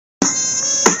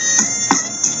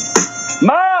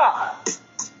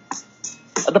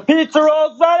The pizza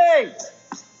rolls ready.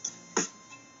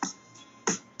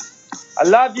 I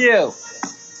love you.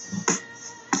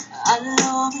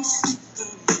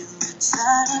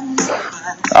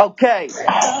 Okay.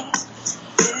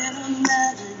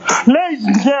 Ladies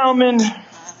and gentlemen,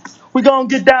 we're going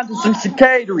to get down to some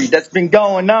chicanery that's been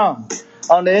going on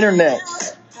the internet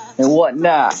and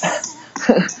whatnot.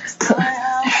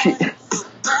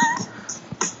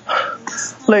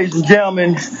 Ladies and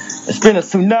gentlemen, it's been a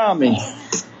tsunami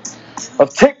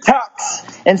of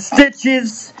TikToks and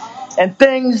stitches and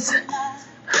things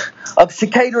of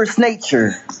chicanerous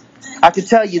nature. I can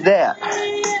tell you that.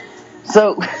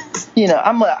 So, you know,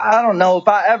 I don't know if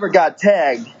I ever got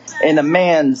tagged in a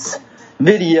man's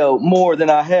video more than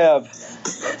I have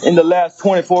in the last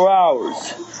 24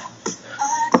 hours.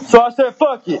 So I said,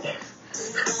 fuck it.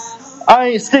 I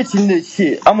ain't stitching this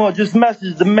shit. I'm gonna just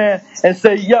message the man and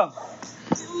say, yo,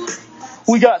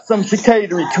 we got some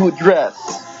chicanery to address.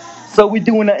 So we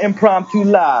doing an impromptu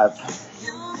live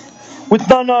with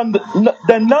none other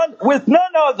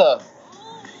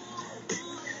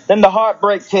than the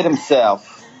Heartbreak Kid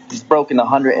himself. He's broken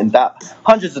hundreds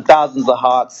of thousands of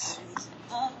hearts,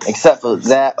 except for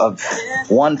that of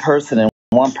one person and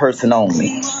one person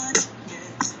only,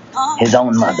 his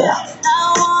own mother.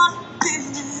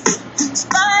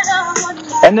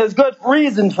 And there's good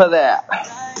reason for that.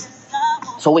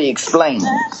 So he explains.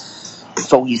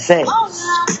 So he says.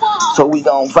 So we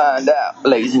gonna find out,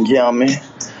 ladies and gentlemen.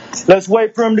 Let's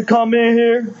wait for him to come in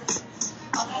here.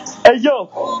 Hey, yo,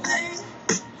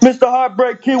 Mr.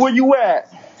 Heartbreak Kid, where you at?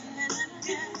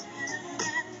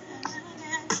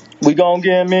 We gonna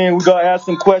get him in. We gonna ask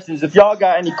some questions. If y'all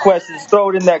got any questions, throw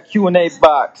it in that Q&A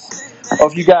box. Or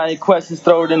if you got any questions,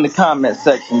 throw it in the comment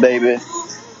section, baby.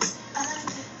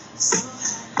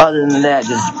 Other than that,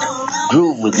 just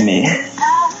groove with me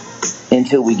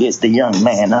until we get the young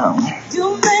man on.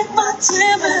 You make my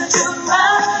temperature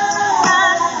rise.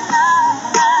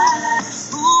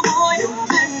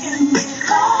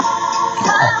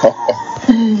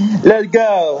 Let's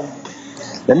go.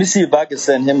 Let me see if I can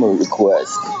send him a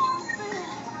request.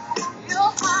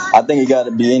 I think he got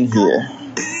to be in here.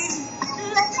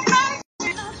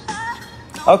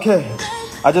 Okay,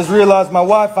 I just realized my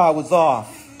Wi-Fi was off.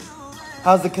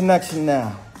 How's the connection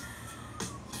now?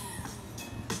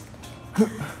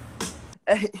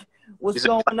 Hey, what's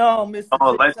going on,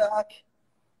 Mr. TikTok?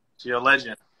 You're a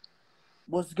legend.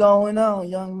 What's going on,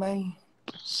 young man?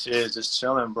 Shit, just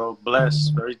chilling, bro.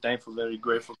 Blessed, very thankful, very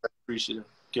grateful, very appreciative.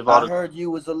 I heard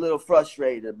you was a little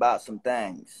frustrated about some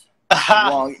things.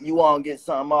 You want to get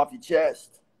something off your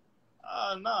chest?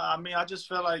 No, I mean, I just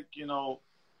feel like, you know,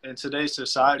 in today's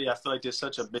society, I feel like there's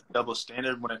such a big double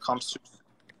standard when it comes to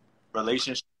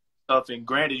relationship stuff. And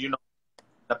granted, you know, in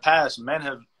the past, men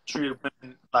have treated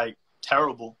women like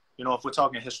terrible. You know, if we're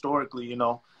talking historically, you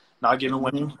know, not giving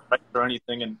women rights or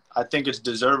anything. And I think it's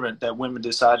deserving that women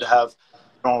decide to have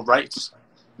their own rights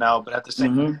now. But at the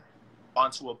same time,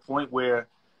 on to a point where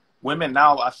women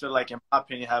now, I feel like, in my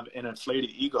opinion, have an inflated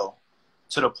ego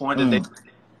to the point that they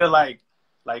feel like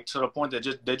to the point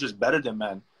that they're just better than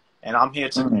men. And I'm here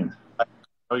to, like,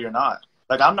 no, you're not.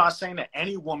 Like, I'm not saying that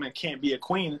any woman can't be a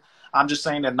queen. I'm just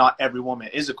saying that not every woman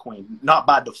is a queen, not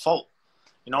by default.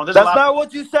 You know, that's not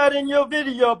what you said in your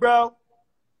video, bro.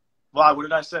 Why? What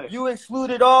did I say? You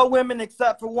excluded all women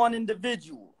except for one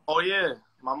individual. Oh yeah,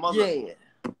 my mother. Yeah,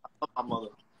 I love my mother.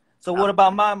 So what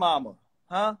about my mama?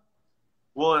 Huh?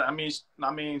 Well, I mean,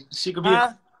 she could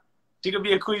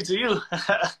be a queen to you.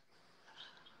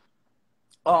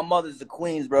 All mothers are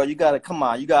queens, bro. You gotta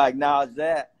acknowledge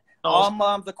that. No, all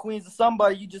moms are queens of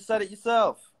somebody. You just said it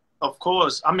yourself. Of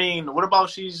course. I mean, what about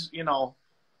she's, you know,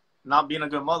 not being a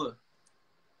good mother?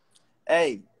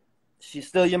 Hey, she's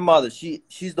still your mother.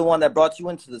 She's the one that brought you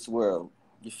into this world.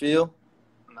 You feel?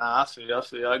 Nah, I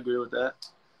feel. I agree with that.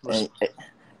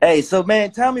 Hey, so man,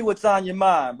 tell me what's on your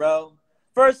mind, bro.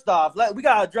 First off, we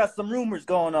gotta address some rumors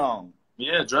going on.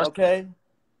 Yeah, address. Okay,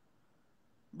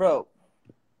 bro.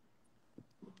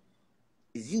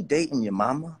 Is you dating your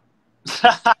mama?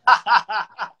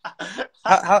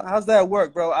 How's that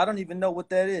work, bro? I don't even know what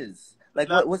that is. Like,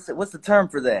 what's the term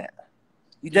for that?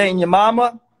 You dating your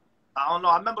mama? I don't know.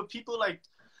 I remember people like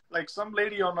some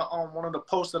lady on one of the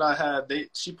posts that I had.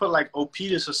 She put like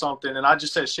Opetus or something, and I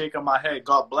just said shaking my head,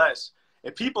 God bless.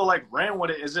 And people like ran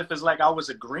with it as if it's like I was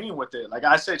agreeing with it. Like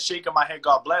I said, shaking my head,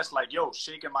 God bless. Like, yo,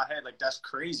 shaking my head, like that's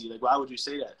crazy. Like, why would you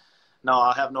say that? No,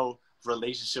 I have no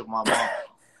relationship with my mom.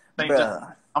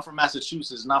 I'm from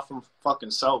Massachusetts, not from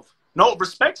fucking South. No,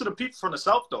 respect to the people from the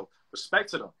South, though. Respect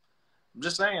to them. I'm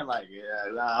just saying, like,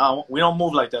 yeah, we don't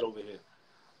move like that over here.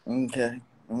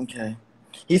 Okay.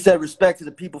 He said respect to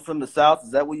the people from the South.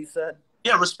 Is that what you said?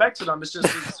 Yeah, respect to them. It's just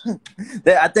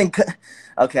I think.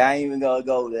 Okay, I ain't even gonna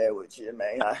go there with you,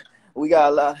 man. We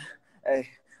got a lot. Hey,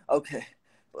 okay.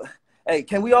 Hey,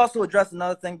 can we also address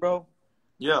another thing, bro?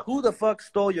 yeah. Who the fuck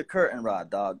stole your curtain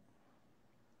rod, dog?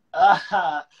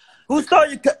 Who stole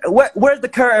your? Where's the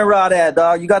curtain rod at,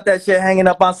 dog? You got that shit hanging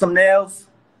up on some nails?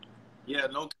 Yeah,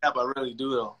 no cap, I really do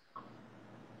though.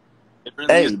 It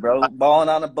really Hey, is. bro, balling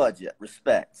on a budget.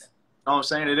 Respect. You know what I'm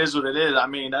saying? It is what it is. I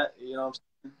mean, that, you know what I'm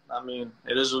saying? I mean,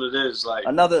 it is what it is. Like,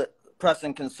 Another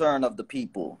pressing concern of the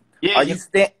people. yeah,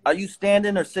 Are you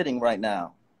standing or sitting right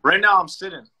now? right now I'm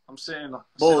sitting. I'm sitting.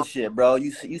 Bullshit, bro.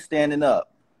 You standing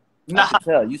up. Nah, I can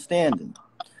tell you standing.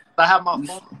 I have my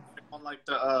phone on like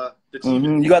the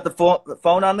TV. You got the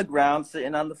phone on the ground,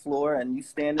 sitting on the floor, and you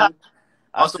standing.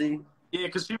 I Also, see. yeah,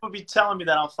 because people be telling me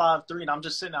that I'm 5'3", and I'm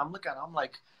just sitting there, I'm looking at it, I'm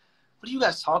like, what are you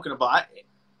guys talking about?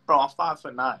 Bro, I'm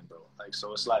 5'9", bro. Like,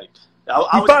 so it's like, He's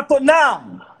 5'9".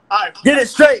 All right, Get it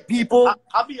straight, people.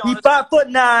 I'll be He's honest.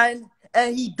 5'9",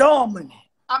 and he dominant.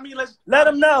 I mean, Let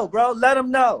him know, bro. Let him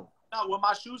know. No, with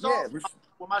my shoes Yeah, off,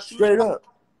 with my shoes straight off,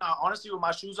 up. honestly, with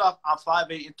my shoes off, I'm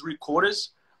 5'8" and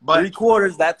 3/4. But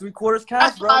 3/4. That 3/4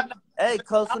 counts, bro. 5'9". Hey,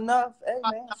 close enough. Hey,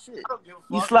 man, shit. I don't give a fuck.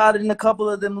 You slide in a couple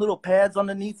of them little pads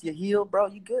underneath your heel, bro.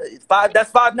 You good. It's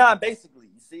that's 5'9", basically.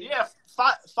 You see? Yeah,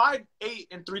 5'8"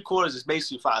 and 3/4 is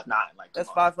basically 5'9". Like, That's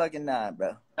 5'9",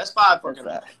 bro. That's 5 That's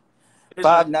fucking.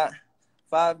 5'9".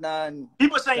 5'9".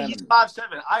 People saying he's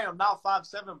 5'7". I am not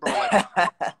 5'7", bro. Like,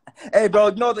 hey, bro,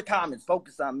 ignore the comments.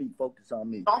 Focus on me. Focus on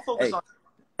me. don't focus on.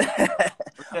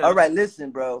 All right, listen,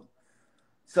 bro.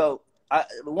 So,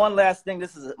 one last thing.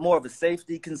 This is more of a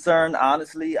safety concern.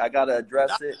 Honestly, I gotta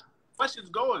address it. Questions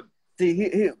going.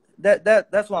 See,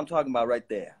 that's what I'm talking about right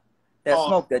there. That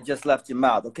smoke that just left your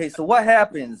mouth. Okay, so what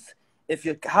happens if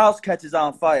your house catches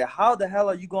on fire? How the hell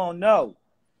are you gonna know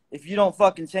if you don't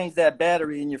fucking change that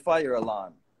battery in your fire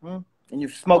alarm, in your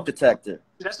smoke detector?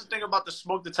 That's the thing about the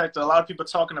smoke detector. A lot of people are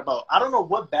talking about. I don't know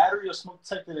what battery or smoke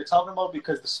detector they're talking about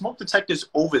because the smoke detector is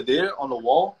over there on the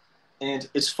wall, and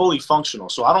it's fully functional.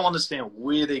 So I don't understand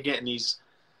where they're getting these.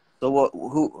 So what?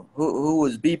 Who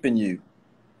was beeping you?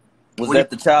 Was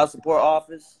that the child support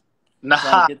office? Nah.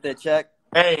 Trying to get that check?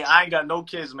 Hey, I ain't got no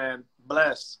kids, man.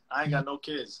 Bless. I ain't got no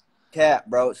kids. Cap,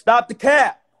 bro. Stop the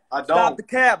cap. I don't. Stop the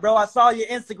cap, bro. I saw your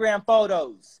Instagram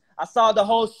photos. I saw the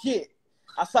whole shit.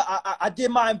 I did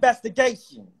my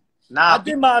investigation. Nah. I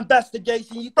did my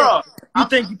investigation. You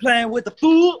think you playing with the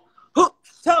fool?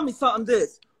 Tell me something.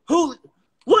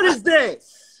 What is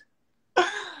this?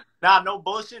 Nah, no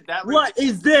bullshit. What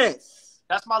is this?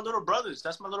 That's my little brothers.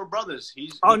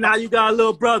 Now you got a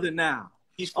little brother now.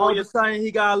 He's 4 All years. of a sudden, he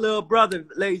got a little brother,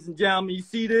 ladies and gentlemen. You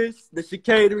see this? The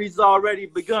chicanery's already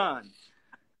begun.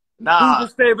 Nah. Who's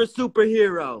your favorite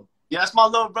superhero? Yeah, that's my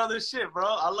little brother's shit, bro.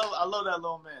 I love that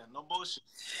little man. No bullshit.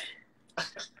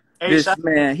 Hey, This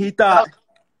man, he thought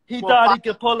he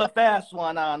could pull a fast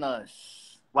one on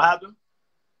us. What happened?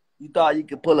 You thought you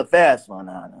could pull a fast one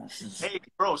on us. Hey,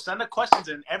 bro, send the questions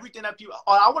and everything that people.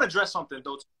 Oh, I want to address something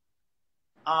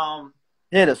though.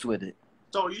 Hit us with it.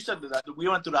 So you said that we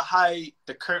went through the height,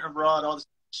 the curtain rod, all this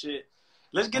shit.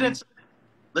 Let's get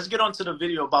onto the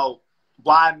video about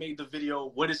why I made the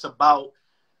video, what it's about,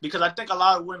 because I think a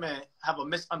lot of women have a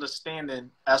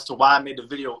misunderstanding as to why I made the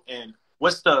video and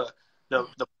what's the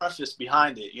preface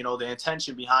behind it, you know, the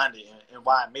intention behind it and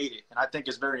why I made it. And I think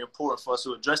it's very important for us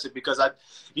to address it because I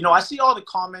see all the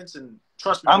comments and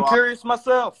trust me, I'm curious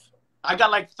myself. I'm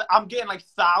getting like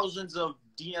thousands of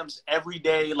DMs every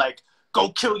day, like, go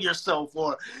kill yourself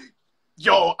or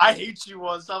yo, I hate you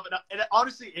or something. And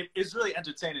honestly, it's really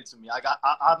entertaining to me.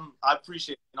 I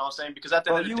appreciate it, you know what I'm saying? Because at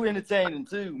the end of the day, entertaining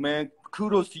too, man.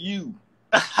 Kudos to you.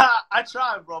 I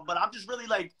try, bro, but I'm just really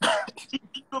like keep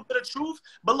a bit of truth.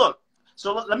 But look,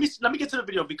 so let me get to the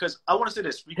video because I want to say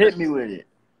this. Hit me with it.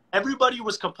 Everybody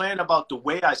was complaining about the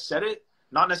way I said it,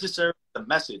 not necessarily the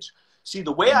message. See,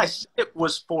 the way I said it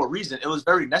was for a reason. It was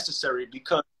very necessary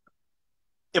because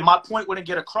if my point wouldn't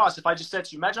get across, if I just said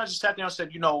to you, imagine I just sat there and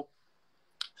said,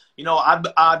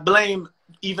 I blame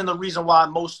even the reason why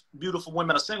most beautiful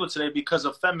women are single today because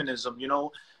of feminism. You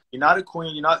know, you're not a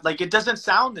queen. You're not, like, it doesn't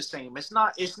sound the same. It's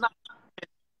not,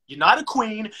 you're not a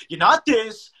queen. You're not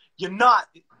this. You're not,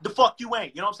 the fuck you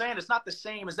ain't. You know what I'm saying? It's not the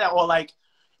same as that. Or like,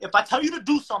 if I tell you to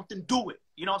do something, do it.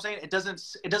 You know what I'm saying? It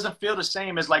doesn't feel the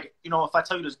same as like, if I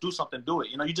tell you to do something, do it.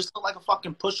 You know, you just look like a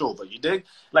fucking pushover. You dig?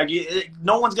 Like,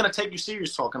 no one's going to take you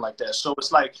serious talking like that. So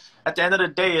it's like, at the end of the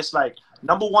day, it's like,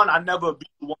 number one, I never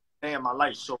abused one day in my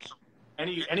life. So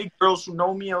any girls who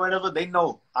know me or whatever, they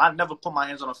know I never put my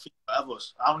hands on a female ever.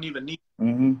 I don't even need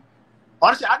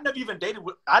Honestly, I've never even dated.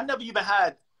 I never even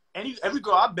had every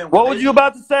girl I've been with. What was you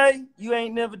about to say? You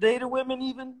ain't never dated women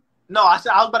even? No, I was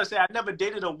about to say I never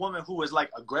dated a woman who was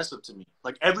like aggressive to me.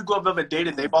 Like every girl I've ever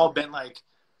dated, they've all been like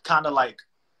kind of like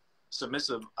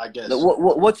submissive, I guess.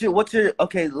 What's your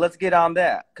okay? Let's get on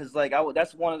that because like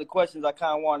that's one of the questions I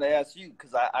kind of wanted to ask you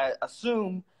because I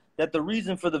assume that the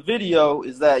reason for the video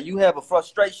is that you have a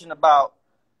frustration about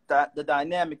the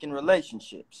dynamic in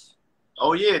relationships.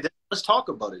 Oh yeah, let's talk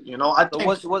about it. You know, I think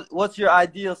what's your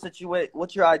ideal situation?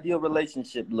 What's your ideal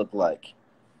relationship look like?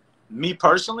 Me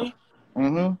personally.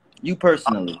 You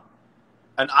personally.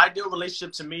 An ideal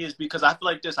relationship to me is because I feel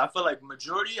like this. I feel like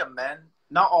majority of men,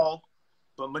 not all,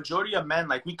 but majority of men,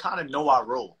 like we kind of know our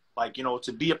role. Like, you know,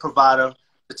 to be a provider,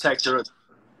 protector.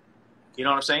 You know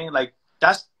what I'm saying? Like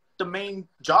that's the main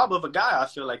job of a guy. I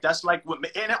feel like that's like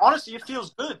and honestly, it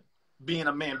feels good being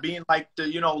a man, being like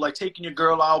you know, like taking your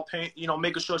girl out, you know,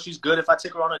 making sure she's good. If I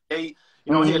take her on a date,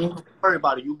 you know, hey, don't worry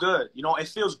about it. You good. You know, it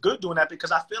feels good doing that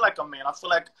because I feel like a man. I feel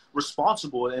like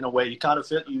responsible in a way. You kind of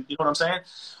feel, you know what I'm saying?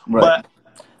 Right.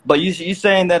 But you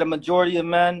saying that a majority of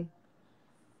men,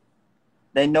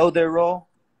 they know their role?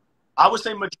 I would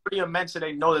say majority of men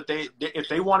today know that they if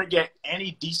they want to get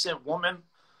any decent woman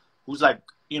who's like,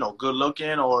 you know, good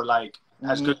looking or like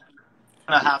has good,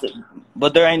 have to.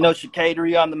 But there ain't no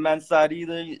chicanery on the men's side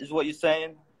either, is what you're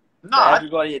saying? No,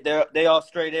 everybody they all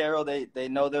straight arrow. They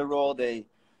know their role.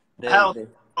 Bro,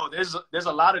 there's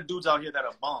a lot of dudes out here that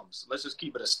are bums. Let's just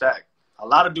keep it a stack. A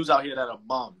lot of dudes out here that are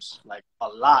bums, like a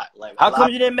lot. Like how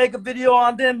come you didn't make a video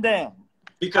on them then?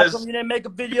 Because how come you didn't make a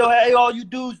video? Hey, all you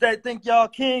dudes that think y'all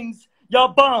kings, y'all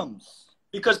bums.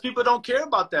 Because people don't care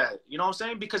about that. You know what I'm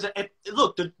saying? Because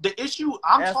look, the issue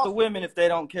ask the women if they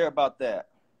don't care about that.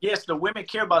 Yes, the women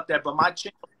care about that, but my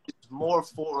channel is more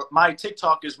for my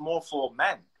TikTok is more for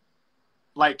men,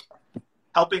 like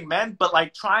helping men, but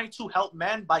like trying to help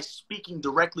men by speaking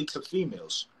directly to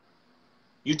females.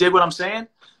 You dig what I'm saying?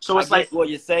 So it's like what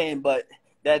you're saying, but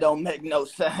that don't make no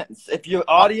sense. If your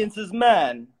audience is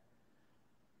men,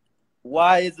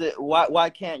 why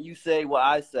can't you say what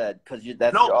I said? Because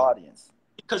that's your audience.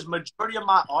 Because majority of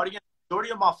my audience,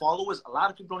 majority of my followers, a lot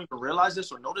of people don't even realize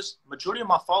this or notice. Majority of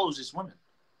my followers is women.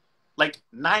 Like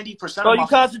 90%. So you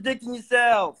contradicting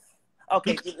yourself.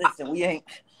 Okay, listen, we ain't.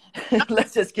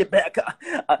 Let's just get back.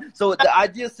 So the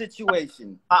ideal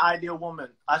situation. My ideal woman.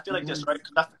 I feel like this, right?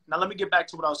 Now let me get back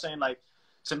to what I was saying. Like,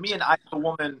 to me, an ideal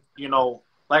woman, you know,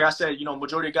 like I said, you know,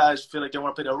 majority of guys feel like they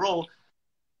want to play their role.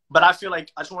 But I feel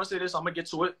like, I just want to say this, I'm going to get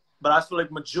to it. But I feel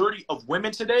like majority of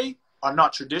women today are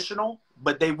not traditional,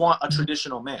 but they want a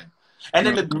traditional man. And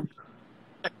then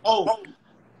like,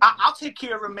 I'll take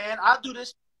care of a man. I'll do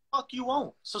this. Fuck you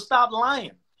won't. So stop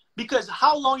lying. Because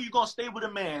how long you going to stay with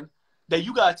a man that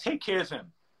you got to take care of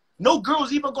him? No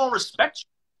girl's even going to respect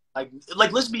you.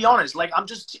 Like, let's be honest. Like, I'm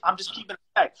just keeping it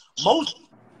back. Most,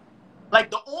 like,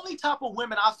 the only type of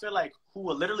women I feel like who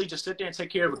will literally just sit there and take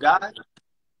care of a guy,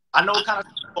 I know kind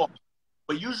of,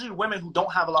 but usually women who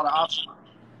don't have a lot of options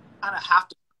kind of have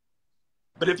to.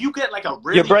 But if you get like a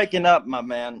really... You're breaking up, my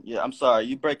man. Yeah, I'm sorry.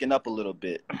 You're breaking up a little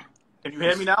bit. Can you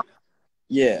hear me now?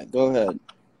 Yeah, go ahead.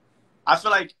 I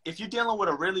feel like if you're dealing with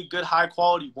a really good,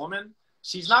 high-quality woman,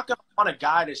 she's not going to want a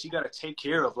guy that she got to take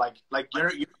care of. Like you're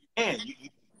a man. You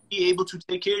be able to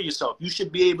take care of yourself. You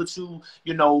should be able to,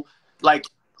 you know, like,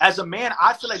 as a man,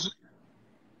 I feel like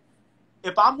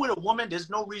if I'm with a woman, there's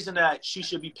no reason that she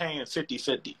should be paying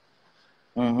 50-50.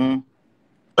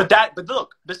 But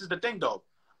look, this is the thing, though.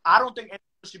 I don't think anyone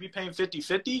should be paying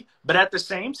 50-50, but at the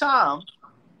same time,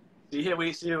 see here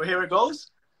it goes?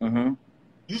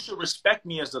 You should respect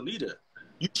me as a leader.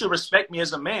 You should respect me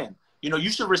as a man. You know, you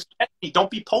should respect me. Don't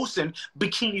be posting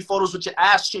bikini photos with your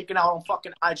ass shaking out on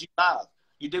fucking IG Live.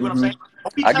 You dig what I'm saying?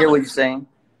 I get what you're saying.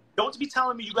 Don't be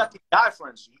telling me you got these guy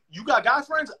friends. You got guy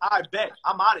friends? I bet.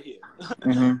 I'm out of here.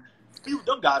 Be with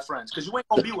them guy friends, because you ain't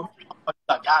going to be with me. You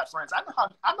got guy friends. I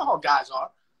know how guys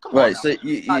are. Come on. So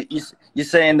you're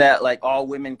saying that, like, all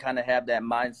women kind of have that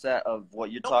mindset of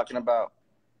what you're talking about?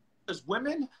 Because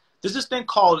women, there's this thing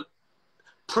called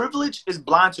privilege is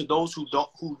blind to those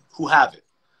who have it.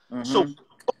 So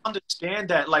understand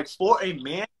that, like, for a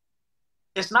man,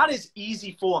 it's not as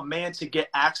easy for a man to get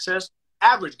access.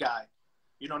 Average guy,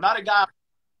 you know, not a guy.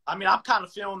 I mean, I'm kind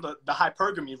of feeling the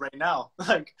hypergamy right now.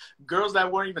 Like, girls that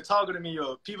weren't even talking to me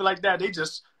or people like that, they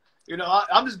just, you know,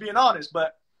 I'm just being honest.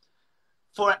 But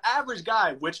for an average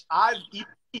guy, which I've,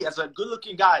 as a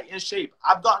good-looking guy in shape,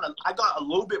 I got a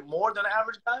little bit more than an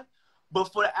average guy. But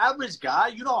for the average guy,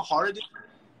 you know how hard it is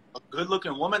a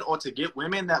good-looking woman or to get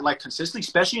women that, like, consistently,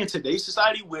 especially in today's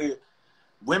society where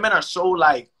women are so,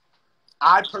 like,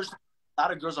 I personally, a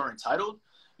lot of girls are entitled,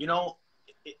 you know,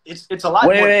 it's a lot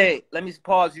Wait, more. wait, let me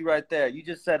pause you right there. You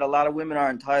just said a lot of women are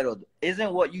entitled.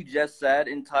 Isn't what you just said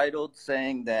entitled,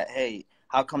 saying that, hey,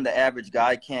 how come the average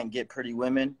guy can't get pretty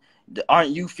women?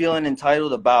 Aren't you feeling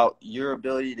entitled about your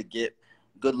ability to get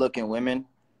good-looking women?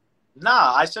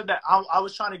 Nah, I said that I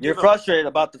was trying to You're give a. frustrated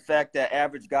about the fact that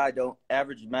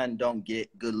average men don't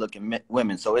get good-looking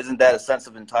women. So isn't that a sense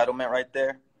of entitlement right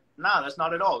there? Nah, that's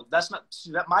not at all. That's not.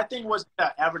 See, that my thing was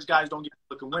that average guys don't get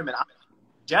looking women. I'm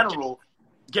in general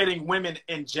getting women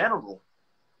in general.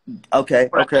 Okay,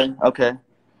 okay, okay.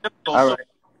 All So right.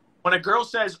 when a girl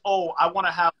says, "Oh, I want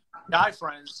to have guy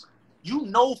friends," you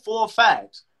know for a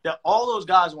fact that all those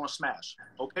guys want to smash.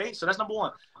 Okay, so that's number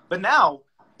one. But now,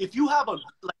 if you have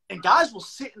and guys will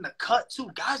sit in the cut too.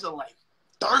 Guys are like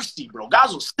thirsty, bro.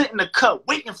 Guys will sit in the cut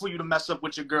waiting for you to mess up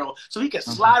with your girl so he can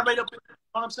slide right up. You know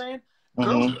what I'm saying?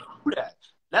 Girls don't do that.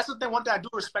 That's the thing. One thing I do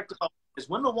respect about is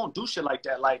women won't do shit like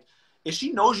that. Like, if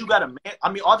she knows you got a man, I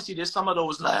mean, obviously there's some of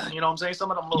those, you know what I'm saying? Some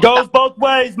of them little, Goes both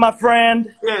ways, my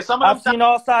friend. yeah, some of I've them. seen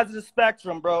all sides of the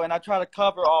spectrum, bro, and I try to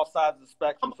cover all sides of the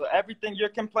spectrum. So everything you're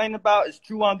complaining about is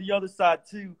true on the other side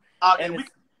too. And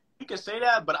We can say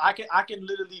that, but I can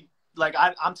literally, like,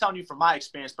 I'm telling you from my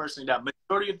experience personally that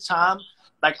majority of the time,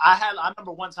 like I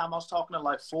remember one time I was talking to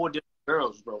like 4 different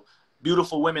girls, bro,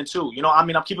 beautiful women too. You know, I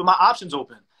mean, I'm keeping my options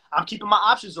open.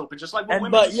 Just like what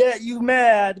women. but yet you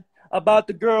mad about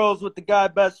the girls with the guy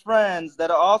best friends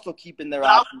that are also keeping their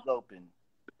options open.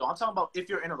 I'm talking about if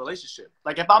you're in a relationship.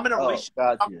 Like if I'm in a relationship,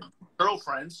 gotcha. I'm with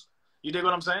girlfriends. You dig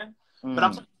what I'm saying?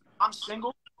 But I'm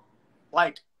single.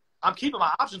 Like I'm keeping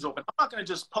my options open. I'm not gonna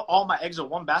just put all my eggs in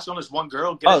one basket on this one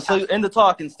girl. So in the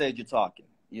talking stage, you're talking.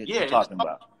 You're talking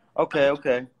about. Okay,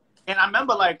 okay. And I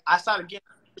remember, like, I started getting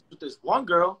with this one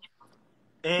girl,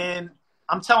 and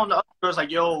I'm telling the other girls, like,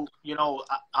 yo, you know,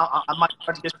 I might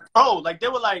try to get control. Like, they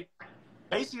were like,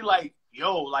 basically, like,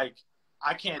 yo, like,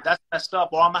 I can't. That's messed up,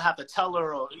 or I'm gonna have to tell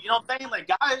her, or you know what I'm saying? Like,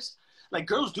 guys, like,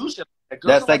 girls do shit. Like,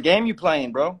 girls that's that game you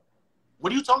playing, bro.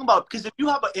 What are you talking about? Because if you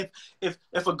have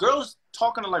if a girl's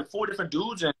talking to like 4 different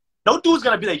dudes and no dude's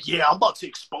gonna be like, yeah, I'm about to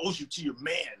expose you to your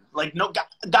man. Like, no,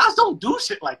 guys don't do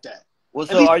shit like that. Well,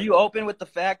 so are you open with the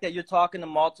fact that you're talking to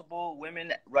multiple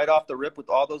women right off the rip with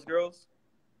all those girls?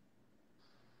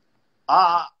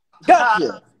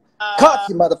 Gotcha. Caught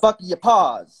you, motherfucker. You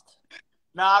paused.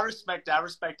 Nah, I respect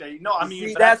that. You know, I mean,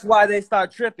 see, that's why they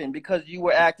start tripping, because you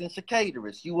were acting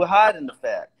cicadarous. You were hiding the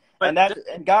fact.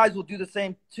 And guys will do the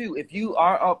same too. If you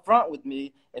aren't upfront with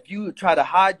me, if you try to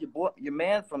hide your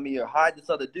man from me or hide this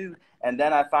other dude, and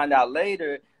then I find out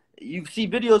later, you see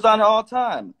videos on it all the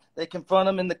time. They confront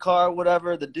him in the car,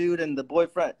 whatever, the dude and the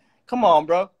boyfriend. Come on,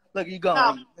 bro. Look, you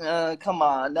going, come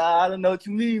on. Nah, I don't know what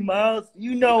you mean, Miles.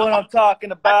 You know what I'm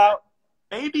talking about.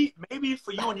 Maybe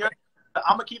for you and your,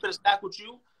 I'm going to keep it a stack with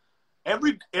you.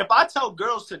 If I tell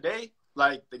girls today,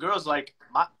 like, the girls, like,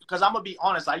 because I'm going to be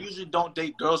honest, I usually don't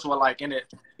date girls who are, like, in their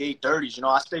 30s. You know,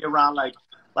 I stay around, like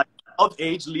of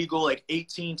age legal, like,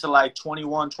 18 to, like,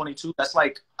 21, 22. That's,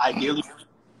 like, ideally.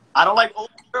 I don't like old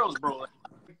girls, bro. Like,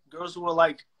 girls who are,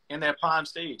 like, in their prime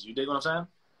stage. You dig what I'm saying?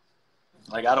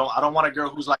 Like, I don't want a girl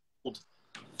who's, like, old.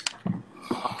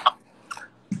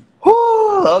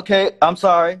 Whew, okay, I'm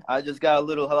sorry. I just got a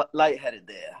little lightheaded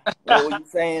there. What were you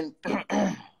saying?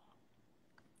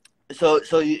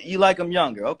 So you like them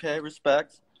younger. Okay,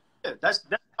 respect. Yeah, that's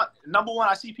number one.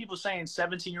 I see people saying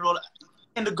 17-year-old.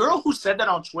 And the girl who said that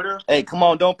on Twitter. Hey, come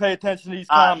on, don't pay attention to these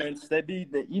comments. They're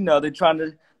trying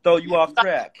to throw you off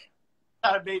track.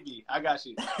 Not a baby. I got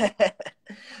you.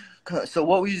 So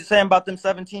what were you saying about them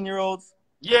 17-year-olds?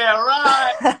 Yeah,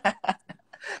 right.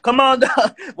 Come on,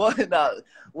 well,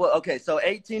 okay. So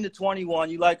 18 to 21,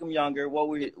 you like them younger. What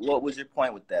was your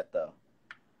point with that, though?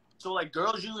 So, like,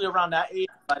 girls usually around that age,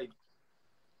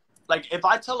 like if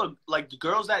I tell her, like, the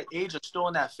girls that age are still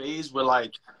in that phase where,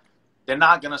 like, they're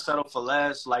not gonna settle for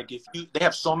less. Like, they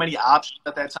have so many options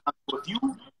at that time. So if you,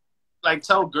 like,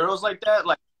 tell girls like that,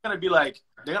 like, they're gonna be like,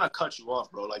 they're gonna cut you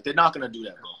off, bro. Like, they're not gonna do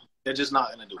that, bro. They're just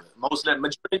not gonna do it. Majority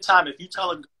of the time, if you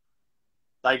tell a,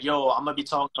 like, yo, I'm gonna be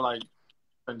talking to, like,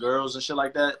 girls and shit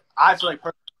like that, I feel like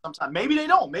sometimes maybe they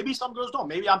don't. Maybe some girls don't.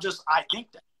 Maybe I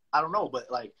think that. I don't know, but,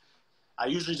 like, I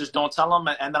usually just don't tell them,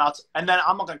 and then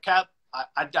I'm not gonna cap.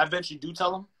 I eventually do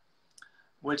tell them,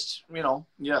 which, you know,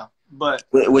 yeah, but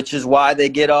which is why they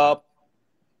get all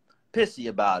pissy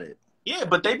about it. Yeah,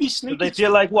 but they be sneaky. They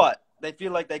feel like what? They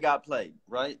feel like they got played,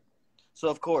 right? So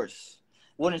of course,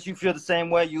 wouldn't you feel the same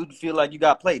way? You'd feel like you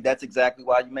got played. That's exactly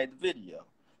why you made the video.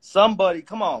 Somebody,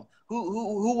 come on,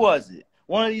 who was it?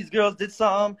 One of these girls did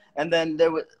something, and then they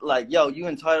were like, yo, you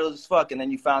entitled as fuck, and then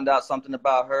you found out something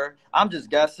about her. I'm just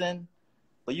guessing,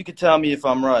 but you could tell me if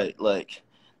I'm right. Like,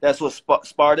 That's what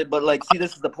sparked it. But like, see,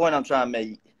 this is the point I'm trying to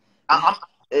make.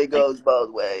 It goes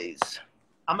both ways.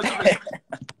 I'm not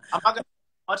gonna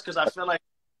much because I feel like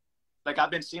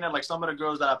I've been seeing it. Like some of the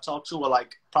girls that I've talked to are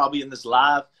like probably in this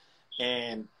live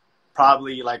and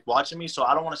probably like watching me. So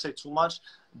I don't want to say too much,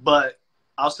 but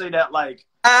I'll say that like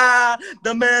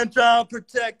the man trying to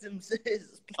protect himself.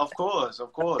 Of course.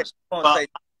 But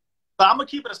I'm gonna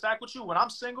keep it a stack with you. When I'm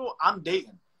single, I'm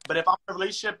dating. But if I'm in a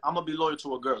relationship, I'm gonna be loyal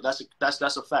to a girl. That's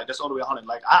a fact. That's all the way 100.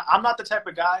 Like I'm not the type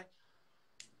of guy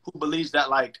who believes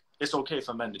that like it's okay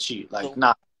for men to cheat. Like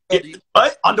nah.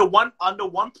 But under one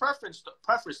preference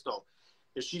though,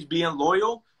 if she's being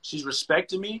loyal, she's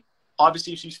respecting me.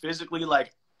 Obviously, if she's physically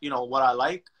like what I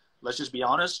like, let's just be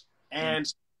honest.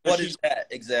 And what is that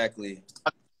exactly?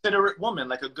 A considerate woman,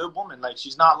 like a good woman. Like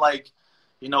she's not like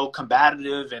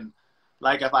combative and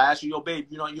like if I ask you, yo, babe,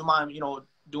 you mind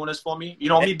doing this for me?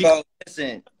 Me.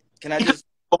 Listen, can I just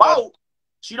go out?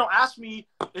 She don't ask me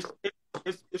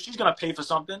if she's gonna pay for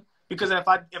something because if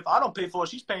I don't pay for it,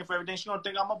 she's paying for everything. She gonna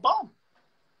think I'm a bum.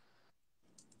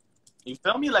 You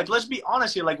feel me? Like let's be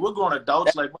honest here. Like we're grown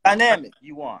adults. Like dynamic.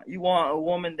 You want a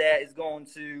woman that is going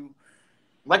to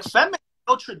like feminine,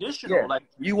 traditional. Yeah. Like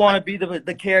you want to be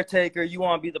the caretaker. You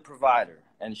want to be the provider,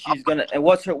 and she's gonna. And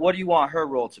what do you want her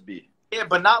role to be? Yeah,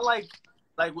 but not like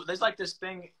there's like this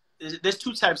thing. There's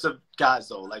two types of guys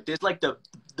though. Like there's like the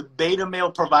beta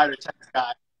male provider type of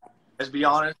guy. Let's be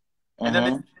honest. And then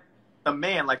there's the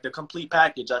man, like the complete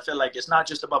package. I feel like it's not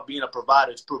just about being a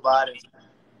provider. It's providing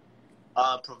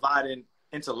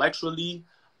intellectually,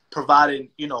 providing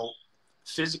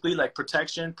physically, like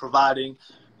protection, providing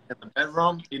in the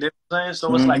bedroom. You know what I'm saying?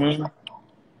 So it's like you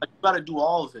got to do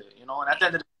all of it, And at the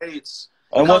end of the day, it's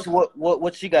and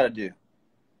what she got to do?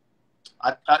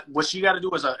 What she got to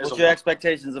do is what's your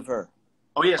expectations of her?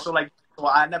 Oh yeah, so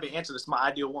I never answered this. My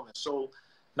ideal woman. So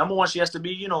number one, she has to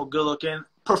be good looking.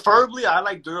 Preferably, I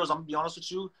like girls. I'm gonna be honest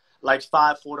with you, like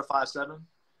 5'4" to 5'7".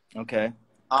 Okay.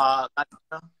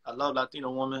 Latina. I love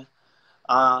Latino women.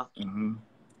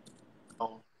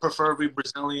 Preferably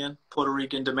Brazilian, Puerto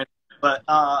Rican, Dominican, but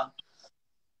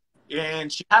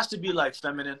and she has to be like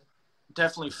feminine,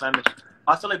 definitely feminine.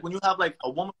 I feel like when you have like a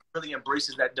woman who really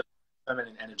embraces that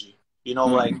feminine energy,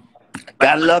 like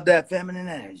gotta love that feminine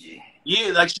energy.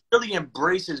 Yeah, like she really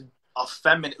embraces a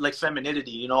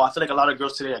femininity. I feel like a lot of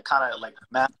girls today are kind of like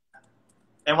mad.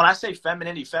 And when I say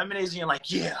femininity, you're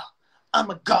like, yeah, I'm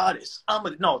a goddess.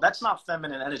 No, that's not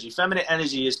feminine energy. Feminine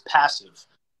energy is passive.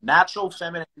 Natural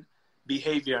feminine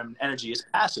behavior and energy is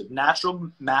passive. Natural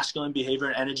masculine behavior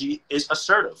and energy is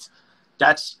assertive.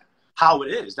 That's how it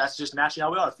is. That's just naturally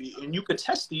how we are. And you could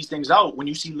test these things out when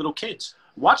you see little kids.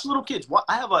 Watch little kids.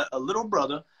 I have a little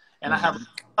brother, and I have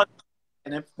a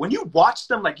and when you watch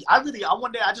them, like one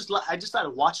day I just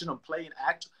started watching them play and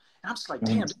act, and I'm just like,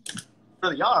 damn, they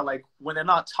really are. Like when they're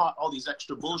not taught all these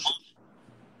extra bullshit.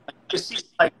 Like, you see,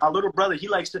 like our little brother,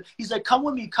 he's like, come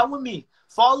with me,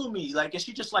 follow me. Like, and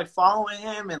she just like following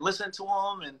him and listening to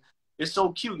him, and it's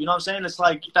so cute. You know what I'm saying? It's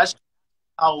like that's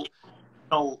how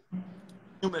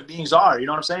human beings are. You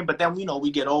know what I'm saying? But then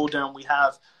we get older and we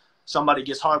have somebody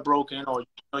gets heartbroken, or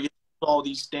you do all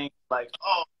these things like,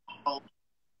 oh,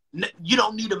 you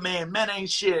don't need a man. Men ain't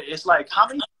shit. It's like, how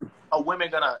many are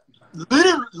women gonna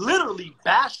literally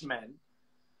bash men?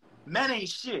 Men ain't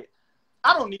shit.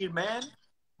 I don't need a man.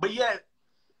 But yet,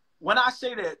 when I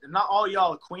say that not all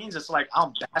y'all are queens, it's like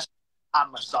I'm bashing.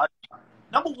 I'm misogynistic.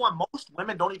 Number one, most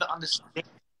women don't even understand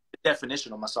the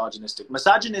definition of misogynistic.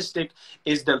 Misogynistic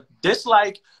is the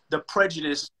dislike, the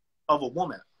prejudice of a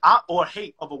woman, or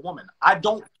hate of a woman. I'm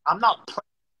not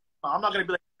gonna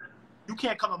be like, you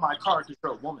can't come in my car because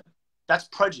you're a woman. That's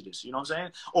prejudice. You know what I'm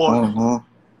saying? Or you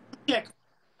can't,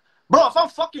 bro. If I'm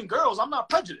fucking girls, I'm not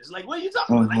prejudiced. Like, what are you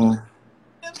talking about? Like,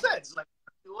 it sense. Like,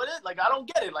 what is? Like, I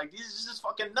don't get it. Like, this is just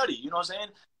fucking nutty. You know what I'm saying?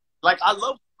 Like,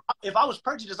 if I was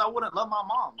prejudiced, I wouldn't love my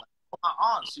mom, like, or my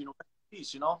aunts.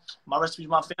 Peace. My recipes,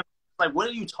 my family. Like, what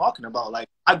are you talking about? Like,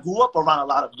 I grew up around a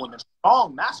lot of women,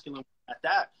 strong, masculine at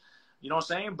that. You know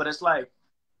what I'm saying? But it's like,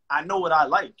 I know what I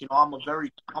like. I'm a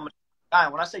very dominant guy.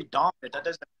 And when I say dominant, that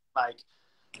doesn't like.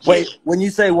 Wait, when you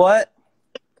say what?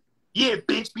 Yeah,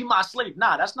 bitch, be my slave.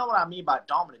 Nah, that's not what I mean by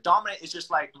dominant. Dominant is just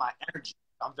like my energy.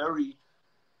 I'm very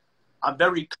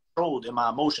controlled in my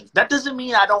emotions. That doesn't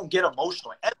mean I don't get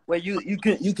emotional. Wait,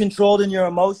 you controlled in your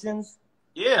emotions?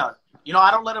 Yeah.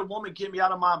 I don't let a woman get me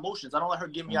out of my emotions. I don't let her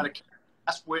get me out of.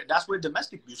 That's where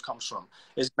domestic abuse comes from.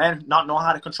 Is men not knowing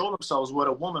how to control themselves with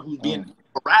a woman who's being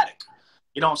erratic.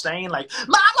 You know what I'm saying? Like, blah,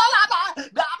 blah, blah, blah,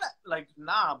 blah. Like,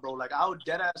 nah, bro. Like, I would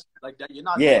dead ass like that. You're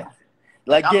not. Yeah.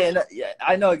 Like That was, getting, yeah,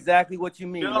 I know exactly what you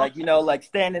mean. you know, Like, you know, like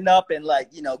standing up and like,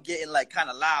 you know, getting like kind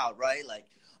of loud, right? Like,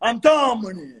 I'm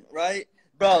dominant, right?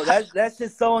 Bro, that's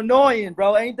just so annoying,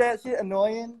 bro. Ain't that shit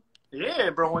annoying? yeah,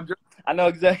 bro. When girl, I know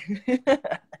exactly. so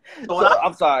what So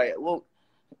I'm sorry. Well,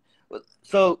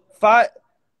 so five.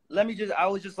 Let me just. I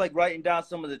was just like writing down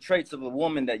some of the traits of a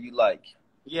woman that you like.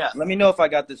 yeah, Let me know if I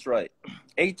got this right.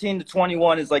 18 to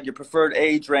 21 is like your preferred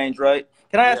age range, right?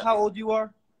 Can I ask yeah, how old you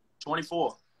are?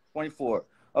 24. 24.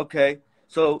 Okay.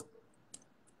 So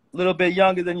a little bit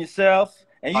younger than yourself.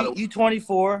 And By the you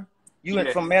 24. You went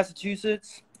yeah, from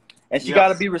Massachusetts. And she yeah, got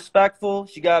to be respectful.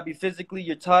 She got to be physically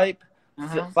your type.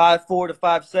 mm-hmm. 5'4" to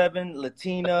 5'7",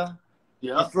 Latina,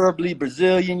 Yeah, preferably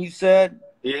Brazilian, you said.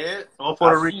 yeah. All I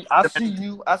Puerto Rican. see, I see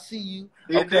you. I see you.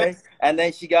 You did. Okay. And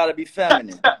then she got to be Check,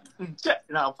 feminine, check, check.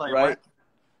 No, I'm playing, right? right?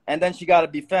 And then she got to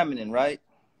be feminine, right?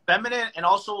 Feminine and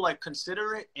also like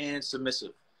considerate and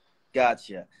submissive.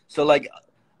 Gotcha. So like,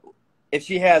 if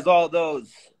she has all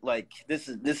those, like this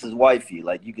is wifey.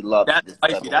 Like you could love That's this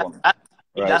type wifey. of woman, That's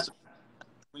right?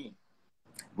 a queen.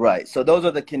 Right. So those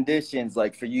are the conditions,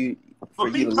 like for you For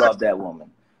me to love personally, that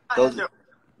woman. I have Those, their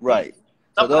right. So stuff,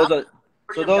 but I'm those are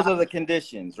pretty of guy. the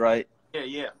conditions, right? Yeah,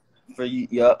 yeah. For you,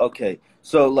 yeah. Okay.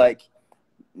 So like,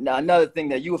 now another thing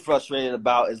that you were frustrated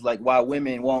about is like why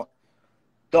women won't.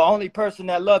 The only person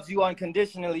that loves you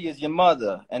unconditionally is your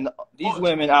mother, and these Oh,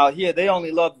 women out here, they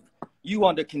only love you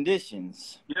under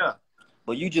conditions. yeah.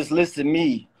 But you just listed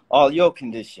me all your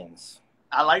conditions.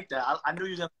 I like that. I knew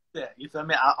you were gonna do that. You feel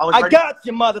me? I was I ready. got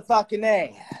your motherfucking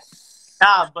ass.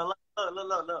 Nah, but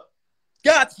look.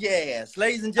 Got your ass.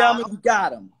 Ladies and gentlemen, we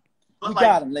got him. We But like,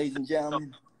 got him, ladies and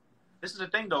gentlemen. this is the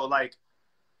thing though. Like,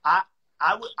 I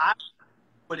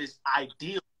but it's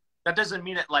ideal. That doesn't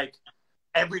mean that like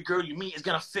every girl you meet is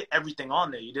gonna fit everything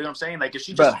on there. You know what I'm saying? Like, if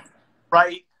she just Bruh,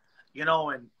 right, you know,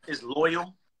 and is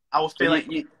loyal, I would so feel like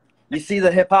you see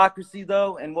the hypocrisy,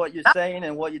 though, in what you're saying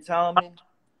and what you're telling me?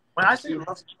 when I say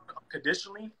love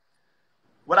unconditionally,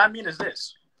 what I mean is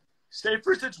this. Say,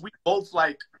 for instance, we both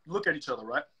like look at each other,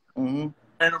 right? Mm-hmm.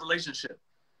 In a relationship.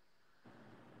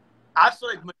 I feel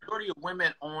like majority of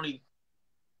women only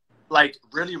like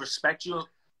really respect you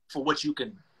for what you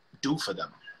can do for them.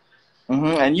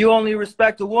 Mm-hmm. And you only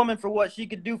respect a woman for what she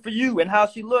could do for you and how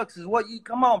she looks is what you.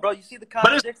 Come on, bro. You see the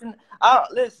But it's, contradiction?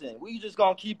 Listen, we just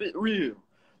gonna keep it real.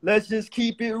 Let's just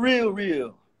keep it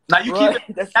real. now you keep Right?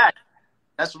 it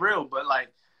that's real, but like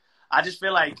I just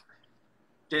feel like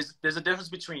there's a difference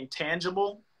between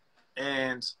tangible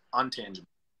and untangible.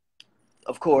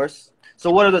 Of course. So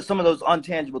what are some of those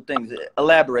untangible things?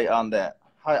 Elaborate on that.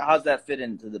 How's that fit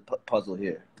into the puzzle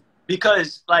here?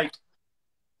 Because like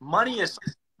money is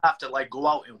something you have to like go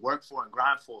out and work for and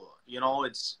grind for. You know,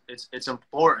 it's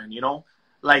important, you know?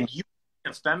 Like you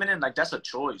and feminine, like that's a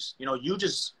choice. You know, you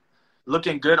just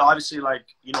looking good, obviously, like,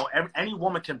 you know, any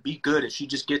woman can be good if she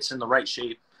just gets in the right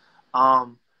shape.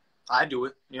 I do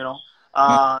it, you know.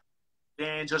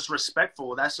 And just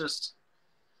respectful. That's just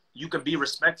you can be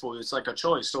respectful. It's like a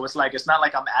choice. So it's like it's not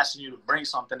like I'm asking you to bring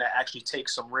something that actually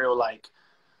takes some real like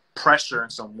pressure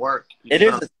and some work. It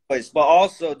is a choice, but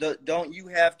also don't you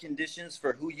have conditions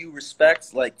for who you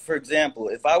respect? Like, for example,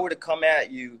 if I were to come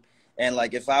at you and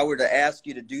like if I were to ask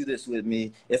you to do this with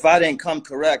me, if I didn't come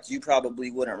correct, you probably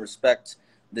wouldn't respect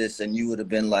this, and you would have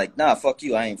been like, nah, fuck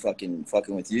you, I ain't fucking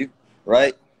with you,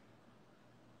 right?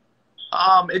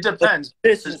 It depends.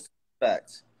 Conditions,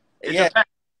 respect. It Yeah, depends.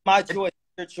 my choice,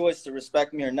 your choice to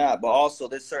respect me or not, but also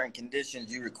there's certain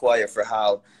conditions you require for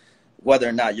whether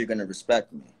or not you're gonna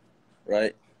respect me,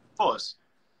 right? Of course.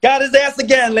 Got his ass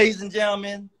again, ladies and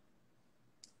gentlemen.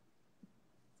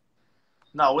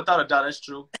 No, without a doubt, that's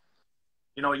true.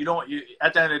 You know,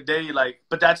 at the end of the day, like,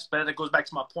 but it goes back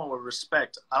to my point with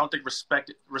respect. I don't think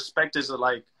respect is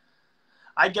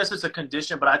I guess it's a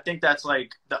condition, but I think that's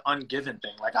like the ungiven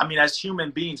thing. Like, I mean, as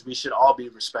human beings, we should all be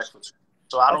respectful.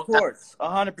 So I don't. Of course,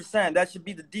 100%. That should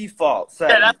be the default.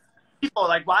 Yeah, that's default.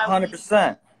 Like, why?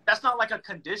 100%. That's not like a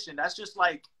condition. That's just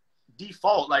like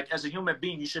default. Like, as a human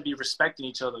being, you should be respecting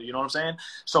each other. You know what I'm saying?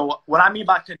 So what I mean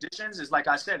by conditions is, like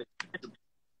I said, it's tangible.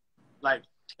 Like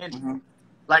tangible. Mm-hmm.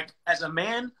 Like as a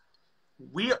man,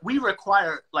 we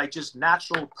require like just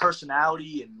natural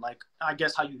personality and like I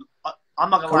guess how you. I'm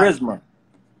not gonna charisma. lie.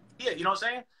 Yeah, you know what I'm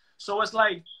saying? So it's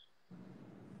like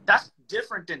that's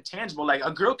different than tangible. Like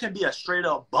a girl can be a straight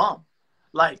up bum,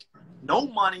 like no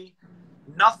money,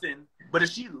 nothing. But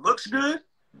if she looks good,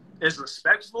 is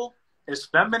respectful, is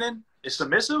feminine, is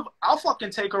submissive, I'll fucking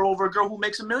take her over a girl who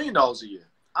makes $1 million a year.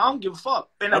 I don't give a fuck.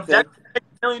 And if that makes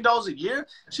 $1 million a year,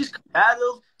 she's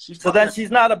combative. So then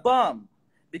she's not a bum,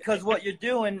 because what you're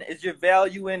doing is you're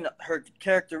valuing her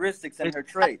characteristics and her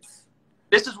traits.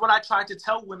 This is what I tried to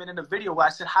tell women in the video where I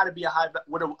said how to be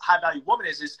what a high value woman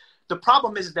is the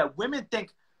problem is that women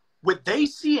think what they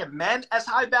see in men as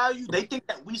high value, they think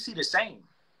that we see the same.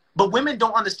 But women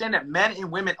don't understand that men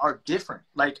and women are different.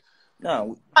 Like,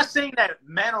 No. I'm not saying that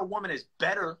man or woman is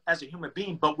better as a human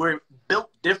being, but we're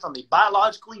built differently.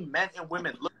 Biologically, men and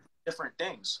women look at different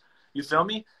things. You feel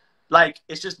me? Like,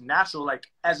 it's just natural. Like,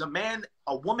 as a man,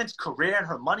 a woman's career and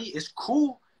her money is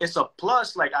cool. It's a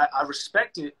plus. Like, I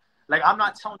respect it. Like, I'm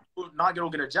not telling you not to go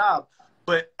get a job,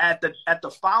 but at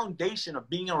the foundation of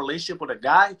being in a relationship with a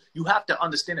guy, you have to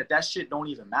understand that that shit don't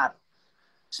even matter.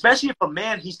 Especially if a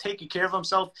man, he's taking care of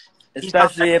himself.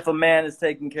 Especially if a man is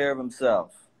taking care of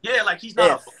himself. Yeah, like he's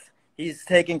not. He's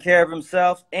taking care of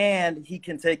himself and he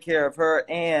can take care of her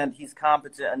and he's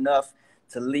competent enough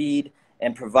to lead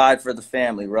and provide for the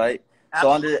family, right?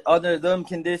 Absolutely. So under them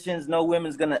conditions, no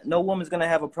woman's gonna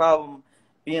have a problem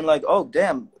being like, oh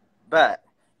damn, but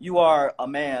you are a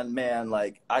man,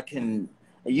 like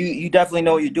you definitely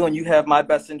know what you're doing. You have my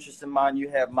best interest in mind. You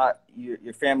have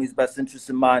your family's best interest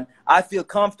in mind. I feel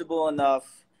comfortable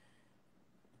enough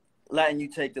letting you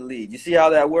take the lead. You see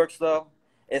how that works though?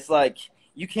 It's like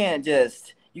you can't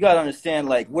just, you got to understand,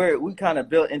 like we kind of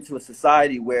built into a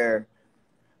society where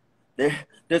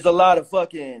there's a lot of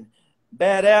fucking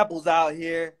bad apples out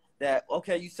here that,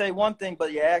 okay, you say one thing,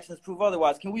 but your actions prove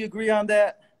otherwise. Can we agree on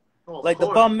that? Like the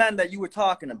bum men that you were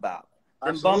talking about,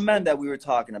 them bum men that we were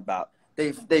talking about,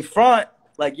 they front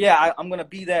like, yeah, I'm gonna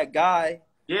be that guy.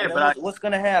 Yeah, but what's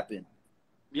gonna happen?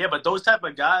 Yeah, but those type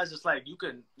of guys, it's like you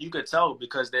could tell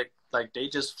because they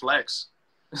just flex.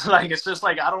 Like it's just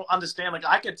like I don't understand. Like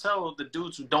I could tell the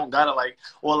dudes who don't gotta like,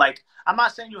 or like I'm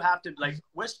not saying you have to like.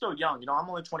 We're still young, you know. I'm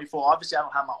only 24. Obviously, I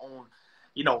don't have my own,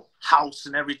 you know, house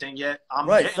and everything yet.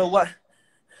 Right. So what?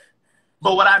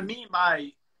 But what I mean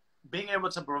by being able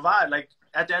to provide, like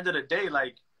at the end of the day,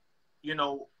 like, you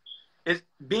know, it's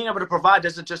being able to provide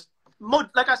doesn't just,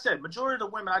 like I said, majority of the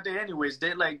women I date anyways,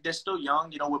 they're still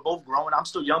young. You know, we're both growing. I'm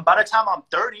still young. By the time I'm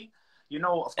 30, you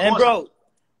know, of course. And bro,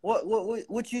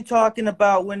 what you talking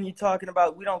about when you talking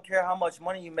about we don't care how much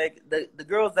money you make? The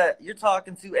girls that you're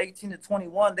talking to, 18 to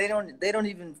 21, they don't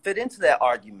even fit into that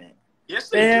argument. Yes,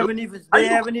 they do. They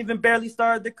haven't even barely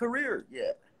started their career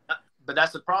yet. But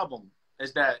that's the problem,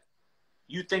 is that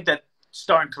you think that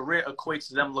starting career equates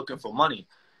to them looking for money.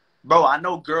 Bro, I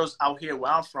know girls out here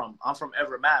where I'm from. I'm from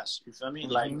Everett, Mass. You feel me?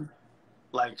 Mm-hmm.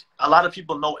 Like a lot of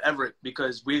people know Everett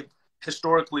because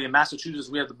historically in Massachusetts,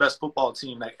 we have the best football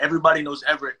team. Like everybody knows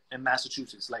Everett in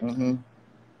Massachusetts. Like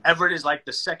Everett is like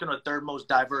the second or third most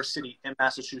diverse city in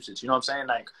Massachusetts. You know what I'm saying?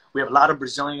 Like we have a lot of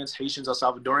Brazilians, Haitians, El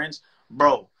Salvadorians.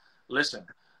 Bro, listen,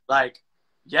 like,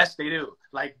 yes, they do.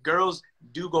 Like girls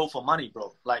do go for money,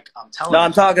 bro. Like I'm telling you. No,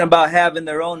 I'm talking about having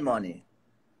their own money.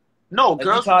 No, like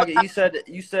girls.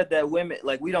 You said that women,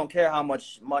 like, we don't care how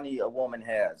much money a woman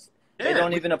has. Yeah. They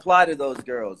don't even apply to those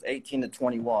girls, 18 to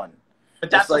 21.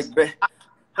 But that's like,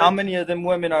 how many of them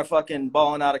women are fucking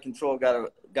balling out of control,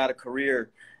 got a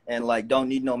career, and like don't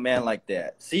need no man like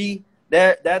that? See,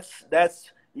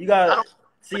 that's you gotta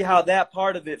see how that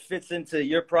part of it fits into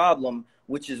your problem,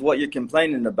 which is what you're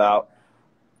complaining about.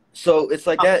 So it's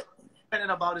like that. What I'm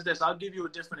complaining about is this. I'll give you a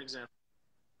different example.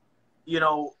 You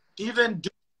know, even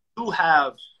do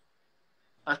have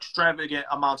extravagant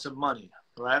amounts of money,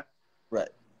 right? Right.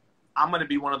 I'm going to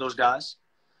be one of those guys.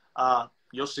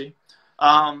 You'll see.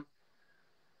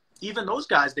 Even those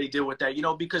guys, they deal with that, you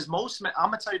know, because most men,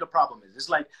 I'm going to tell you the problem is. It's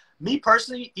like, me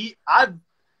personally,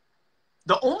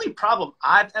 the only problem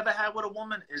I've ever had with a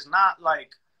woman is not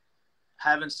like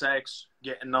having sex,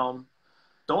 getting them.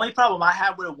 The only problem I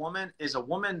have with a woman is a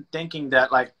woman thinking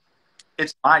that, like,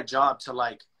 it's my job to,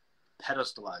 like,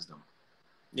 pedestalize them.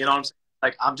 You know what I'm saying?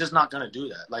 Like, I'm just not going to do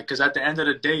that. Like, because at the end of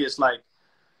the day, it's like,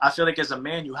 I feel like as a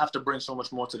man, you have to bring so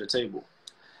much more to the table.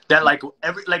 That, like,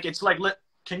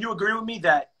 can you agree with me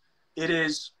that it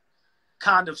is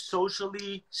kind of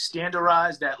socially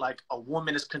standardized that, like, a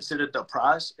woman is considered the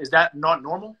prize? Is that not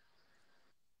normal?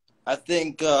 I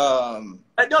think, no,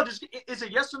 is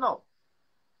it yes or no?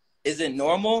 Is it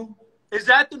normal? Is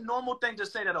that the normal thing to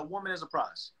say, that a woman is a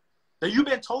prize? That you've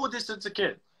been told this since a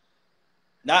kid?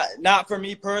 Not for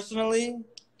me personally,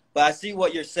 but I see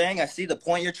what you're saying. I see the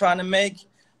point you're trying to make,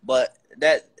 but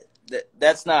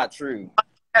that's not true.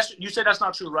 You said that's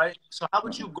not true, right? So how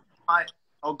would you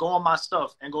go on my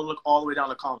stuff and go look all the way down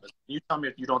the comments? You tell me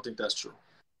if you don't think that's true.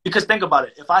 Because think about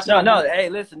it. If I say hey,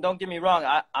 listen, don't get me wrong.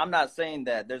 I'm not saying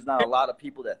that there's not a lot of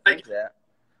people that think that.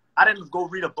 I didn't go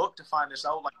read a book to find this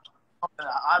out. Like,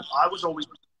 I was always,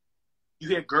 you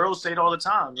hear girls say it all the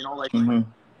time, you know, like,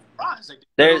 like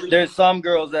there's some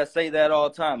girls that say that all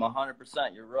the time.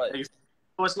 100%, you're right.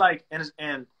 it's like, and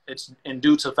it's and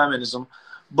due to feminism,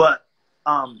 but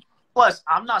plus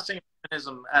I'm not saying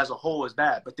feminism as a whole is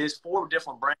bad, but there's 4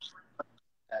 different branches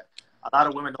that a lot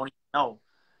of women don't even know.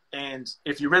 And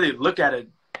if you really look at it,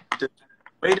 the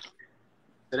way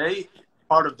today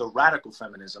part of the radical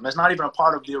feminism. It's not even a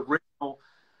part of the original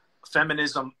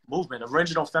feminism movement.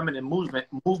 Original feminine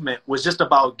movement was just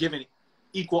about giving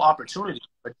equal opportunity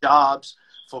for jobs,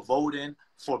 for voting,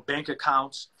 for bank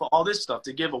accounts, for all this stuff,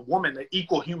 to give a woman an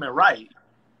equal human right.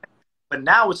 But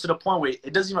now it's to the point where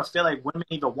it doesn't even feel like women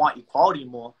even want equality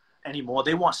anymore.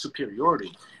 They want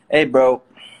superiority. Hey, bro,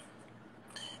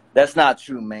 that's not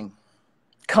true, man.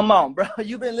 Come on, bro.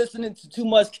 You've been listening to too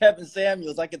much Kevin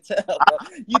Samuels. I can tell, bro.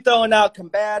 You throwing out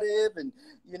combative and,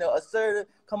 you know, assertive.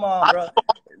 Come on, bro.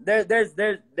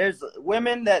 There's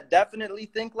women that definitely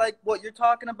think like what you're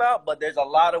talking about, but there's a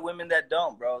lot of women that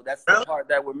don't, bro. That's the part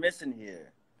that we're missing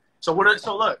here. So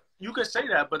look, you could say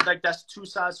that, but like that's 2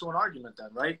 sides to an argument, then,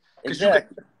 right?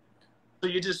 Exactly.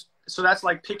 So that's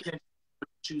like picking and what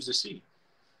you choose to see.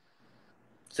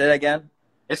 Say that again.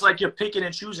 It's like you're picking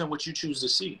and choosing what you choose to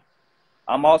see.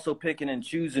 I'm also picking and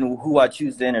choosing who I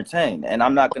choose to entertain, and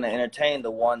I'm not going to entertain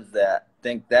the ones that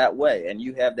think that way. And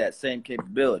you have that same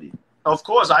capability. Of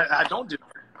course, I don't do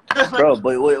it. Bro,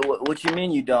 but what you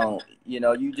mean you don't? You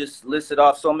know, you just listed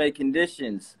off so many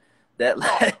conditions that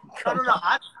like. No.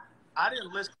 I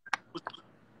didn't list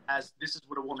as this is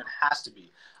what a woman has to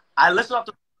be. I listed off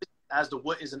as the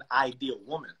what is an ideal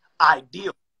woman.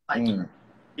 Ideal, like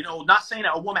you know, not saying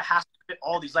that a woman has to fit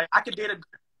all these. Like I could date a girl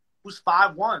who's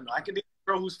 5'1". I could date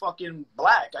a girl who's fucking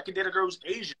black. I could date a girl who's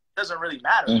Asian. It doesn't really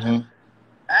matter. Mm-hmm.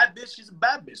 Bad bitch, she's a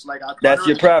bad bitch. Like that's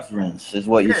your preference, is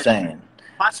what you're saying.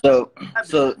 So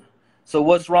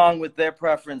what's wrong with their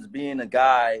preference being a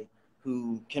guy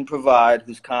who can provide,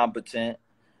 who's competent,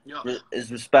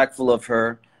 is respectful of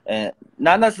her, and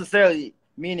not necessarily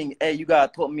meaning, hey, you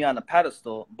gotta put me on a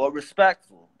pedestal, but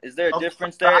respectful? Is there a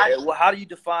difference there? How do you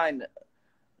define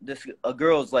this? A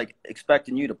girl's like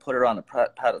expecting you to put her on a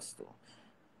pedestal.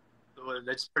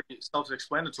 That's pretty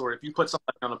self-explanatory. If you put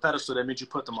somebody on a pedestal, that means you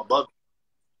put them above.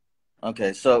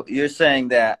 Okay, so you're saying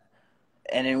that,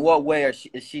 and in what way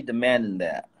is she demanding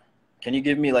that? Can you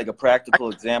give me like a practical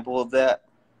example of that?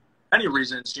 Many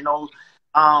reasons, you know.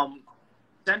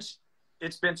 Since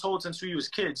it's been told since we was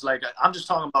kids, like I'm just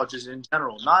talking about just in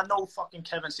general. Not no fucking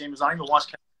Kevin Samuels. I don't even watch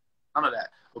Kevin Samuels, none of that.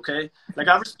 Okay, like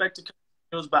I respect Kevin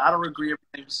Samuels, but I don't agree with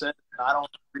everything he said. I don't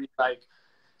agree like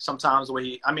sometimes the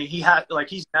way he had like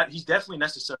he's definitely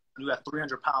necessary. You got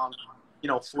 300-pound, you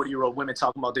know, 40-year-old women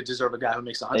talking about they deserve a guy who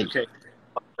makes 100K.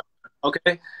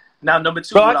 Okay, now number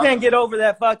 2. Bro, I can't get over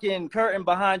that fucking curtain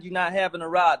behind you not having a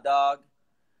rod, dog.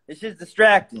 It's just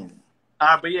distracting.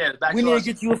 But yeah, we need to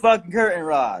get you a fucking curtain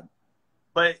rod.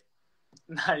 But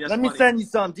let me send you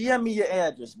some. DM me your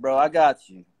address, bro. I got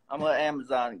you. I'm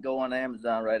gonna go on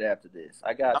Amazon right after this.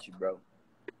 I got you, bro.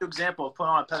 Example of putting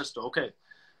on a pedestal. Okay,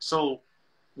 so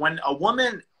when a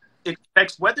woman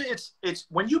expects, whether it's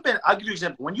when you've been, I'll give you an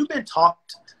example. When you've been told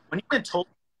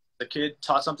as a kid,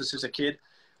 taught something since a kid.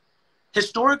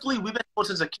 Historically, we've been told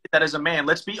since a kid that as a man,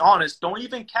 let's be honest, don't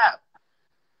even cap.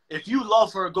 If you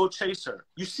love her, go chase her.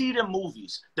 You see it in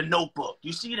movies, The Notebook.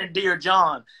 You see it in Dear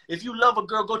John. If you do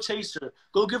girl, go chase her.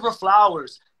 Go give her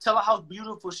flowers. Tell her how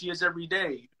beautiful she is every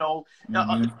day. You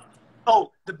know.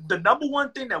 So the number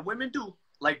one thing that women do,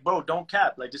 like, bro, don't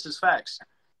cap. Like, this is facts.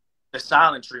 The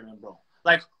silent treatment, bro.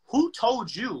 Like, who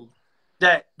told you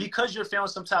that because you're feeling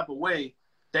some type of way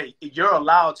that you're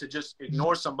allowed to just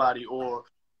ignore somebody or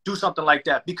do something like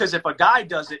that? Because if a guy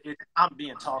does it, I'm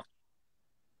being talked.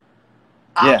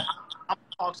 Yeah. I'm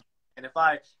talking, and if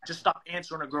I just stop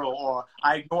answering a girl, or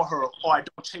I ignore her, or I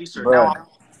don't chase her, right. now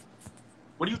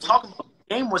what are you talking about?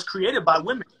 The game was created by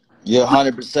women. You're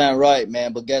 100% right,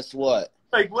 man. But guess what?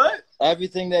 Like what?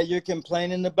 Everything that you're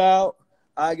complaining about,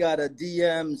 I got a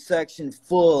DM section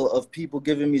full of people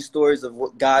giving me stories of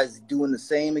what guys doing the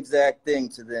same exact thing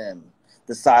to them.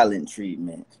 The silent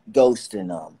treatment, ghosting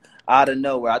them, out of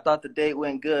nowhere. I thought the date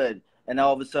went good. And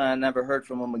all of a sudden, I never heard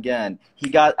from him again.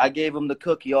 I gave him the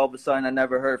cookie. All of a sudden, I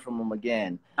never heard from him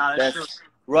again. That's true.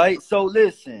 Right? So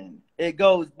listen, it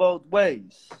goes both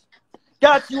ways.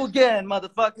 Got you again,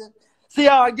 motherfucker. See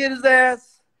how I get his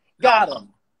ass? Got him.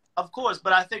 Of course,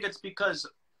 but I think it's because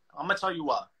I'm gonna tell you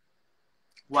why.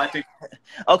 Why I think.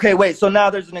 Okay, wait. So now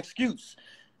there's an excuse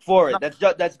for it.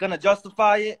 That's gonna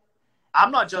justify it.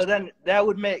 I'm not just. So then that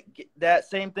would make that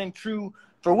same thing true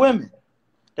for women.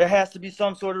 There has to be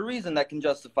some sort of reason that can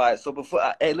justify it. So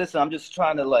hey, listen, I'm just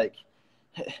trying to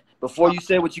before you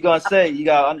say what you're gonna say, you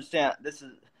gotta understand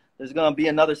there's gonna be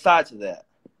another side to that.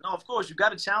 No, of course, you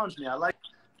gotta challenge me. I like.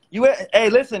 Hey,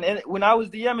 listen. When I was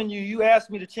DMing you, you asked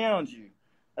me to challenge you.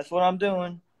 That's what I'm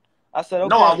doing. I said,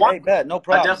 No, okay, hey, bet, no I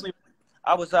problem. definitely.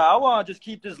 I want to just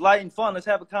keep this light and fun. Let's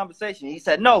have a conversation. He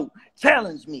said, no,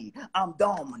 challenge me. I'm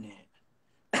dominant.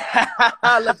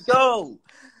 Let's go.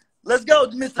 Let's go,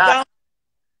 Mr. Dominant.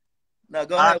 Now,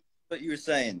 go ahead with what you were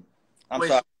saying. I'm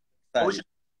sorry. What was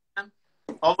your,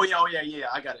 oh, yeah.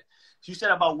 I got it. You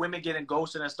said about women getting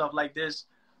ghosted and stuff like this.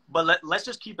 But let's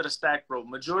just keep it a stack, bro.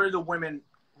 Majority of the women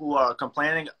who are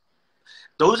complaining,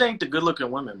 those ain't the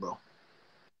good-looking women, bro.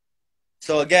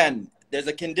 So, again, there's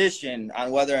a condition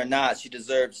on whether or not she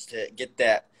deserves to get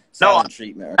that silent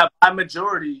treatment. By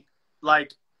majority,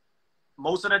 like,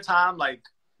 most of the time, like,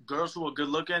 girls who are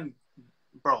good-looking,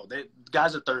 bro,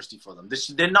 guys are thirsty for them.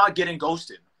 They're not getting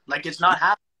ghosted. Like, it's not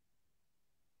happening.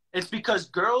 It's because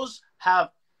girls have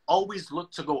always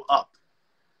looked to go up.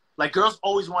 Like, girls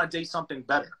always want to date something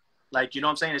better. Like, you know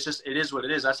what I'm saying? It's just, it is what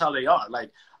it is. That's how they are.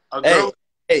 Like, a girl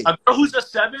who's a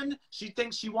 7, she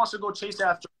thinks she wants to go chase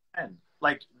after a 10.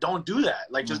 Like, don't do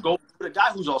that. Like, just go with a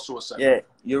guy who's also a 7. Yeah,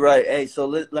 you're right. Hey, so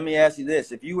let me ask you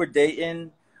this. If you were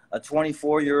dating a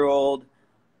 24-year-old,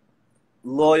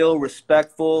 loyal,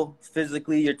 respectful,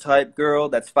 physically your type girl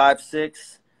that's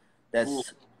 5'6",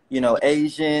 that's, you know,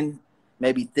 Asian,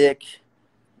 maybe thick,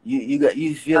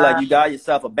 you feel like you got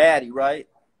yourself a baddie, right?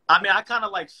 I mean, I kind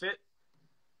of like fit.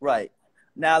 Right.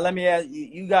 Now, let me ask you,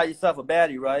 you got yourself a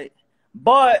baddie, right?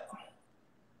 But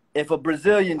if a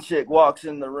Brazilian chick walks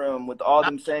in the room with all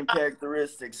them same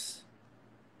characteristics,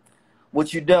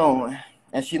 what you doing?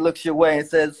 And she looks your way and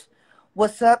says,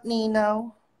 "What's up,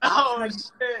 Nino? Oh,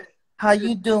 shit. How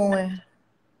you doing?"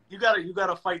 You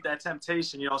gotta fight that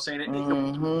temptation, you know what I'm saying?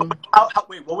 Mm-hmm.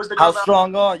 Wait, what was the girl? How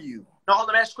strong are you? No, hold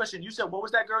on, ask you a question. You said, what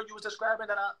was that girl you was describing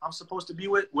that I'm supposed to be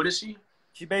with? What is she?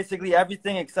 She basically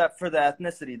everything except for the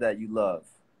ethnicity that you love.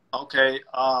 Okay,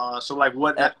 so like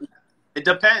what? It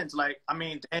depends. Like, I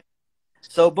mean,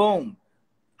 so boom,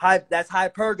 that's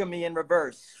hypergamy in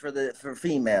reverse for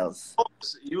females.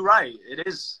 You're right. It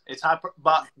is. It's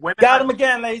but women got him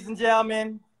again, ladies and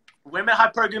gentlemen. Women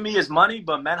hypergamy is money,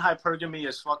 but men hypergamy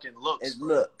is fucking looks. It's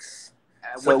looks.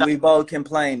 So we both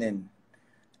complaining,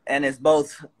 and it's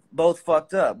both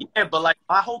fucked up. Yeah, but like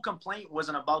my whole complaint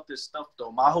wasn't about this stuff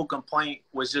though. My whole complaint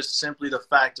was just simply the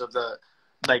fact of the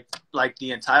like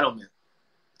the entitlement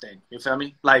thing. You feel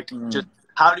me? Like just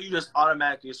how do you just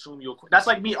automatically assume you're? That's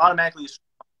like me automatically assuming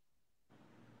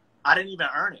I didn't even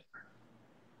earn it.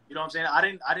 You know what I'm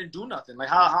saying? I didn't do nothing. Like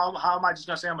how am I just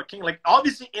gonna say I'm a king? Like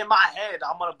obviously in my head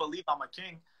I'm gonna believe I'm a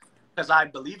king because I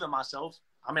believe in myself.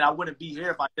 I mean I wouldn't be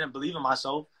here if I didn't believe in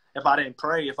myself, if I didn't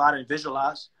pray, if I didn't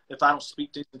visualize, if I don't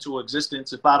speak things into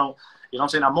existence, if I don't, you know what I'm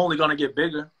saying? I'm only gonna get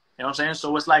bigger. You know what I'm saying?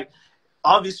 So it's like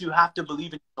obviously you have to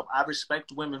believe in yourself. I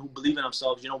respect women who believe in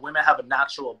themselves. You know, women have a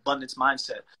natural abundance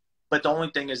mindset. But the only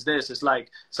thing is this, it's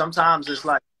like sometimes it's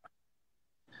like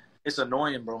it's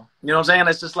annoying, bro. You know what I'm saying?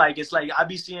 It's like I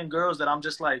be seeing girls that I'm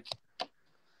just like,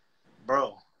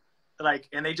 bro. Like,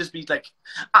 and they just be like,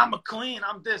 I'm a queen,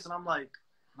 I'm this. And I'm like,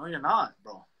 no, you're not,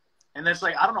 bro. And it's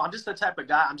like, I don't know. I'm just the type of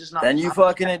guy. I'm just not. Then you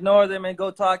fucking ignore them and go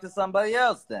talk to somebody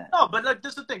else then. No, but like,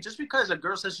 this is the thing. Just because a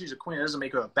girl says she's a queen, it doesn't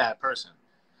make her a bad person.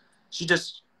 This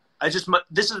is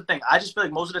the thing. I just feel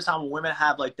like most of the time when women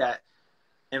have like that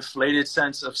inflated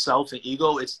sense of self and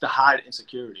ego, it's to hide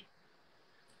insecurity.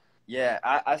 Yeah,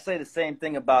 I say the same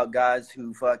thing about guys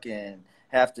who fucking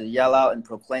have to yell out and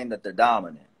proclaim that they're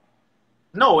dominant.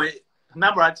 No,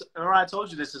 remember I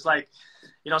told you this. It's like,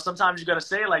 you know, sometimes you got to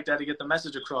say it like that to get the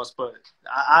message across. But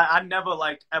I never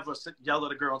like ever yelled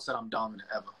at a girl and said I'm dominant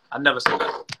ever. I never said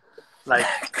that. Like,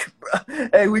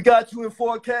 hey, we got you in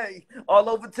 4K all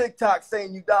over TikTok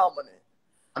saying you dominant.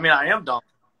 I mean, I am dominant.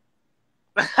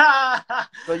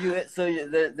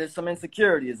 so there's some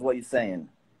insecurity, is what you're saying.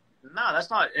 No, that's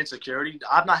not insecurity.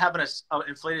 I'm not having an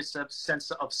inflated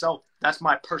sense of self. That's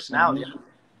my personality. Mm-hmm.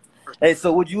 Hey,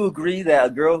 so would you agree that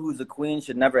a girl who's a queen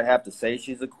should never have to say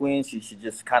she's a queen? She should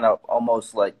just kind of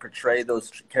almost like portray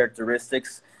those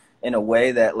characteristics in a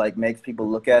way that like makes people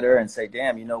look at her and say,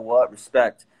 damn, you know what?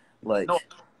 Respect. Like, no,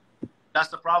 that's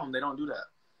the problem. They don't do that.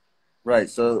 Right.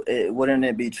 So wouldn't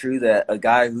it be true that a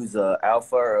guy who's a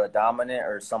alpha or a dominant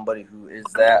or somebody who is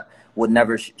that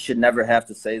should never have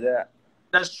to say that?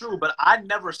 That's true, but I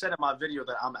never said in my video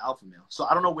that I'm an alpha male. So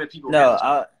I don't know where people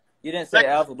No, you didn't say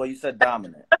alpha, but you said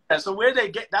dominant. So where they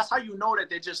get, that's how you know that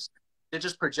they're just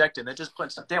projecting. They're just putting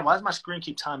stuff. Damn, why does my screen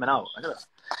keep timing out?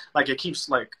 Like it keeps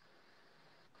like,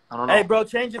 I don't know. Hey, bro,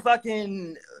 change your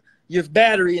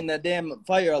battery in that damn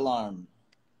fire alarm.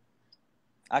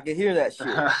 I can hear that shit.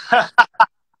 Now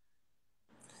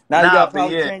you gotta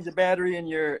probably change the battery in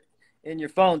your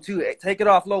phone too. Take it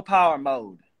off low power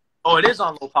mode. Oh, it is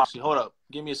on low posse. Hold up.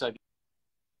 Give me a second.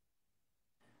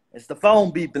 It's the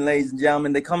phone beeping, ladies and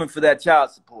gentlemen. They're coming for that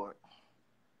child support.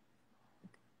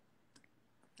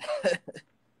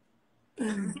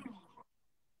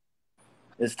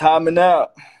 It's timing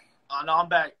out. Oh, no, I'm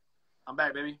back. I'm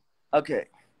back, baby. Okay.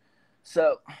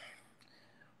 So,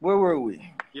 where were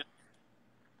we? Yeah.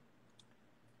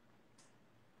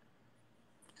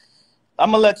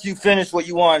 I'm going to let you finish what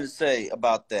you wanted to say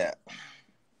about that.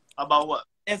 About what?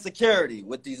 Insecurity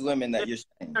with these women that you're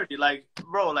saying. Like,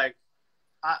 bro,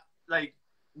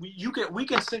 we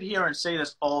can sit here and say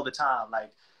this all the time.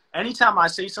 Like, anytime I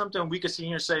say something, we can sit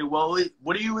here and say, well,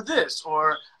 what are you with this?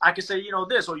 Or I can say, you know,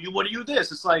 this, or what are you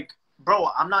this? It's like, bro,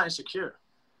 I'm not insecure.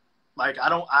 Like,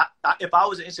 if I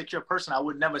was an insecure person, I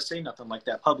would never say nothing like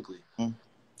that publicly. You know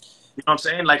what I'm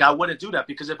saying? Like, I wouldn't do that,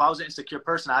 because if I was an insecure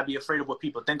person, I'd be afraid of what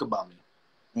people think about me.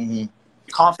 Be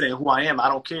confident in who I am. I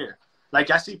don't care. Like,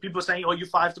 I see people saying, oh, you're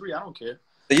 5'3". I don't care.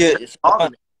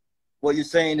 What you're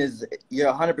saying is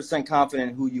you're 100%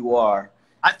 confident in who you are.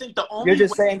 I think the only You're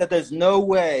just saying that there's no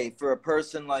way for a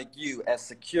person like you, as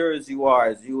secure as you are,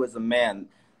 as you as a man,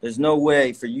 there's no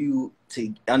way for you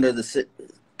to, under the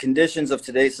conditions of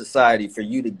today's society, for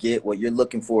you to get what you're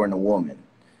looking for in a woman.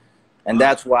 And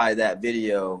that's why that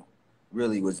video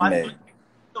really was made.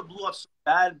 It blew up so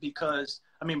bad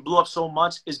blew up so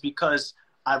much is because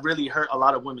I really hurt a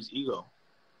lot of women's ego.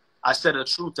 I said the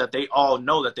truth that they all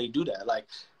know that they do that. Like,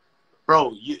 bro,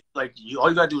 all you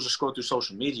gotta do is just scroll through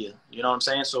social media. You know what I'm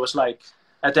saying? So it's like,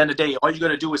 at the end of the day, all you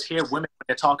gotta do is hear women when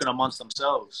they're talking amongst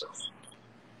themselves.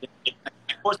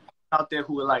 There's out there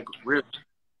who are like real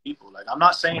people. Like, I'm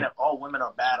not saying that all women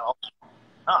are bad.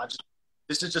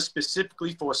 This is just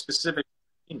specifically for a specific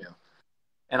female.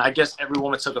 And I guess every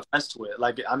woman took offense to it.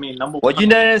 Like, I mean, number one. Well, you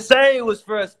didn't say it was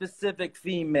for a specific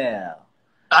female.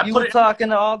 You were talking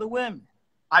to all the women.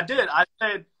 I did. I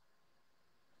said,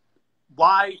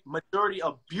 why majority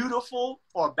of beautiful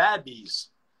or bad bees?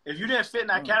 If you didn't fit in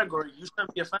that category, you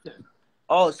shouldn't be offended.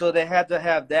 Oh, so they have to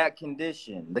have that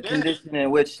condition, the condition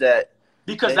in which that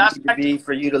because that's need to be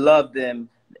for you to love them.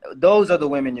 Those are the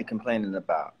women you're complaining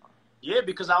about. Yeah,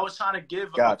 because I was trying to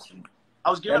give. Got you.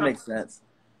 That makes sense.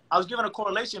 I was given a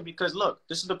correlation because, look,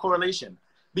 this is the correlation.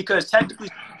 Because technically,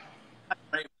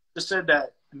 right, just said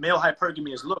that male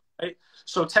hypergamy is look, right?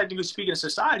 So technically speaking, in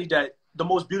society, that the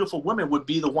most beautiful women would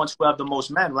be the ones who have the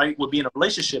most men, right? Would be in a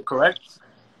relationship, correct?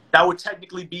 That would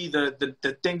technically be the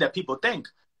thing that people think.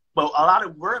 But a lot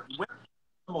of women are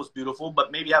the most beautiful,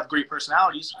 but maybe have great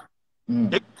personalities.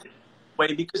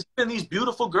 Because even these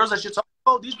beautiful girls that you're talking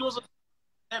about, these girls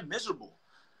are miserable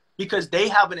because they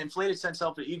have an inflated sense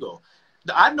of ego.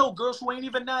 I know girls who ain't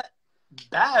even that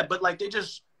bad, but like they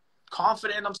just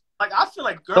confident in themselves. Like, I feel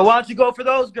like girls. So why don't you go for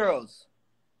those girls?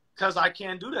 Because I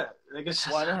can't do that. Like,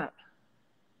 why not?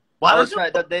 Why don't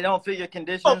you? They don't fit your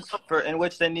conditions in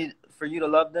which they need for you to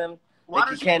love them. Why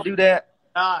you can't do that?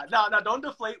 No, don't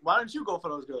deflate. Why don't you go for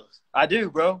those girls? I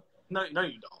do, bro. No, you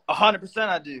don't. 100%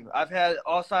 I do. I've had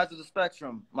all sides of the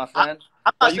spectrum, my friend.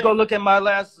 You go look at my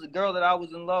last girl that I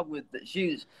was in love with.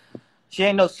 She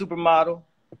ain't no supermodel.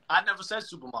 I never said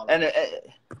supermodel. And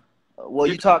well,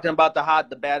 you talking about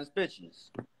the baddest bitches?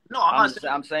 No,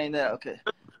 I'm saying that. Okay.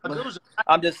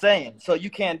 I'm just saying. So you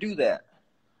can't do that.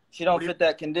 She don't fit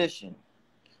that condition.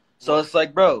 So it's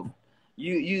like, bro,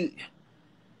 you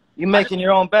making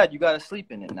your own bed. You got to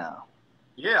sleep in it now.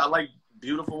 Yeah, I like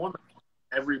beautiful women.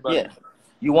 Everybody. Yeah.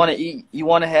 You want to eat. You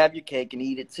want to have your cake and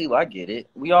eat it too. I get it.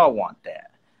 We all want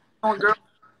that. Girl.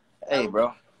 Hey,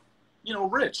 bro.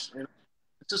 Rich.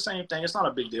 It's the same thing. It's not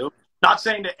a big deal. Not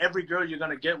saying that every girl you're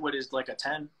gonna get with is like a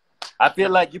 10. I feel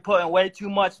like you're putting way too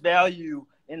much value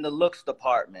in the looks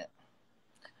department,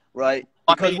 right?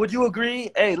 Because would you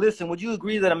agree? Hey, listen, would you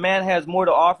agree that a man has more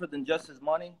to offer than just his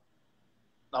money?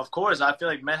 Of course, I feel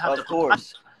like men have. Of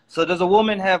course. So does a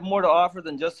woman have more to offer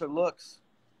than just her looks?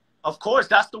 Of course,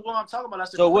 that's the one I'm talking about.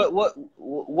 That's so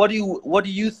what do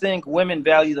you think women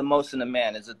value the most in a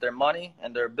man? Is it their money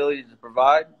and their ability to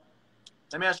provide?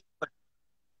 Let me ask you.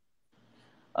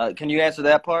 Can you answer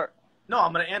that part? No,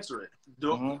 I'm going to answer it.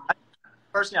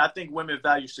 Personally, I think women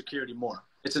value security more.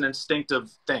 It's an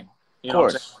instinctive thing. Of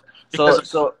course.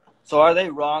 So are they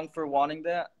wrong for wanting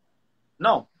that?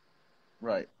 No.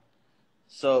 Right.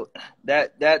 So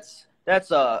that's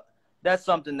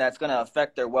something that's going to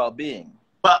affect their well-being.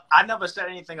 But I never said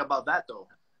anything about that, though.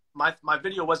 My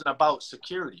video wasn't about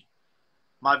security.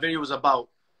 My video was about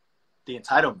the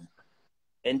entitlement.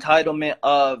 Entitlement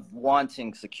of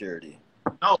wanting security.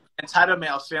 No,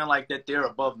 entitlement of feeling like that they're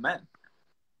above men.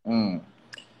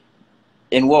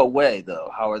 In what way, though?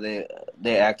 How are they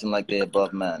acting like they're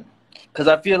above men? Because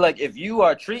I feel like if you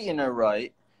are treating her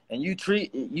right and you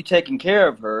taking care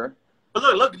of her. But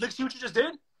look, see what you just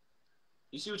did?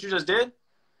 You see what you just did?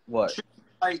 What? She,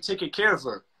 like, taking care of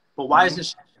her. But why isn't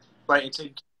she right and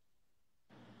taking care?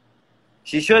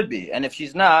 She should be. And if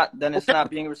she's not, then it's not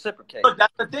being reciprocated. Look,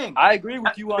 that's the thing. I agree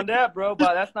with you on that, bro,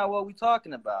 but that's not what we're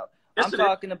talking about. Yes, I'm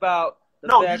talking about the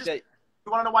fact that...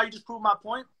 You want to know why you just proved my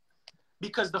point?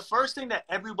 Because the first thing that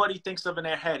everybody thinks of in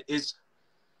their head is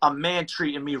a man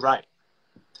treating me right.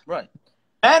 Right.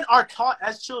 Men are taught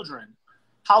as children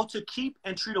how to keep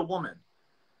and treat a woman.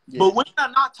 Yeah. But women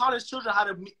are not taught as children how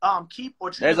to keep or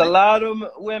treat. There's a lot of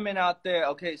women out there.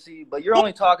 Okay, see, but you're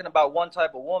only talking about one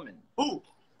type of woman. Who?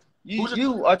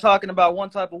 You are talking about one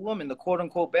type of woman, the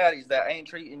quote-unquote baddies that ain't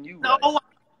treating you right. No,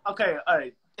 okay, all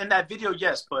right. In that video,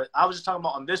 yes, but I was just talking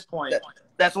about on this point.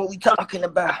 That's what we talking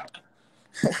about.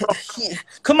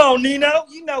 Come on, Nino.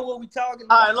 You know what we talking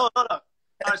about. All right, look. All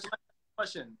right, so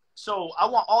question. So I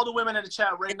want all the women in the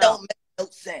chat right now. Don't make no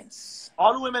sense.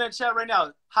 All the women in the chat right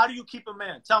now, how do you keep a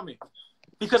man? Tell me.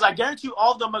 Because I guarantee you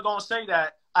all of them are going to say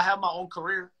that I have my own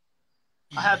career.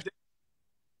 I have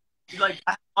this, like,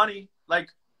 I have money. Like,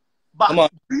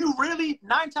 but do you really,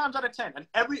 9 times out of 10, and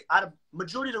out of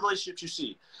majority of the relationships you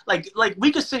see, like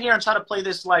we could sit here and try to play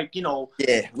this, like, you know.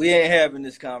 Yeah, we ain't having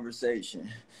this conversation.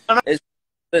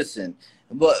 Listen,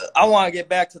 but I want to get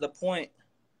back to the point.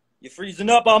 You're freezing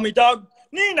up on me, dog.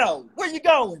 Nino, where you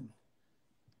going?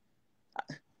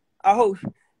 I hope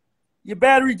your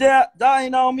battery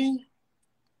dying on me.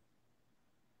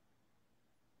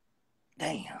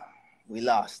 Damn, we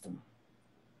lost him.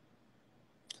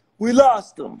 We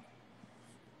lost him.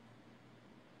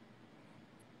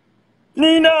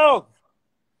 Nino!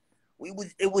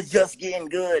 It was just getting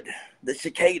good. The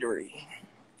chicanery.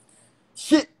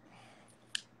 Shit.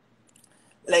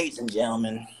 Ladies and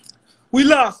gentlemen, we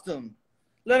lost him.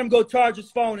 Let him go charge his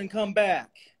phone and come back.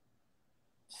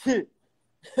 Shit.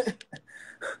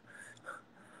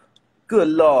 Good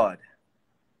Lord.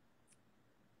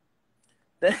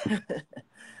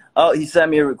 Oh, he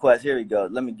sent me a request. Here he goes.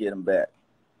 Let me get him back.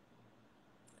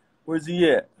 Where's he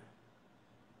at?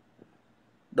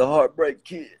 The Heartbreak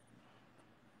Kid.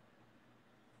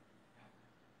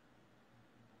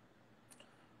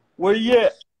 Where you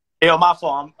at? Yo, my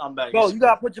phone. I'm back. Bro, you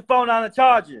gotta put your phone on the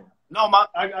charger. No,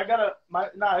 I gotta.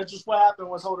 Nah, it's just what happened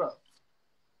was, hold up.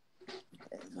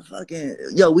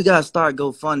 Yo, we gotta start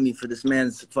GoFundMe for this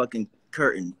man's fucking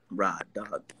curtain rod,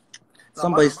 dog.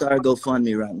 Somebody start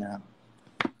GoFundMe right now.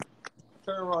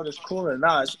 Curtain rod is cooler.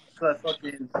 Nah, it's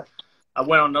fucking. I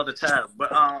went on another tab, but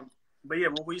yeah,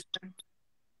 what were you saying?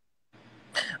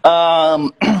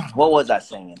 What was I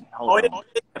saying? Hold on.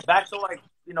 Yeah, back to, like,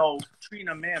 you know, treating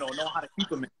a man or know how to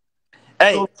keep a man.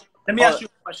 Hey, so, let me ask you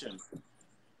a question.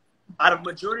 Out of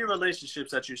majority of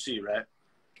relationships that you see, right?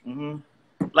 Mm-hmm.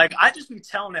 Like, I just be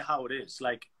telling it how it is.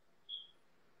 Like,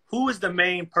 who is the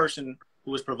main person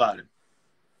who is provided?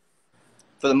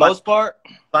 For the most part,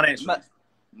 financially.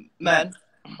 Men.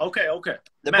 Okay.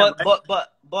 Men,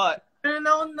 but.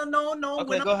 No.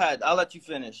 Okay, go ahead. I'll let you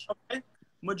finish. Okay.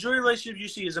 Majority of relationships you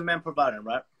see is a man providing,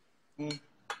 right? Mm.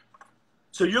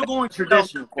 So you're going to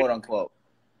traditional, quote unquote.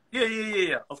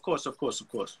 Yeah. Of course.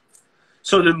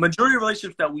 So the majority of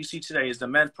relationships that we see today is the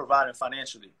men providing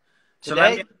financially. So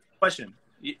let me ask you a question.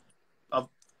 Of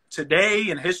today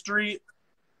in history?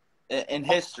 In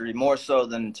history, more so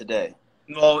than today.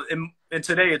 Well, in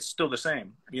today, it's still the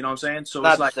same. You know what I'm saying? So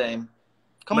not it's like the same.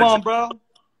 Come on, bro.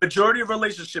 Majority of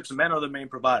relationships, men are the main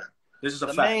provider. This is a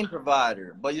fact. The main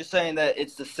provider. But you're saying that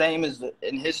it's the same as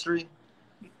in history?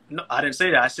 No, I didn't say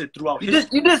that. I said throughout history.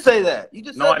 You did say that. You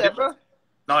just said that, bro.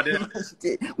 No, I didn't.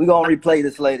 We're going to replay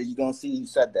this later. You're going to see you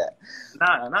said that.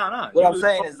 Nah. What I'm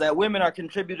saying is that women are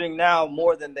contributing now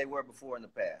more than they were before in the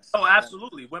past. Oh,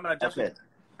 absolutely. Women are definitely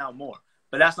now more.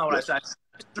 But that's not what I said.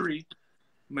 History,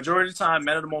 majority of the time,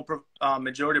 men are the more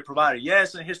majority provider.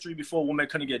 Yes, in history before, women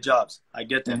couldn't get jobs. I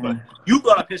get that. Mm-hmm. But you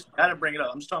brought up history. I didn't bring it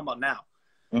up. I'm just talking about now.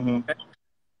 Mm-hmm. Okay?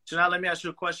 So now let me ask you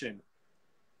a question.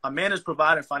 A man is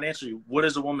providing financially. What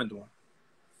is a woman doing?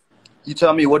 You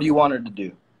tell me, what do you want her to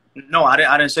do? No, I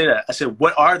didn't say that. I said,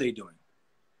 what are they doing?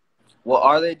 What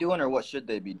are they doing, or what should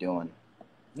they be doing?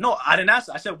 No, I didn't ask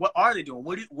that. I said, what are they doing?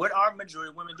 What are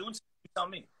majority of women doing? You tell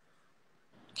me.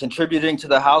 Contributing to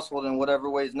the household in whatever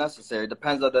way is necessary.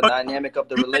 Depends on the dynamic of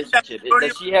the relationship.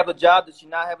 Does she have a job? Does she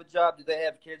not have a job? Do they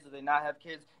have kids? Do they not have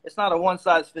kids? It's not a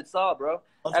one-size-fits-all, bro.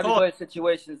 Everybody's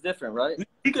situation is different, right?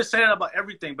 You can say that about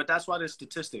everything, but that's why there's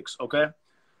statistics, okay?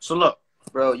 So look.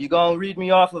 Bro, you gonna read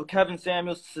me off of Kevin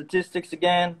Samuel's statistics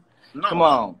again? No. Come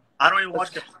on. I don't even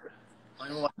watch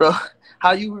Kevin. Bro,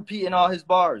 how you repeating all his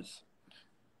bars?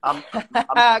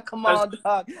 Come on,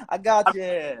 dog. I got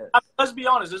you. Let's be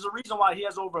honest. There's a reason why he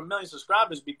has over 1 million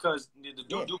subscribers, because the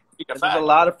dude do speak a There's fact. a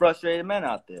lot of frustrated men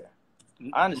out there.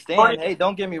 I understand. Hey,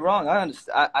 don't get me wrong. I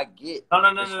understand. I get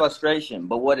this frustration,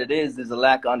 but what it is a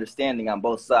lack of understanding on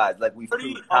both sides, like we've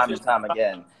proven time and time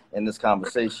again in this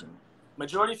conversation.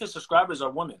 Majority of his subscribers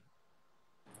are women,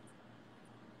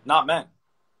 not men.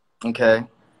 Okay.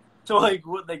 So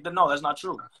no, that's not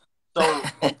true. So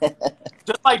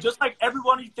just like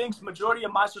everybody thinks majority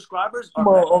of my subscribers are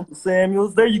Come on, men. Uncle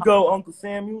Samuels. There you go, Uncle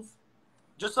Samuels.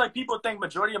 Just like people think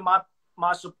majority of my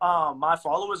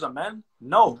followers are men.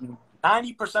 No,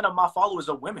 90% of my followers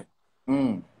are women.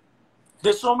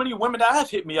 There's so many women that have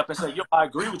hit me up and said, "Yo, I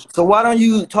agree with you." So why don't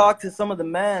you talk to some of the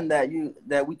men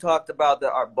that we talked about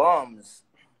that are bums?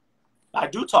 I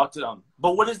do talk to them,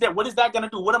 but what is that? What is that gonna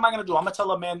do? What am I gonna do? I'm gonna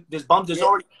tell a man there's bums. There's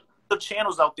already the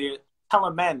channels out there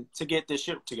telling men to get this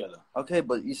shit together. Okay,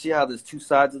 but you see how there's two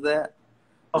sides of that.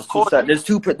 Of course, there's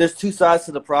two sides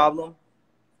to the problem.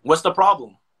 What's the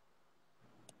problem?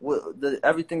 Well,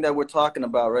 everything that we're talking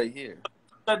about right here.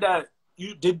 Said that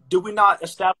you did we not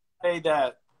establish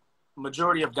that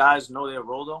majority of guys know their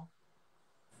role though?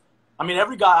 I mean,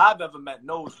 every guy I've ever met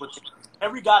knows what.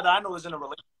 Every guy that I know is in a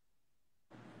relationship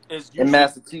is in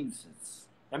Massachusetts.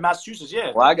 In Massachusetts,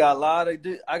 yeah. Well, I got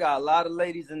a lot of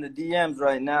ladies in the DMs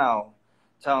right now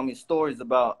telling me stories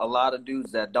about a lot of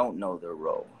dudes that don't know their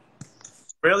role.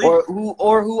 Really?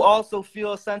 Or who also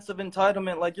feel a sense of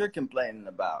entitlement like you're complaining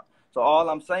about. So all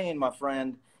I'm saying, my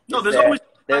friend,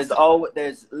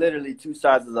 there's literally two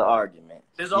sides of the argument.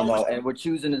 There's always, and we're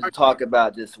choosing to talk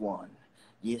about just one.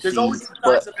 There's always two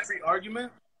sides of every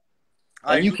argument.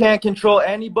 And you can't control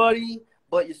anybody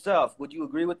but yourself. Would you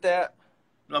agree with that?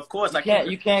 Of course,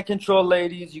 you can't control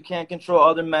ladies. You can't control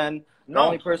other men. The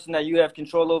only person that you have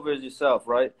control over is yourself,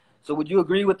 right? So would you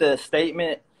agree with the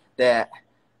statement that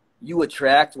you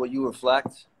attract what you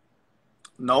reflect?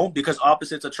 No, because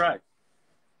opposites attract.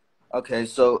 Okay,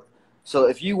 so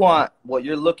if you want what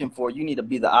you're looking for, you need to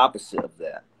be the opposite of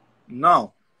that.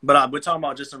 No, but we're talking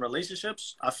about just in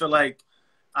relationships. I feel like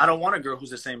I don't want a girl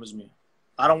who's the same as me.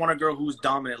 I don't want a girl who's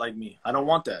dominant like me. I don't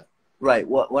want that. Right.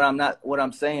 What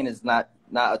I'm saying is not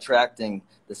attracting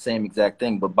the same exact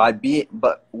thing, but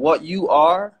but what you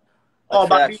are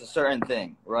attracts a certain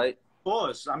thing, right? Of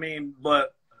course. I mean,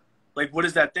 but like, what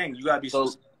is that thing? You gotta be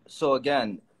so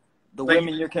again, the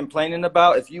women you're complaining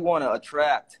about, if you want to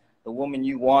attract the woman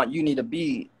you want, you need to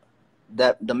be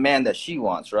the man that she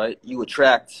wants, right? You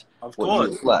attract what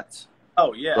you reflect.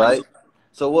 Oh yeah. Right.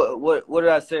 So what did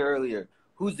I say earlier?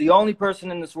 Who's the only person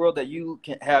in this world that you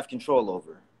can have control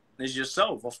over? Is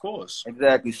yourself, of course.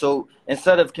 Exactly. So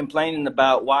instead of complaining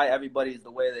about why everybody's the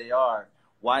way they are,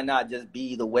 why not just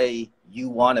be the way you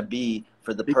want to be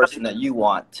for the person that you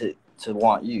want to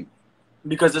want you?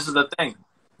 Because this is the thing.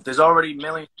 There's already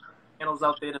millions of channels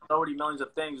out there. There's already millions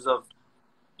of things of,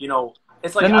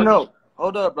 it's like... No.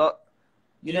 Hold up, bro.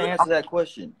 You didn't answer that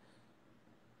question.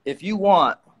 If you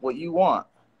want what you want,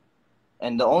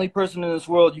 and the only person in this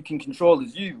world you can control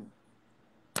is you,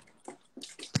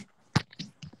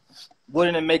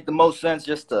 wouldn't it make the most sense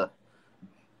just to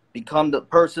become the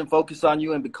person, focus on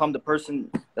you, and become the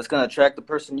person that's going to attract the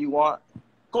person you want?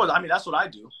 Of course. I mean, that's what I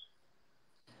do.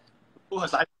 Of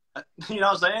course. You know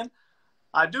what I'm saying?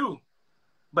 I do.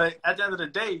 But at the end of the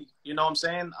day, you know what I'm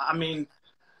saying? I mean,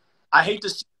 I hate to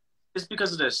see it's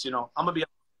because of this, I'm going to be,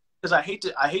 because I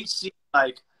hate seeing,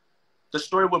 like, the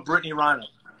story with Brittany Renner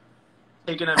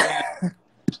taking advantage.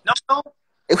 No,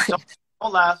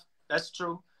 don't laugh. That's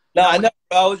true. No, I know.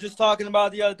 I was just talking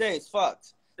about the other day. It's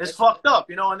fucked. It's fucked up,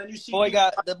 and then you see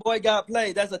the boy got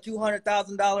played. That's a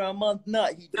 $200,000 a month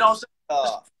nut. He what I'm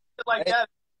saying? Like that.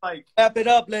 Like, wrap it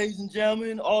up, ladies and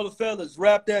gentlemen. All the fellas,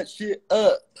 wrap that shit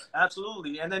up.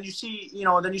 Absolutely. And then you see,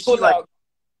 like, you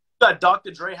got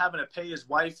Dr. Dre having to pay his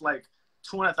wife like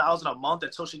 $200,000 a month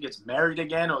until she gets married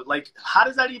again, or like, how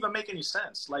does that even make any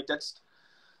sense? Like, that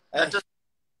just,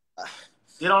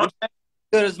 you know what I'm saying?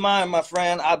 Good as mine, my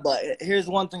friend. But here's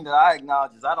one thing that I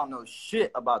acknowledge is I don't know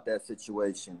shit about that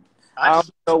situation. I don't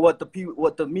know what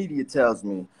the media tells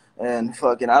me, and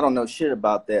fucking I don't know shit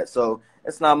about that. So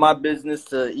it's not my business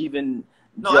to even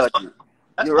judge it.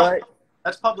 You're right.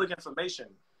 That's public information.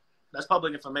 That's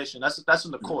public information. That's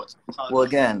in the courts. Well,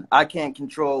 again, I can't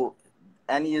control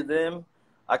any of them.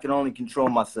 I can only control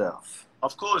myself.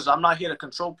 Of course, I'm not here to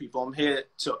control people. I'm here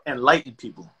to enlighten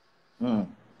people.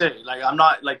 Like, I'm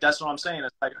not, like, that's what I'm saying.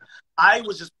 It's like, I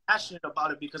was just passionate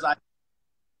about it because I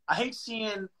hate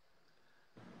seeing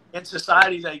in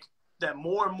society, like, that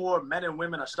more and more men and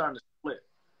women are starting to split.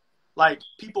 Like,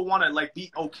 people want to, like,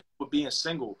 be okay with being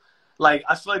single. Like,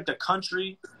 I feel like the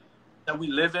country that we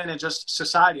live in and just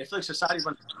society. I feel like society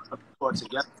runs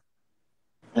together.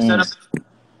 Instead of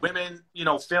women, you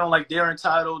know, feeling like they're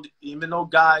entitled, even though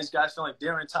guys feel like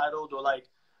they're entitled, or like,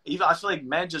 even I feel like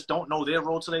men just don't know their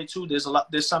role today too.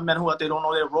 There's some men who out there don't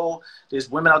know their role. There's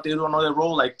women out there who don't know their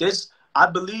role. Like this, I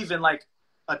believe in like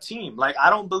a team. Like I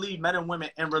don't believe men and women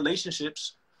in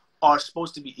relationships are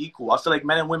supposed to be equal. I feel like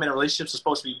men and women in relationships are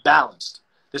supposed to be balanced.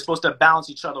 They're supposed to balance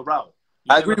each other out.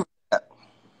 I agree with that.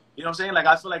 You know what I'm saying? Like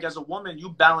I feel like as a woman, you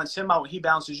balance him out and he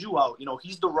balances you out. You know,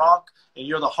 he's the rock and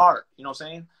you're the heart. You know what I'm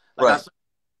saying? Like right. I feel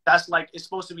like that's like, it's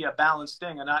supposed to be a balanced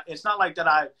thing. And it's not like that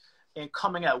I am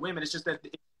coming at women. It's just that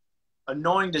it's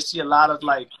annoying to see a lot of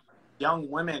like young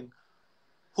women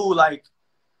who like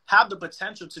have the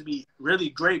potential to be really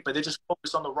great, but they just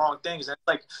focus on the wrong things. And it's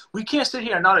like, we can't sit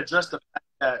here and not address the fact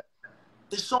that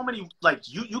there's so many,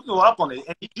 like you can go up on it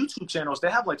and YouTube channels, they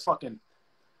have like fucking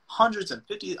hundreds of,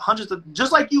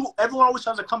 just like you, everyone always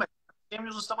tries to come at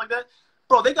Samuels and stuff like that.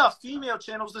 Bro, they got female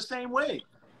channels the same way.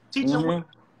 Teaching women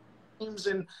names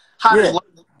and how to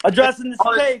addressing the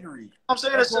chicanery. I'm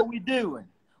saying that's what we doing.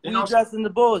 We know, addressing the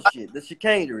bullshit, the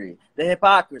chicanery, the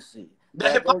hypocrisy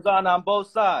that goes on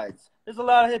both sides. There's a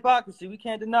lot of hypocrisy. We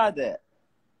can't deny that.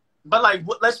 But like,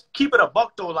 let's keep it a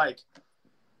buck though. Like,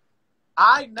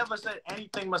 I never said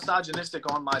anything misogynistic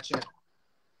on my channel.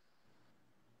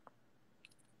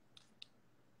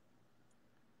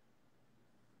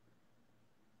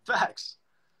 Facts.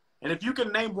 And if you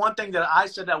can name one thing that I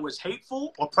said that was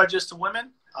hateful or prejudiced to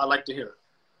women, I'd like to hear it.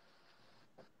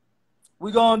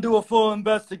 We're going to do a full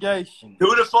investigation.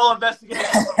 Do the full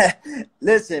investigation.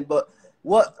 Listen, but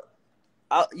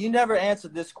you never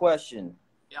answered this question.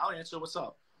 Yeah, I'll answer. What's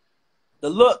up? The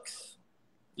looks.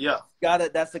 Yeah.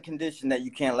 That's a condition that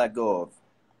you can't let go of.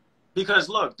 Because,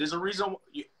 look, there's a reason.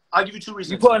 I'll give you two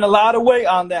reasons. You're putting a lot of weight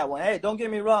on that one. Hey, don't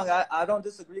get me wrong. I don't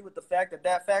disagree with the fact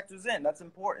that factors in. That's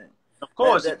important. Of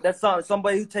course. That's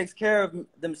somebody who takes care of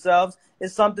themselves.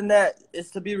 It's something that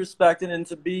is to be respected and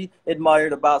to be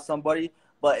admired about somebody.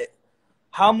 But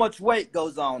how much weight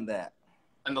goes on that?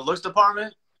 In the looks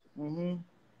department? Mm-hmm.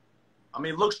 I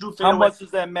mean, looks do fit. How much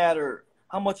does that matter?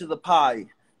 How much of the pie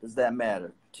does that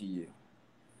matter to you?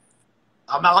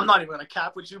 I'm not even going to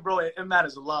cap with you, bro. It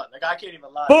matters a lot. Like, I can't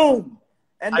even lie. Boom!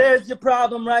 And there's your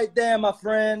problem right there, my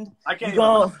friend. I can't even.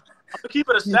 I'm going to keep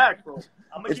it a stack, bro.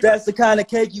 If that's the kind of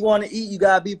cake you want to eat, you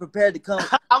got to be prepared to come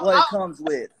what it comes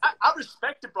with. I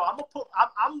respect it, bro.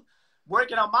 I'm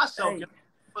working on myself.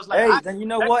 Hey, like, then you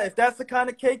know what? If that's the kind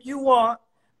of cake you want,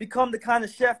 become the kind of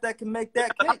chef that can make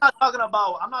that cake. I'm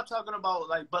not talking about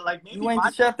like, but like maybe you ain't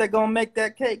the chef that gonna make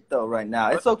that cake though right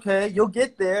now. It's okay. You'll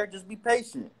get there. Just be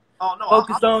patient. Oh no.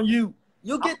 Focus on you.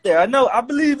 You'll get there. I know. I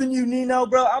believe in you, Nino,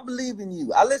 bro. I believe in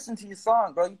you. I listen to your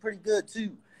song, bro. You're pretty good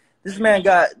too. This man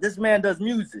does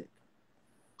music.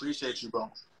 Appreciate you,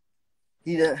 bro.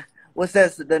 What's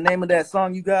the name of that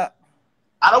song you got?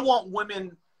 I don't want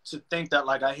women to think that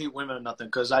like I hate women or nothing,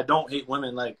 because I don't hate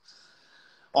women. Like,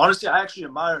 honestly, I actually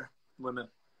admire women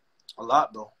a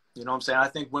lot, bro. You know what I'm saying? I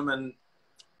think women,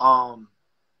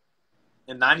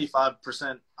 in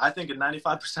 95%, I think in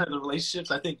 95% of the relationships,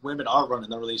 I think women are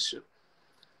running the relationship,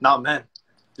 not men,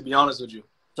 to be honest with you.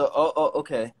 So,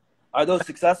 okay. Are those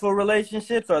successful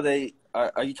relationships, or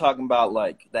are you talking about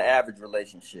like the average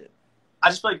relationship? I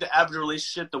just feel like the average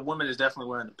relationship, the woman is definitely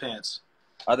wearing the pants.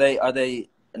 Are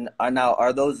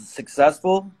those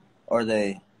successful, or are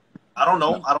they? I don't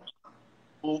know. I don't know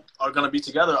who are going to be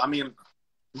together. I mean,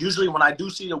 usually when I do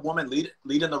see a woman lead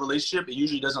in the relationship, it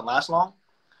usually doesn't last long.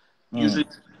 Usually,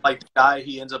 like the guy,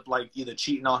 he ends up like either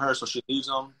cheating on her, so she leaves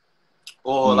him,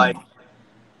 or like.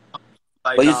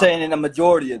 But you're saying in a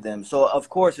majority of them. So of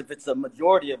course, if it's a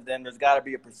majority of them, there's got to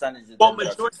be a percentage of them that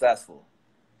are successful.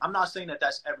 I'm not saying that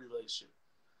that's every relationship.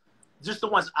 Just the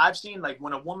ones I've seen, like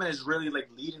when a woman is really like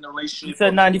leading the relationship. You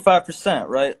said 95%,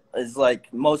 right? It's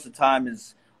like most of the time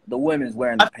is the women's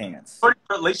wearing the pants.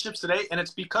 Relationships today, and it's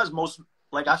because I feel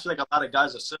like a lot of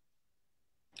guys are simps.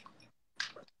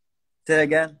 Say that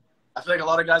again? I feel like a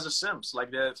lot of guys are simps,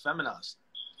 like they're feminized.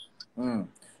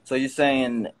 So you're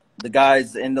saying the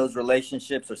guys in those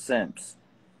relationships are simps?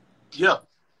 Yeah.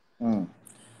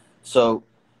 So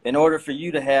in order for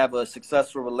you to have a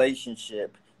successful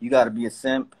relationship, you got to be a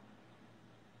simp?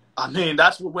 I mean,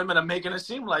 that's what women are making it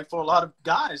seem like for a lot of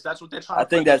guys. That's what they're trying I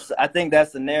think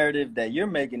that's the narrative that you're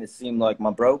making it seem like,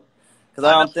 my bro. Because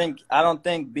I don't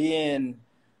think being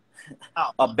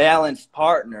a balanced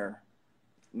partner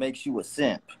makes you a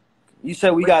simp. You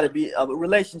said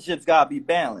relationships got to be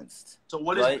balanced. So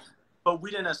what is? Right? But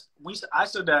I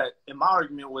said that in my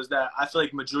argument was that I feel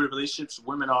like majority of relationships,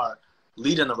 women are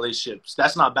leading the relationships.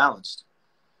 That's not balanced.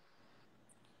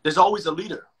 There's always a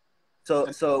leader. So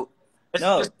It's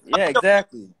no, yeah,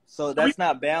 exactly. So we that's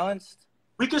not balanced.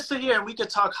 we could sit here and we could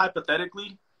talk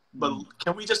hypothetically, but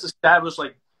can we just establish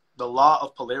like the law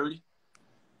of polarity?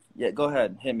 Yeah, go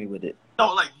ahead, hit me with it.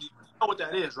 No, like you know what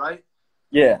that is, right?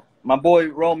 Yeah, my boy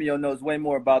Romeo knows way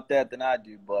more about that than I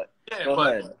do, but Yeah, go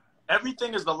but ahead.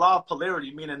 everything is the law of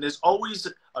polarity, meaning there's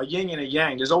always a yin and a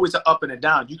yang. There's always an up and a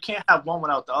down. You can't have one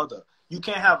without the other. You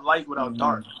can't have light without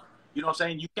dark. You know what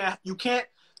I'm saying? You can't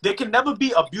there can never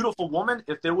be a beautiful woman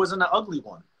if there wasn't an ugly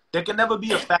one. There can never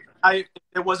be a fat guy if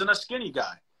there wasn't a skinny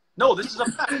guy. No, this is a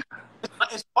fact.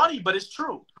 It's funny, but it's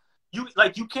true. You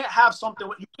can't have something.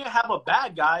 You can't have a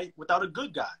bad guy without a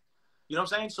good guy. You know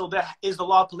what I'm saying? So that is the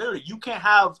law of polarity. You can't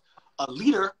have a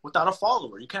leader without a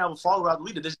follower. You can't have a follower without a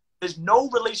leader. There's no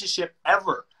relationship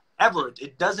ever.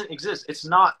 It doesn't exist. It's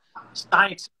not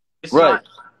science. It's Right.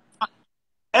 not.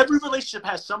 Every relationship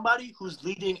has somebody who's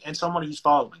leading and somebody who's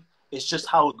following. It's just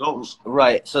how it goes.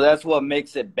 Right. So that's what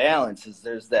makes it balanced. Is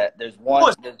there's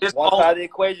one side of the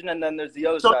equation and then there's the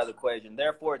other side of the equation.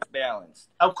 Therefore, it's balanced.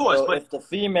 Of course, so but if the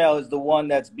female is the one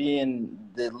that's being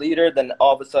the leader, then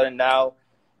all of a sudden now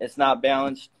it's not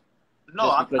balanced. No,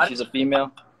 just because she's a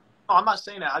female. No, I'm not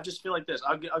saying that. I just feel like this.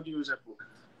 I'll give you an example.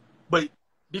 But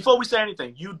before we say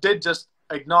anything, you did just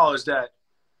acknowledge that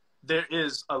there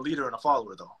is a leader and a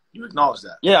follower, though. You acknowledge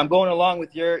that. Yeah, I'm going along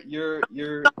with your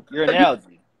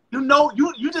analogy.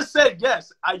 You just said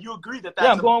yes. You agree that that's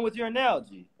I'm going with your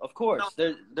analogy. Of course,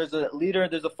 there's a leader,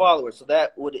 there's a follower, so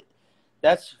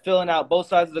that's filling out both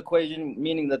sides of the equation,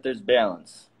 meaning that there's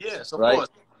balance. Yes, of right? course.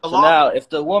 So now, if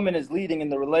the woman is leading in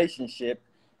the relationship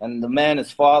and the man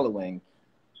is following,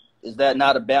 is that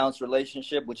not a balanced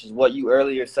relationship? Which is what you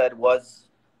earlier said was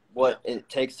what it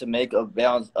takes to make a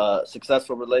balanced,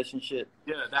 successful relationship.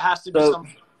 Yeah, there has to be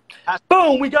something.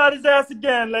 Boom! We got his ass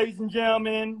again, ladies and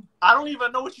gentlemen. I don't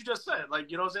even know what you just said. Like,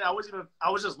 you know what I'm saying? I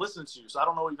was just listening to you, so I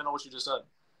don't even know what you just said.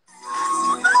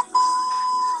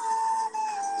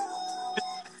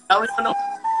 I don't even know.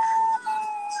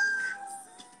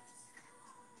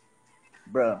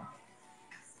 Bro,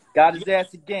 got his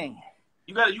ass again.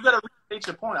 You gotta restate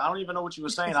your point. I don't even know what you were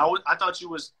saying. I thought you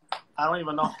was. I don't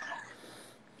even know.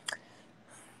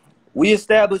 We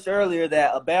established earlier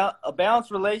that a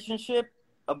balanced relationship.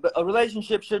 A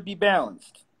relationship should be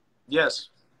balanced. Yes.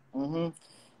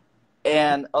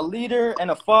 And a leader and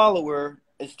a follower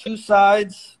is two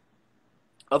sides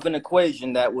of an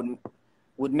equation that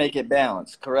would make it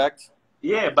balanced, correct?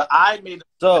 Yeah, but I made...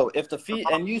 So if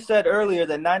and you said earlier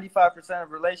that 95%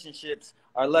 of relationships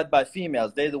are led by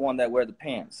females. They're the one that wear the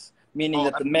pants, meaning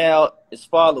that the male is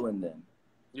following them.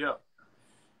 Yeah.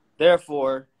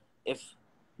 Therefore, if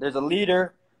there's a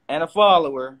leader and a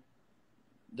follower,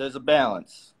 there's a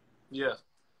balance. Yeah.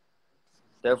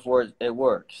 Therefore, it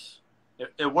works.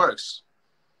 It works.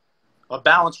 A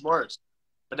balance works.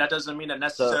 But that doesn't mean that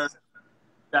necessarily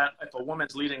that if a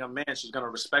woman's leading a man, she's going to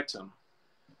respect him.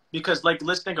 Because, like,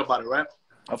 let's think about it, right?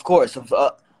 Of course. If,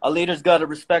 a leader's got to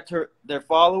respect their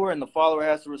follower, and the follower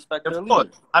has to respect their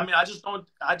leader. I mean, I just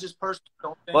personally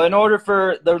don't think... But in order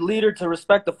for the leader to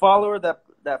respect the follower, that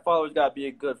follower's got to be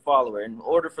a good follower. In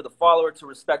order for the follower to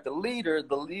respect the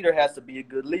leader has to be a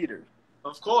good leader.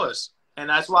 Of course. And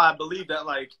that's why I believe that,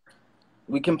 like...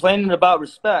 We complaining about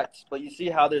respect, but you see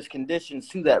how there's conditions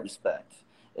to that respect.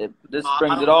 This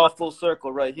brings it all full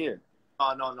circle right here.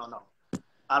 No.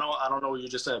 I don't know what you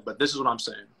just said, but this is what I'm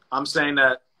saying. I'm saying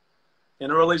that in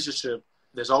a relationship,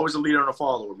 there's always a leader and a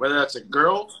follower. Whether that's a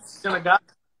girl leading a guy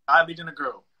leading a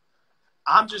girl.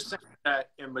 I'm just saying that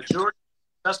in majority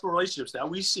of successful relationships that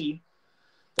we see,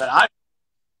 that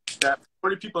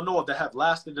majority of people know of that have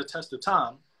lasted the test of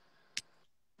time,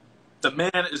 the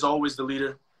man is always the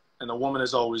leader and the woman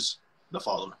is always the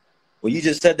follower. Well, you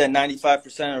just said that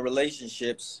 95% of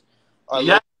relationships are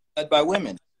led by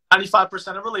women.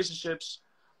 95% of relationships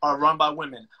are run by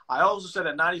women. I also said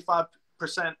that 95%,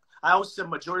 I also said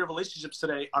majority of relationships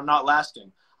today are not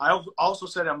lasting. I also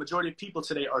said that a majority of people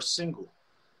today are single.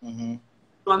 You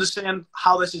understand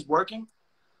how this is working?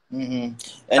 And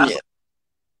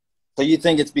so you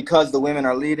think it's because the women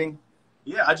are leading?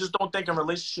 Yeah, I just don't think in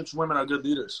relationships women are good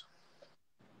leaders.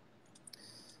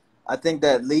 I think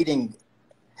that leading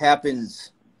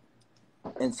happens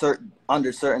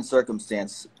under certain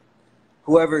circumstances.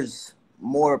 Whoever's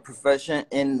more proficient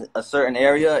in a certain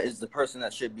area is the person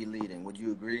that should be leading. Would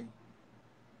you agree?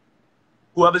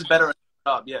 Whoever's better at the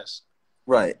job, yes.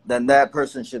 Right. Then that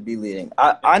person should be leading.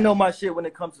 I know my shit when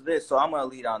it comes to this, so I'm going to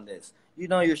lead on this. You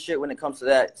know your shit when it comes to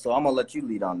that, so I'm going to let you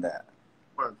lead on that.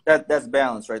 That's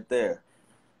balance right there.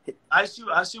 I see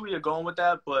where you're going with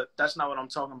that, but that's not what I'm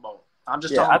talking about. I'm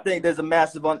just Yeah, talking I about. think there's a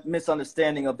massive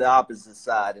misunderstanding of the opposite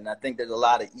side, and I think there's a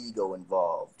lot of ego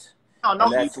involved, No, and no,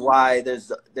 that's why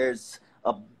there's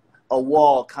a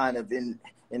wall kind of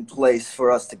in place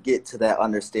for us to get to that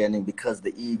understanding, because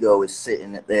the ego is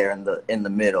sitting there in the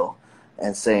middle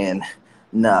and saying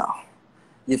no.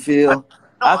 You I, feel? no,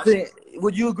 I think.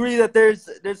 Would you agree that there's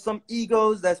some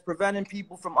egos that's preventing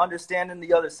people from understanding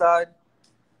the other side?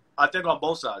 I think on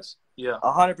both sides. Yeah,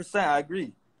 100%. I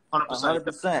agree. 100%.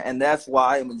 100%. And that's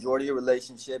why a majority of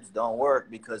relationships don't work,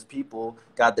 because people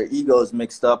got their egos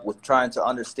mixed up with trying to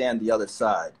understand the other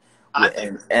side. I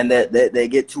think. And that they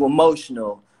get too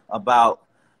emotional about,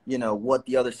 what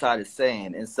the other side is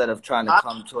saying, instead of trying to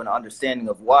come to an understanding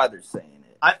of why they're saying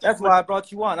it. I think. That's why I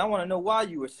brought you on. I want to know why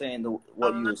you were saying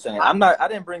what you were saying. I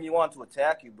didn't bring you on to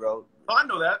attack you, bro. Oh, I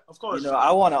know that, of course.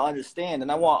 I want to understand,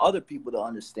 and I want other people to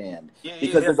understand. Yeah,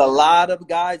 Because yeah. there's a lot of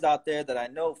guys out there that I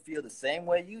know feel the same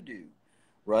way you do,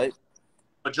 right?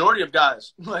 Majority of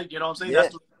guys, like, you know what I'm saying? Yeah.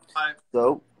 That's why.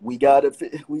 So we gotta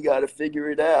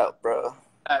figure it out, bro.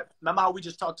 Remember how we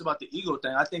just talked about the ego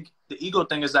thing? I think the ego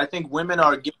thing is, I think women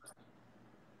are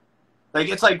like,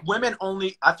 it's like women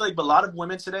only. I feel like a lot of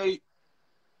women today,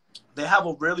 they have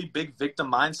a really big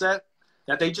victim mindset,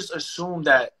 that they just assume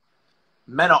that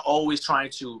men are always trying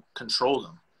to control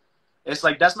them. It's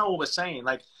like, that's not what we're saying.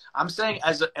 Like, I'm saying,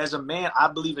 as a man, I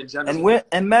believe in gender.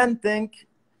 And men think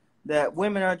that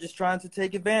women are just trying to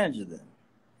take advantage of them.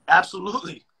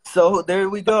 Absolutely. So there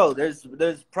we go.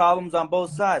 There's problems on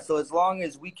both sides. So as long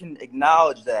as we can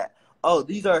acknowledge that, oh,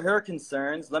 these are her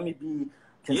concerns, let me be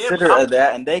considerate of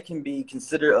that, and they can be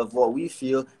considerate of what we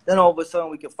feel, then all of a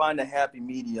sudden we can find a happy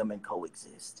medium and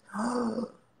coexist.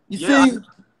 You see?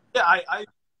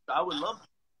 I would love it,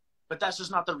 but that's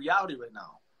just not the reality right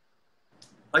now.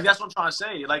 Like, that's what I'm trying to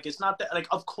say. Like, it's not that. Like,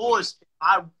 of course,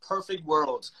 my perfect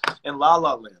worlds in La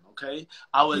La Land, okay?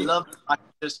 I would love to, like,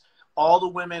 just all the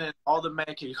women and all the men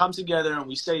can come together and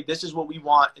we say, this is what we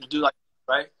want, and do like,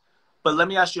 right? But let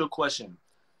me ask you a question.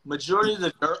 Majority of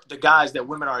the guys that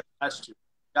women are attached to,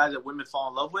 guys that women fall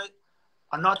in love with,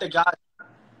 are not the guys.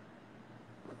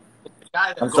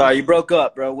 I'm sorry, you broke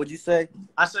up, bro. What'd you say?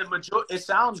 I said it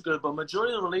sounds good, but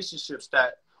majority of the relationships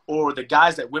or the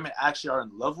guys that women actually are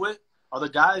in love with, are the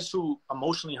guys who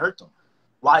emotionally hurt them.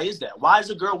 Why is that? Why does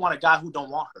a girl want a guy who don't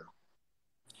want her?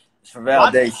 It's for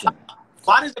validation.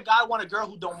 Why does the guy want a girl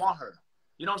who don't want her?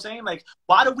 You know what I'm saying? Like,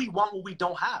 why do we want what we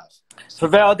don't have? It's for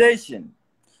validation.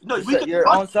 No, Your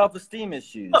own self-esteem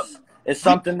issues. It's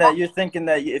something that you're thinking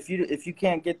that if you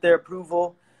can't get their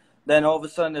approval, then all of a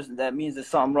sudden that means there's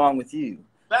something wrong with you.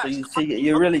 So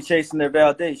you're really chasing their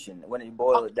validation when you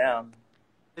boil it down.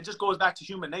 It just goes back to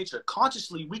human nature.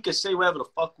 Consciously, we can say whatever the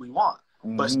fuck we want,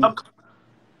 but subconsciously,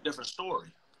 different story.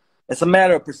 It's a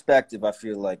matter of perspective, I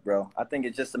feel like, bro. I think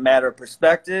it's just a matter of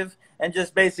perspective and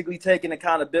just basically taking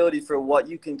accountability for what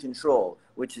you can control,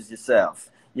 which is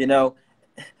yourself.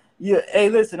 Hey,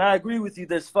 listen, I agree with you.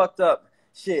 There's fucked up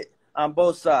shit on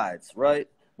both sides, right?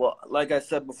 Well, like I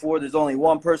said before, there's only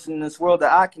one person in this world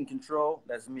that I can control.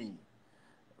 That's me,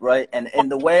 right? And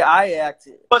the way I act.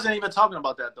 Wasn't even talking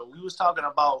about that, though. We was talking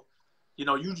about,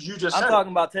 you just said I'm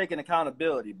talking about taking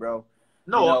accountability, bro.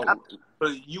 No,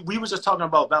 but we was just talking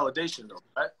about validation, though,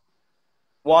 right?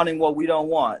 Wanting what we don't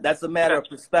want. That's a matter of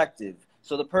perspective.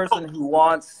 So the person who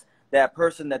wants that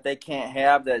person that they can't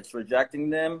have, that's rejecting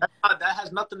them. That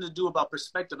has nothing to do about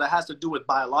perspective. That has to do with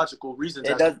biological reasons.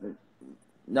 It doesn't.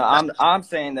 No, I'm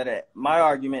saying that my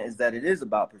argument is that it is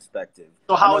about perspective.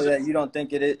 So how is it that you don't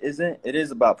think it isn't? It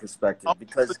is about perspective,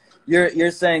 because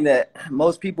you're saying that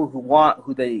most people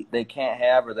who they can't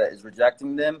have, or that is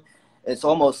rejecting them, it's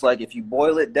almost like if you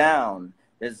boil it down,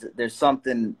 there's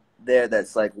something there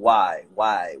that's like, why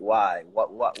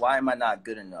am I not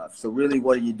good enough? So really,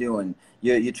 what are you doing?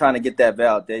 You're trying to get that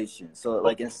validation. So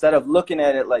like, instead of looking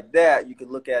at it like that, you could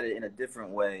look at it in a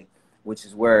different way, which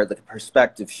is where the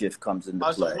perspective shift comes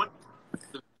into play.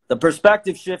 The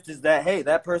perspective shift is that, hey,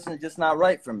 that person is just not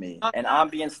right for me, and I'm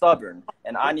being stubborn,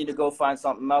 and I need to go find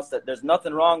something else. That there's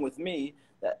nothing wrong with me.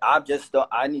 That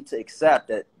I need to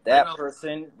accept that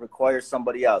person requires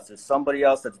somebody else. There's somebody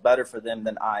else that's better for them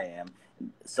than I am.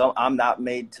 So I'm not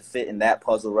made to fit in that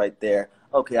puzzle right there.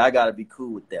 Okay, I got to be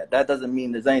cool with that. That doesn't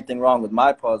mean there's anything wrong with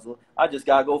my puzzle. I just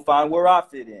got to go find where I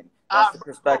fit in. That's the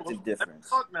perspective difference.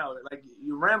 Talk now. Like,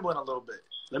 you're rambling a little bit.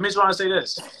 Let me try to say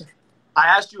this. I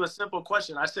asked you a simple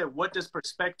question. I said, what does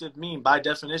perspective mean by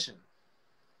definition?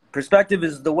 Perspective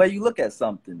is the way you look at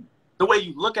something. The way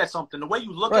you look at something. The way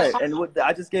you look at something. And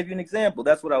I just gave you an example.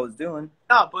 That's what I was doing.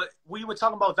 No, but we were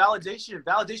talking about validation.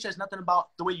 Validation has nothing about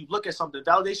the way you look at something.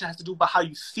 Validation has to do about how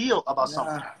you feel about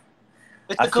something.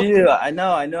 It's I a feel. I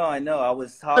know. I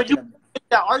was so you talking. make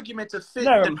that argument to fit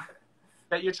Never. the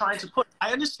that you're trying to put.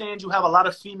 I understand you have a lot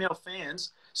of female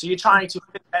fans, so you're trying to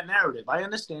fit that narrative. I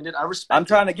understand it. I I'm respect it.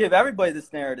 trying to give everybody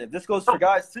this narrative. This goes for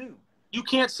guys too. You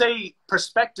can't say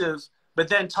perspective, but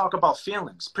then talk about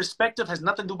feelings. Perspective has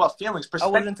nothing to do about feelings. I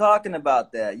Perspective. wasn't talking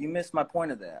about that. You missed my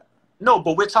point of that. No,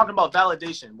 but we're talking about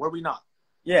validation. Were we not?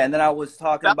 Yeah, and then I was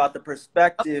talking about the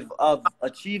perspective of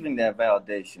achieving that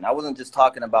validation. I wasn't just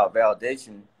talking about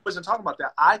validation. I wasn't talking about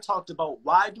that. I talked about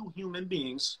why do human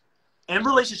beings in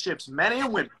relationships, men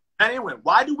and women,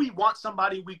 why do we want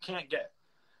somebody we can't get?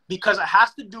 Because it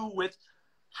has to do with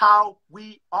how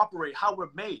we operate, how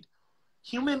we're made.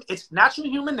 It's natural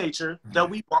human nature that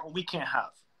we want what we can't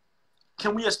have.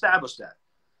 Can we establish that?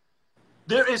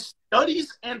 There is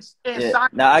studies and science.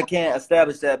 Now, I can't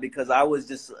establish that because I was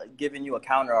just giving you a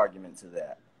counter argument to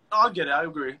that. Oh, I get it. I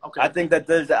agree. Okay. I think that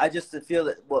I just feel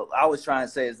that what I was trying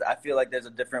to say is I feel like there's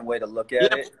a different way to look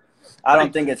at it. I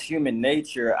don't think it's human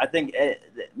nature. I think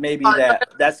maybe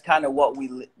that's kind of what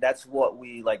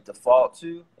we like default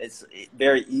to. It's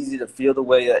very easy to feel the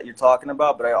way that you're talking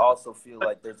about, but I also feel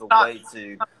like there's a way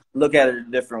to look at it a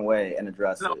different way and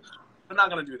address it. I'm not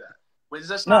going to do that. Wait,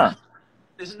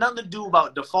 there's nothing to do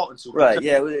about defaulting to it. Right,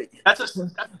 yeah. We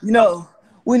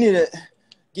need to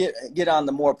get on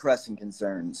the more pressing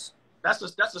concerns. That's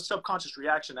a subconscious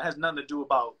reaction. That has nothing to do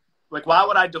about, like, why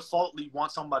would I defaultly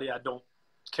want somebody I don't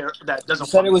care, that doesn't.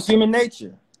 You said it was human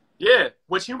nature. Yeah,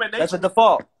 what's human nature? That's a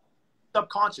default.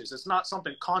 Subconscious. It's not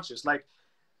something conscious. Like,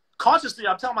 consciously,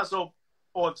 I'm telling myself,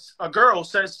 or a girl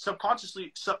says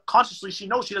subconsciously, she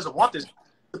knows she doesn't want this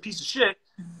piece of shit,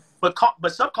 but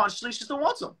subconsciously, she still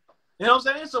wants him. You know what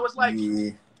I'm saying? So it's like,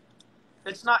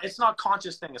 it's not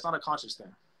conscious thing. It's not a conscious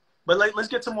thing. But like, let's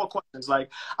get to more questions.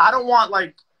 Like, I don't want,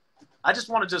 like, I just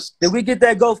want to just. Did we get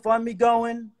that GoFundMe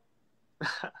going?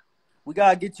 We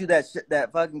gotta get you that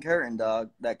fucking curtain,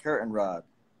 dog. That curtain rod.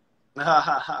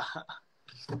 Nah,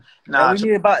 I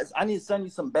need to send you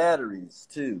some batteries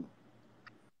too.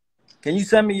 Can you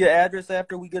send me your address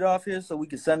after we get off here so we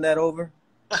can send that over?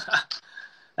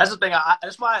 That's the thing.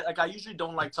 That's why, like, I usually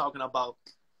don't like talking about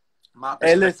my.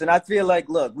 Hey, listen. I feel like,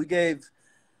 look, we gave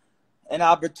an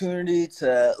opportunity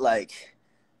to, like,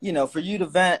 you know, for you to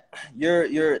vent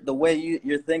the way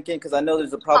you're thinking, because I know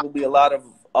there's probably a lot of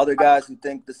other guys who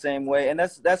think the same way, and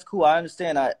that's cool. I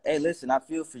understand. Hey, listen, I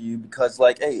feel for you because,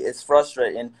 like, hey, it's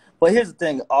frustrating. But here's the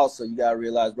thing. Also, you gotta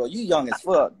realize, bro, you young as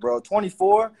fuck, bro.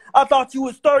 24. I thought you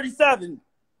was 37.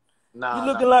 Nah,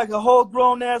 you looking like a whole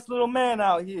grown ass little man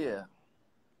out here,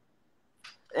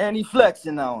 and he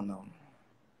flexing on them.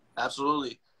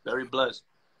 Absolutely, very blessed.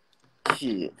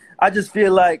 Shit, I just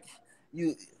feel like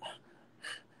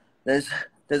there's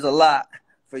a lot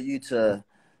for you to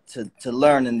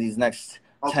learn in these next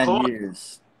 10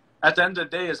 years. At the end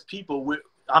of the day, as people,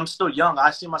 I'm still young.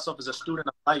 I see myself as a student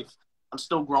of life. I'm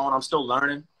still growing. I'm still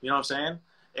learning. You know what I'm saying?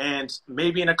 And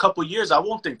maybe in a couple years, I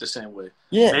won't think the same way.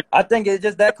 Yeah, maybe. I think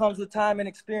that comes with time and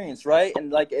experience, right?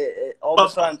 And, like, all of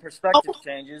a sudden perspective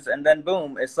changes, and then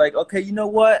boom, it's like, okay, you know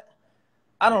what?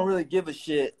 I don't really give a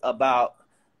shit about.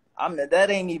 That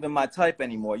ain't even my type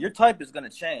anymore. Your type is gonna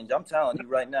change. I'm telling you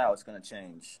right now, it's gonna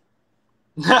change.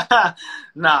 Nah,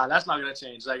 that's not gonna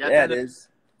change. Like, yeah, it is.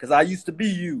 Because I used to be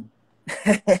you.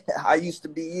 I used to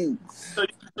be you. So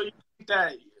you think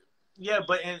that? Yeah,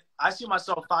 but I see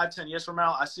myself 5-10 years from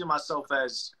now. I see myself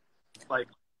as, like,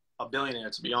 a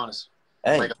billionaire. To be honest.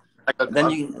 Hey,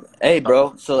 hey,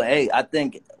 bro. So hey, I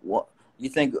think you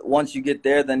think once you get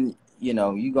there, then you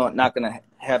know you're not gonna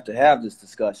have to have this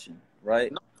discussion,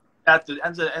 right? No, at the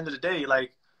end of the day,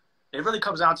 like, it really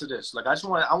comes down to this. Like, I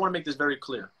want to make this very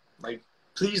clear. Like,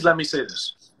 please let me say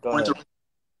this. Go ahead.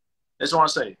 I just want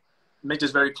to say, make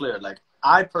this very clear. Like,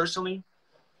 I personally,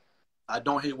 I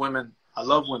don't hate women. I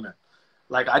love women.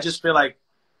 Like, I just feel like,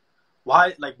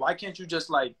 why can't you just,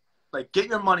 like get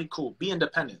your money, cool, be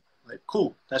independent, like,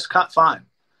 cool, that's fine.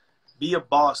 Be a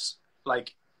boss,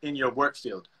 like, in your work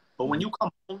field. But when you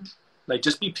come home, like,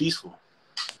 just be peaceful.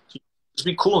 Just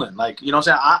be cooling. Like, you know what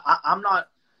I'm saying? I'm not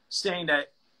saying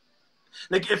that,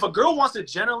 like, if a girl wants to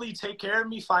generally take care of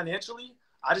me financially,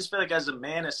 I just feel like as a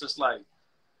man, it's just like,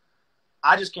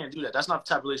 I just can't do that. That's not the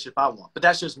type of relationship I want. But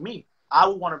that's just me. I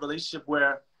would want a relationship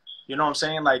where, you know what I'm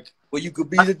saying? Like, well, you could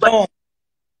be the dog.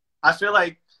 I feel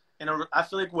like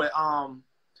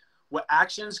with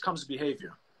actions comes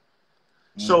behavior.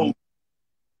 Mm-hmm. So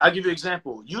I'll give you an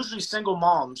example. Usually single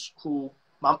moms who,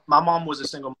 my mom was a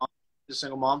single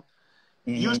mom.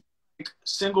 Mm-hmm. Usually, like,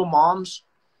 single moms,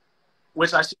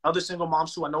 which I see other single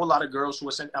moms too. I know a lot of girls who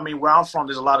are single. I mean, where I'm from,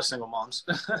 there's a lot of single moms.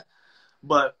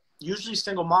 But usually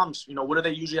single moms, you know, what do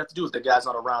they usually have to do if the guy's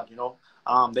not around, you know?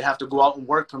 They have to go out and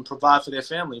work and provide for their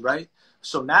family, right?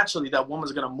 So naturally, that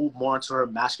woman's going to move more into her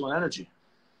masculine energy.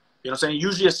 You know what I'm saying?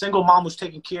 Usually a single mom who's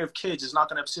taking care of kids is not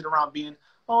going to sit around being,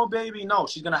 oh, baby. No,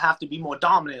 she's going to have to be more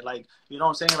dominant. Like, you know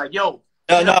what I'm saying? Like, yo.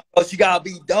 No, bro, she got to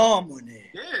be dominant.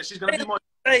 Yeah, she's going to be more.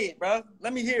 Say it, bro.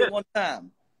 Let me hear it one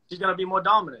time. She's going to be more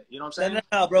dominant. You know what I'm saying?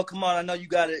 No, bro, come on. I know you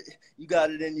got it. You got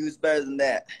it in you. It's better than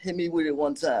that. Hit me with it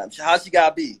one time. How she got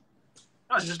to be?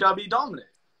 No, she just got to be dominant.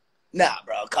 Nah,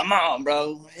 bro. Come on,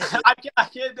 bro. I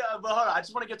can't, but hold on. I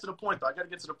just want to get to the point, though. I got to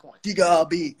get to the point. She got to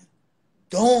be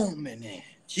dominant.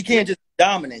 She can't just be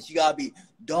dominant. She got to be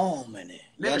dominant.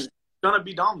 Yeah, she's going to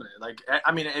be dominant. Like,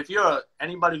 I mean, if you're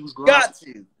anybody who's grown got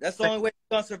to. That's the only way she's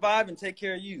going to survive and take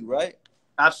care of you, right?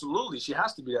 Absolutely. She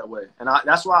has to be that way. And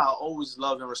that's why I always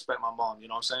love and respect my mom, you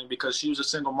know what I'm saying? Because she was a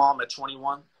single mom at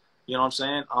 21, you know what I'm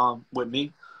saying, with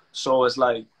me. So it's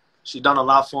like, she done a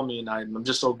lot for me, and I'm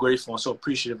just so grateful and so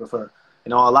appreciative of her. You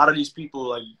know, a lot of these people,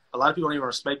 like, a lot of people don't even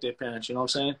respect their parents, you know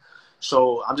what I'm saying?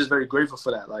 So I'm just very grateful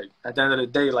for that. Like, at the end of the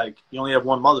day, like, you only have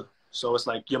one mother. So it's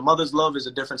like your mother's love is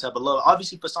a different type of love.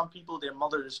 Obviously, for some people, their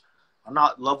mothers are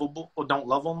not lovable or don't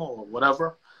love them or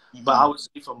whatever. Mm-hmm. But I would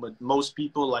say for most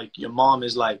people, like, your mom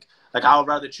is like I would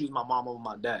rather choose my mom over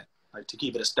my dad, like, to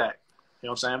keep it a stack. You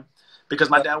know what I'm saying?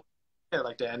 Because my dad was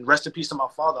like that. And rest in peace to my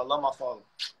father. I love my father.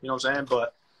 You know what I'm saying?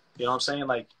 But, you know what I'm saying?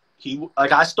 Like,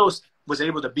 I still was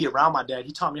able to be around my dad.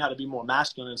 He taught me how to be more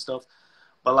masculine and stuff.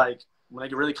 But, like, when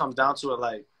it really comes down to it,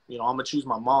 like, you know, I'm going to choose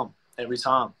my mom every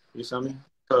time. You feel me?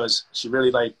 Because she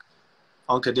really, like,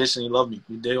 unconditionally loved me.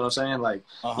 You dig what I'm saying? Like,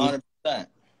 100%.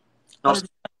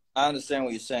 I understand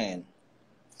what you're saying.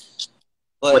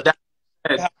 But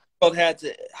that,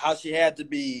 how she had to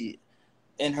be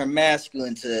in her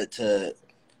masculine to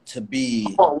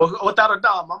be. Oh, without a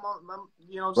doubt. My mom,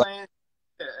 you know what I'm saying?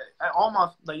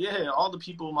 All the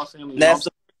people in my family. That's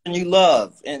the person you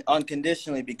love and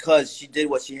unconditionally because she did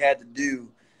what she had to do.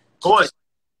 Of course.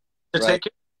 To take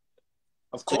care.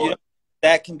 Of course. So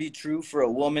that can be true for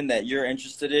a woman that you're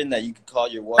interested in that you could call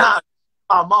your wife. Nah,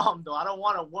 my mom, though. I don't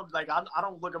want a woman. Like, I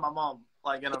don't look at my mom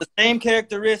like in a... The same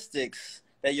characteristics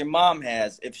that your mom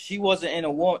has. If she wasn't in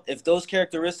a woman, if those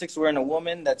characteristics were in a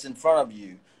woman that's in front of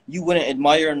you, you wouldn't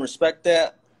admire and respect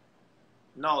that?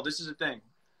 No, this is the thing.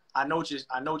 I know what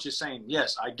you're saying.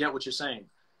 Yes, I get what you're saying.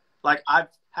 Like, I've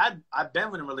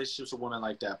been in relationships with women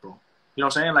like that, bro. You know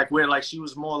what I'm saying? Like, where, like, she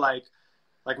was more like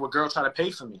where girls try to pay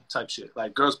for me type shit.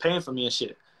 Like, girls paying for me and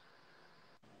shit.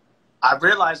 I've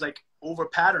realized, like, over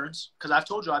patterns, because I've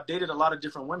told you I've dated a lot of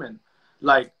different women.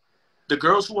 Like, the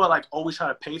girls who are, like, always trying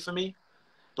to pay for me,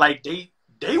 like, they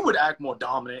would act more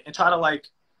dominant and try to,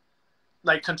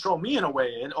 like control me in a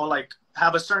way, or, like,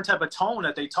 have a certain type of tone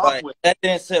that they talk with. That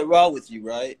didn't sit well with you,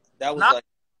 right? That was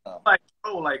like,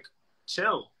 bro, like,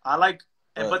 chill. I like,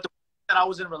 but the that I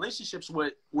was in relationships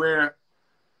with, where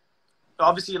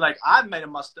obviously, like, I made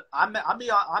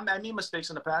mistakes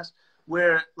in the past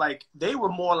where, like, they were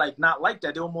more like not like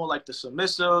that. They were more like the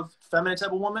submissive, feminine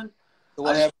type of woman. So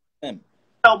what happened to him? It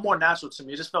felt more natural to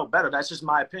me. It just felt better. That's just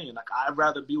my opinion. Like, I'd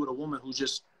rather be with a woman who's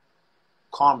just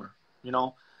calmer, you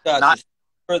know. Gotcha.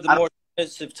 For the more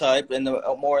submissive type and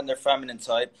the more in their feminine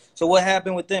type. So what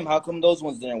happened with them? How come those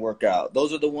ones didn't work out?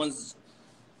 Those are the ones.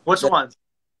 Which ones?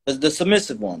 The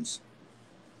submissive ones.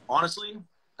 Honestly,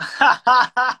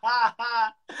 I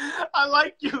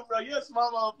like you, bro. You're a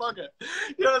smart motherfucker.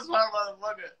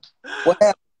 What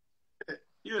happened?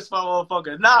 You're a smart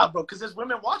motherfucker. Nah, bro, because there's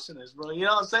women watching this, bro. You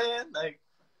know what I'm saying? Like,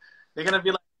 they're gonna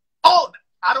be like, "Oh,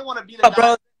 I don't want to be the guy."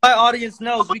 Bro, my audience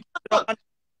knows.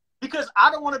 Because I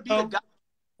don't want to be the guy.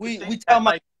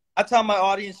 I tell my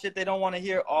audience shit they don't want to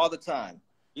hear all the time.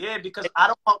 Yeah, because I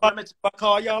don't want women to... I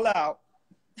call y'all out.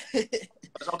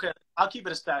 Okay, I'll keep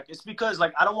it a stack. It's because,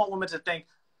 like, I don't want women to think,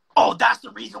 oh, that's the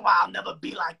reason why I'll never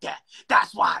be like that.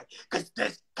 That's why. Because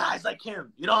this guy's like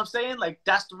him. You know what I'm saying? Like,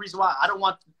 that's the reason why. I don't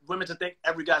want women to think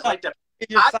every guy's like that.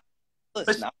 Your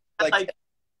perspective.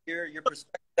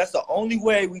 That's the only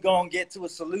way we're going to get to a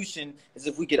solution is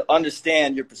if we could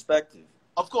understand your perspective.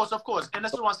 Of course. And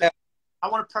that's what I'm saying. I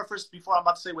want to preface before I'm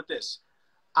about to say with this.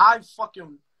 I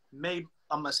fucking made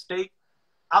a mistake.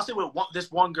 I'll say with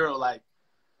this one girl, like,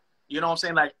 you know what I'm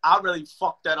saying? Like, I really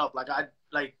fucked that up. Like,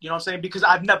 you know what I'm saying? Because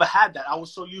I've never had that. I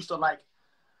was so used to, like,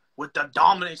 with the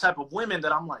dominant type of women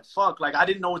that I'm like, fuck. Like, I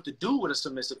didn't know what to do with a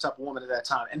submissive type of woman at that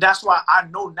time. And that's why I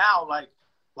know now, like,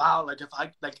 wow, like,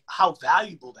 how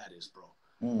valuable that is, bro.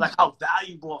 Like, how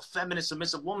valuable a feminine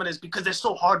submissive woman is, because they're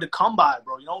so hard to come by,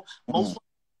 bro. You know? Most women,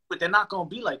 but they're not going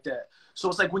to be like that. So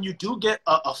it's like when you do get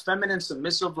a feminine,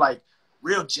 submissive, like,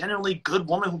 real, genuinely good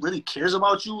woman who really cares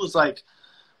about you, it's like,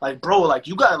 bro, like,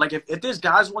 you got, like, if there's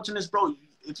guys watching this, bro,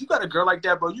 if you got a girl like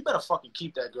that, bro, you better fucking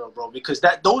keep that girl, bro, because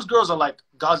those girls are like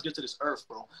God's gift to this earth,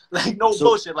 bro. Like no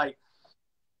bullshit. Like,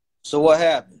 so what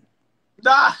happened?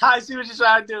 Nah, I see what you're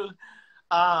trying to do.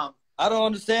 I don't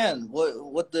understand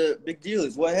what the big deal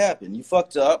is. What happened? You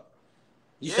fucked up.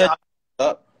 You said you fucked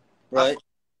up, right?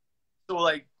 So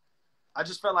like, I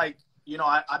just felt like, you know,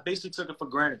 I basically took it for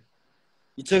granted.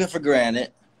 You took it for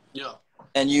granted. Yeah.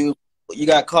 And you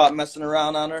got caught messing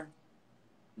around on her?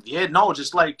 Yeah, no,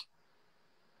 just like,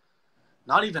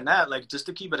 not even that. Like, just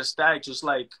to keep it a stack, just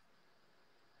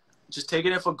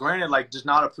taking it for granted, like, just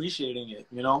not appreciating it,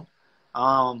 you know?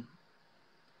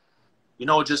 You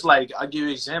know, just like, I'll give you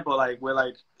an example, like, where,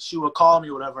 like, she would call me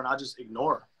or whatever, and I just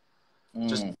ignore her.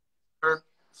 Just her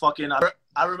fucking,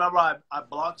 I remember I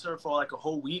blocked her for, like, a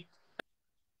whole week,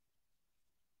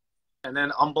 and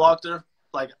then unblocked her.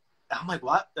 Like, I'm like,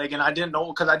 what? Like, and I didn't know,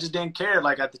 because I just didn't care,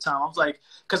 like, at the time. I was like,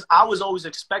 because I was always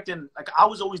expecting, like, I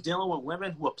was always dealing with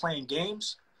women who were playing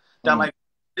games that, like,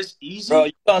 it's easy. Bro,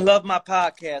 you gonna love my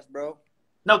podcast, bro.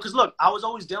 No, because, look, I was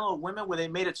always dealing with women where they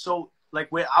made it so,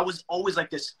 like, where I was always, like,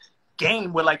 this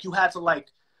game where, like, you had to, like,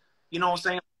 you know what I'm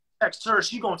saying? Text her,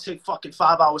 she gonna take fucking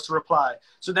 5 hours to reply.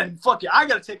 So then, fuck it, I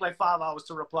gotta take, like, 5 hours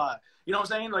to reply. You know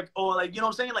what I'm saying? Like, or, like, you know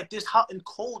what I'm saying? Like, this hot and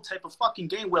cold type of fucking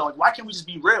game where, like, why can't we just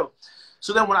be real?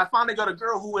 So then when I finally got a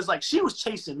girl who was like, she was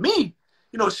chasing me,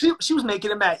 you know, she was making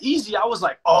it mad easy. I was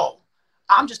like, oh,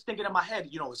 I'm just thinking in my head,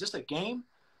 you know, is this a game?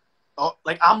 Oh,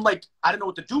 like, I'm like, I didn't know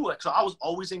what to do. Like, so I was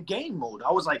always in game mode.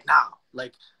 I was like, nah,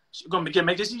 like, she's going to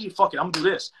make this easy. Fuck it, I'm going to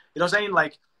do this. You know what I'm saying?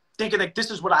 Like, thinking like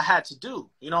this is what I had to do.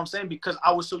 You know what I'm saying? Because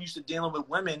I was so used to dealing with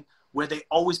women where they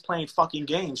always playing fucking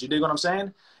games. You dig what I'm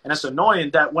saying? And it's annoying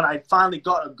that when I finally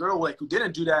got a girl, like, who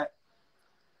didn't do that,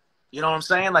 you know what I'm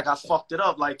saying? Like, I fucked it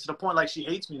up, like, to the point, like, she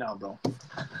hates me now, bro. You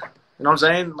know what I'm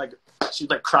saying? Like, she,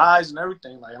 like, cries and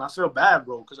everything. Like, and I feel bad,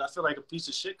 bro, because I feel like a piece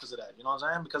of shit because of that. You know what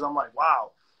I'm saying? Because I'm like,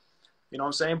 wow. You know what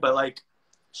I'm saying? But, like,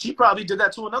 she probably did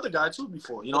that to another guy, too,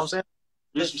 before. You know what I'm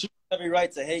saying? She has every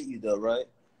right to hate you, though, right?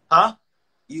 Huh?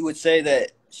 You would say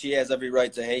that she has every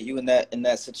right to hate you in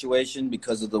that situation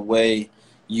because of the way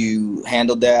you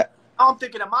handled that? I'm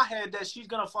thinking in my head that she's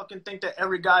gonna fucking think that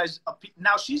every guy's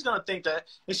now she's gonna think that,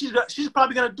 and she's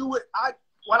probably gonna do it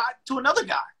to another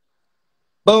guy.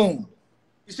 Boom.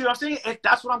 You see what I'm saying?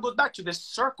 That's what I'm going back to, this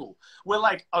circle where,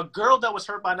 like, a girl that was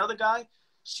hurt by another guy,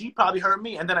 she probably hurt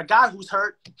me, and then a guy who's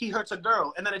hurt, he hurts a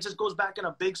girl, and then it just goes back in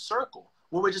a big circle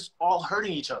where we're just all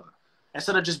hurting each other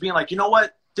instead of just being like, you know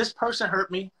what, this person hurt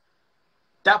me,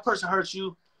 that person hurts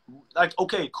you. Like,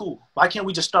 okay, cool. Why can't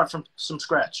we just start from some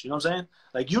scratch? You know what I'm saying?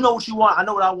 Like, you know what you want. I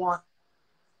know what I want.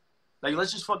 Like,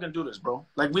 let's just fucking do this, bro.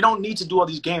 Like, we don't need to do all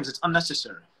these games. It's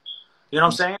unnecessary. You know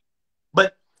what I'm saying?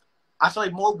 But I feel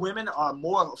like more women are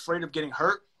more afraid of getting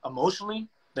hurt emotionally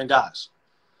than guys.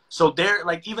 So they're,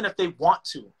 like, even if they want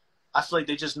to, I feel like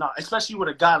they just not, especially with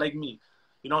a guy like me.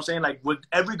 You know what I'm saying? Like, with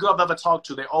every girl I've ever talked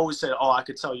to, they always say, oh, I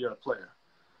could tell you're a player.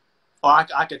 Or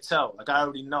I could tell. Like, I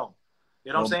already know.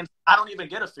 You know what I'm saying? I don't even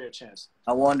get a fair chance.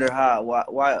 I wonder how.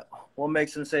 Why? What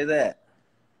makes him say that?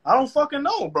 I don't fucking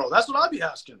know, bro. That's what I be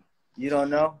asking. You don't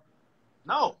know?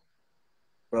 No.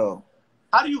 Bro.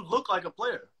 How do you look like a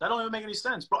player? That don't even make any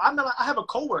sense, bro. I have a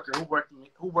coworker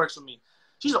who works with me.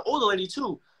 She's an older lady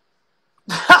too.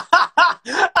 I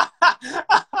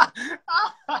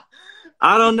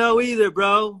don't know either,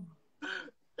 bro.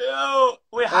 Yo,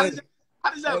 wait, how does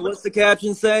that look? What's the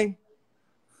caption say?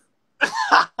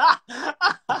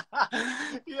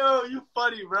 Yo, you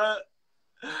funny, bro.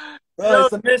 Bro, yo,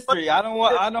 it's a mystery. I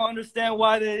don't understand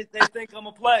why they think I'm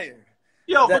a player.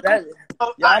 Yo,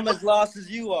 I'm as lost as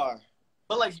you are.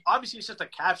 But, like, obviously it's just a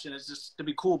caption. It's just to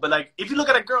be cool. But, like, if you look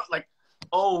at a girl, like,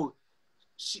 oh,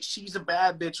 she's a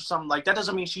bad bitch or something, like, that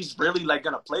doesn't mean she's really, like,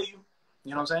 gonna play you.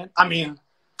 You know what I'm saying? I mean,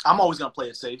 I'm always gonna play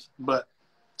it safe, but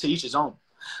to each his own.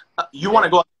 You want to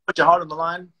go out, put your heart on the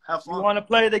line, have fun. You want to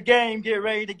play the game, get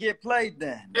ready to get played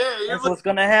then. Yeah, that's what's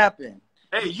going to happen.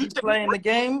 Hey, you playing the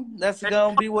game, that's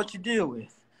going to be what you deal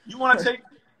with. You want to take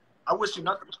 – I wish you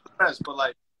nothing but the best, but,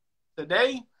 like,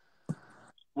 today,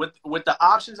 with the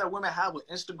options that women have with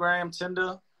Instagram,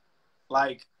 Tinder,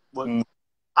 like,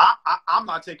 I'm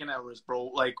not taking that risk, bro.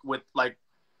 Like, with, like,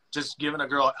 just giving a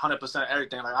girl 100%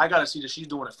 everything. Like, I got to see that she's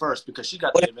doing it first because she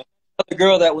got the the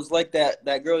girl that was like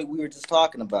that girl we were just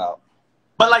talking about.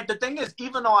 But, like, the thing is,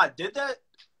 even though I did that,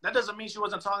 that doesn't mean she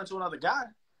wasn't talking to another guy.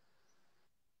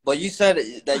 But you said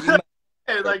that you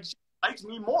hey, like, she likes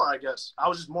me more, I guess. I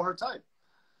was just more her type.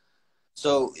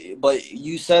 So, but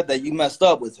you said that you messed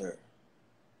up with her.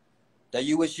 That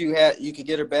you wish you could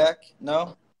get her back?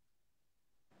 No?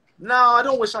 No, I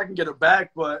don't wish I can get her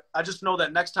back, but I just know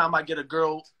that next time I get a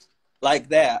girl like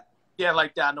that. Yeah,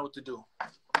 like that. I know what to do.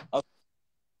 Okay.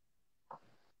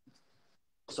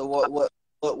 So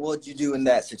what would you do in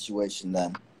that situation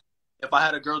then? If I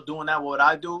had a girl doing that, what would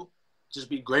I do? Just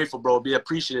be grateful, bro. Be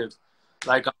appreciative.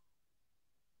 Like,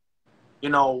 you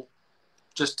know,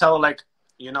 just tell her, like,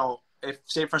 you know, if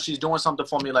say for she's doing something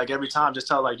for me, like every time, just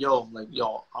tell her, like, yo,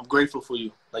 I'm grateful for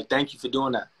you. Like, thank you for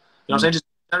doing that. You know what I'm saying? Just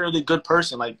a really good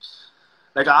person. Like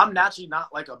I'm naturally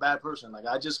not like a bad person. Like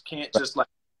I just can't just like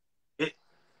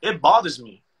it bothers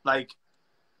me. Like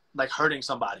hurting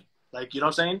somebody. Like, you know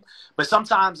what I'm saying? But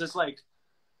sometimes it's like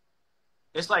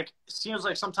it seems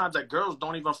like sometimes that girls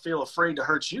don't even feel afraid to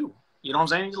hurt you. You know what I'm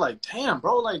saying? You're like, damn,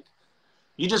 bro, like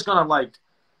you just gonna like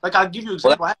I'll give you an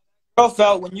example. Well, girl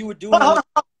felt when you were doing Hold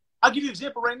on. I'll give you an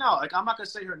example right now. Like I'm not gonna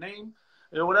say her name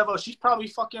or whatever. She's probably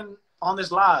fucking on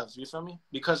this live, you feel me?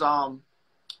 Because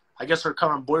I guess her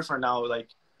current boyfriend now, like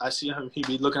I see him, he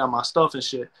be looking at my stuff and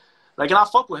shit. Like, and I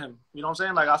fuck with him. You know what I'm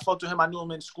saying? Like I fucked with him, I knew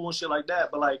him in school and shit like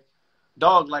that. But like,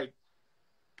 dog, like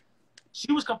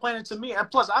she was complaining to me, and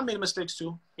plus I made mistakes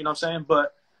too. You know what I'm saying?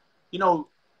 But you know,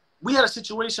 we had a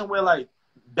situation where like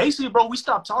basically, bro, we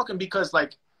stopped talking because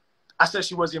like I said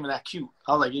she wasn't even that cute.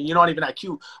 I was like, you're not even that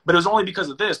cute. But it was only because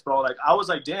of this, bro. Like I was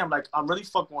like, damn, like I'm really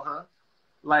fucking with her.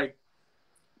 Like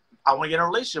I want to get in a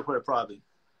relationship with her probably.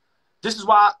 This is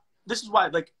why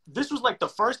like this was like the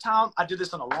first time I did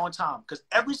this in a long time. Because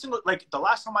every single like the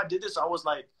last time I did this, I was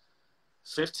like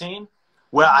 15,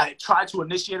 where I tried to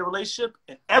initiate a relationship,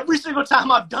 and every single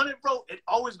time I've done it, bro, it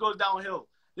always goes downhill.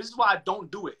 This is why I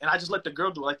don't do it, and I just let the girl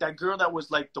do it. Like that girl that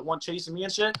was like the one chasing me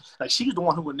and shit. Like she was the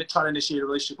one who would try to initiate a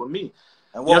relationship with me.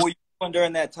 And what were you doing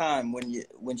during that time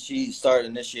when she started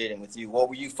initiating with you? What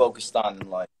were you focused on in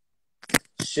life?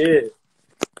 Shit,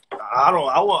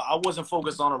 I wasn't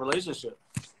focused on a relationship.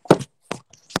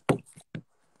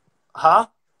 Huh?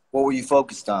 What were you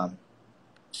focused on?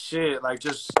 Shit, like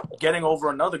just getting over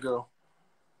another girl.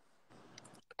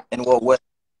 In what way?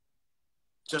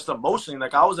 Just emotionally.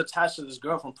 Like I was attached to this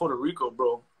girl from Puerto Rico,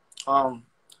 bro.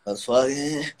 That's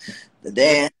fucking the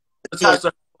damn. Attached to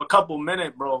her for a couple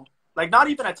minutes, bro. Like not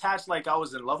even attached like I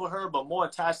was in love with her, but more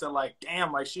attached to like,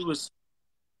 damn, like she was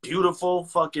beautiful,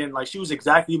 fucking like she was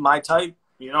exactly my type.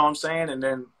 You know what I'm saying? And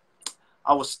then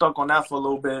I was stuck on that for a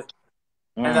little bit.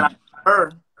 And then I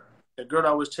heard the girl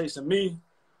that was chasing me.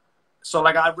 So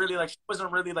like I really like she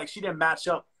wasn't really like she didn't match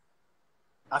up.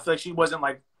 I feel like she wasn't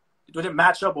like it didn't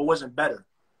match up or wasn't better.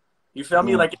 You feel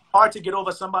me? Like it's hard to get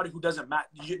over somebody who doesn't match.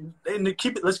 And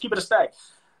let's keep it a stack.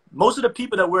 Most of the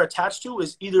people that we're attached to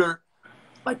is either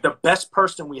like the best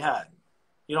person we had.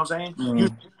 You know what I'm saying? You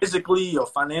physically or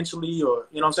financially or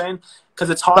you know what I'm saying? Because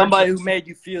it's hard. Somebody who made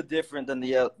you feel different than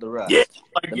the rest. Yeah,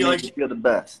 like you feel the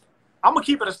best. I'm gonna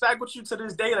keep it a stack with you to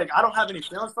this day. Like I don't have any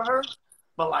feelings for her,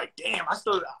 but like, damn,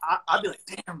 I'd be like,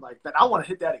 damn, like that. I want to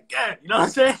hit that again. You know what I'm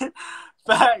saying?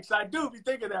 Facts. I do be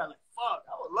thinking that. Like, fuck,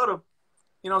 I would love to.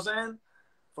 You know what I'm saying?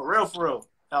 For real.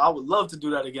 I would love to do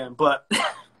that again, but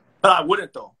I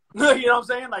wouldn't though. You know what I'm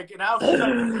saying? Like now,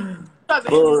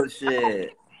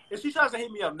 bullshit. If she tries to hit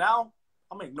me up now,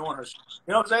 I'm ignoring her.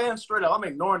 You know what I'm saying? Straight up, I'm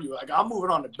ignoring you. Like I'm moving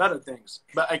on to better things.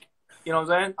 But like, you know what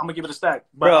I'm saying? I'm gonna give it a stack.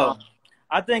 But, bro,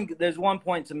 I think there's one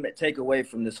point to take away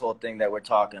from this whole thing that we're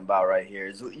talking about right here.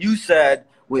 Is you said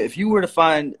if you were to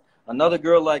find another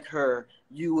girl like her,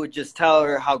 you would just tell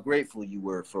her how grateful you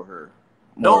were for her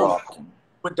more often.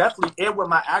 But definitely end with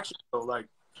my actions though. Like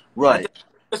right.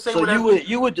 So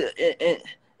you would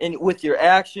and with your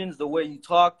actions, the way you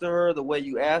talk to her, the way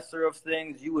you ask her of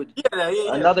things, you would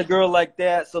another girl like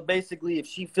that. So basically, if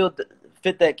she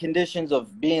fit that conditions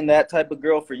of being that type of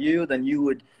girl for you, then you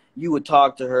would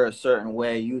talk to her a certain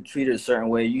way. You would treat her a certain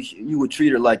way. You would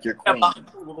treat her like your queen.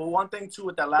 Well, one thing too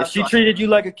with that last. If she treated you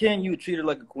like a king, you would treat her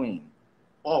like a queen.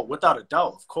 Oh, without a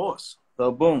doubt, of course.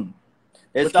 So boom,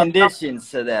 there's conditions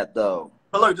to that though.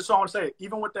 But look, this is what I want to say.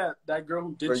 Even with that girl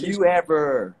who did chase you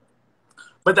ever.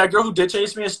 But that girl who did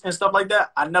chase me and stuff like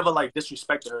that, I never like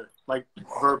disrespected her. Like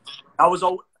I was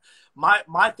always,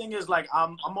 my thing is like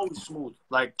I'm always smooth.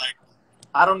 Like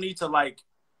I don't need to like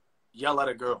yell at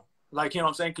a girl. Like you know what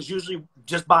I'm saying? Because usually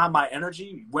just by my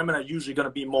energy, women are usually gonna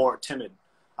be more timid.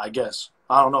 I guess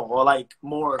I don't know, or like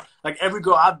more like every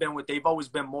girl I've been with, they've always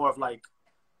been more of like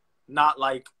not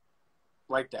like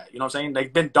that. You know what I'm saying?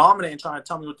 They've been dominant and trying to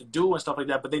tell me what to do and stuff like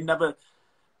that, but they never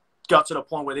got to the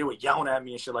point where they were yelling at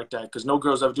me and shit like that, because no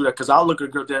girls ever do that. Because I'll look at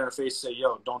a girl dead in her face and say,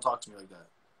 yo, don't talk to me like that.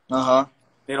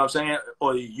 You know what I'm saying?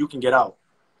 Or you can get out.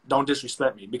 Don't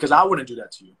disrespect me, because I wouldn't do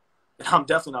that to you. And I'm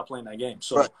definitely not playing that game.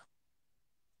 So, right.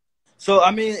 So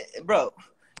I mean, bro,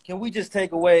 can we just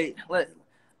take away,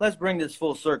 let's bring this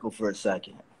full circle for a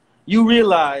second. You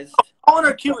realized calling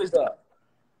her cute is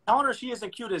telling her she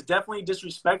isn't cute is definitely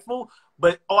disrespectful.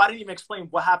 But I didn't even explain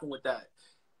what happened with that.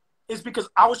 It's because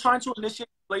I was trying to initiate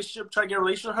a relationship, try to get a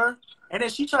relationship with her, and then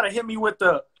she tried to hit me with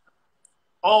the,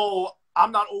 "Oh,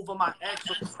 I'm not over my ex,"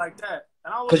 or something like that.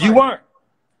 And I was Because like, you weren't.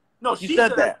 "No, You she said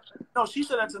said that. that. No, she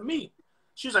said that to me.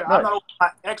 She's like, I'm Right. not over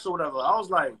my ex or whatever." I was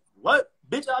like, "What,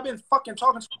 bitch? I've been fucking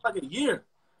talking to you for like a year.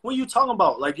 What are you talking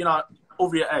about? Like, you're not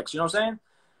over your ex? You know what I'm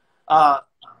saying?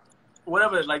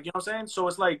 Whatever. Like, you know what I'm saying? So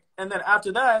it's like, and then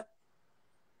after that,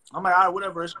 I'm like, all right,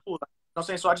 whatever, it's cool." Like, you know what I'm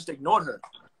saying? So I just ignored her.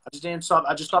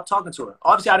 I just stopped talking to her.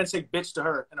 Obviously, I didn't say bitch to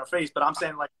her in her face, but I'm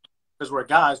saying, like, because we're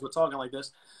guys, we're talking like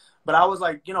this. But I was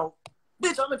like, you know,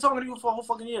 bitch, I've been talking to you for a whole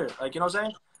fucking year. Like, you know what I'm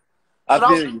saying? So I that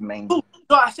was feel you, man. cool.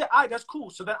 So I said, all right, that's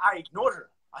cool. So then I ignored her.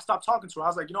 I stopped talking to her. I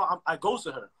was like, you know, I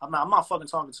ghosted her. I'm not fucking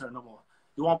talking to her no more.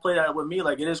 You want to play that with me?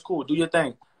 Like, it is cool. Do your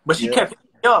thing. But she kept hitting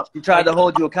me up. She tried like, to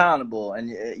hold you accountable, and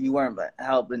you weren't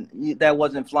helping. That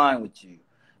wasn't flying with you.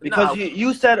 Because nah,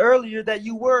 you said earlier that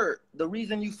you were. The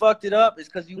reason you fucked it up is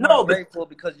because you weren't no, but grateful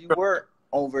because you were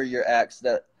over your ex,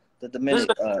 the Dominic,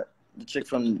 the chick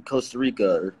from Costa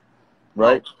Rica,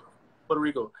 right? Puerto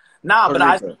Rico. Nah, Puerto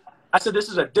but Rico. I said, this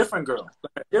is a different girl.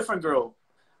 Like, a different girl.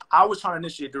 I was trying to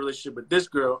initiate the relationship with this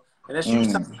girl, and then she was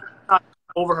telling me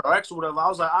over her ex or whatever. I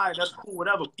was like, all right, that's cool,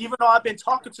 whatever. Even though I've been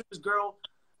talking to this girl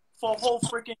for a whole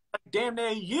freaking like, damn near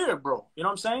a year, bro. You know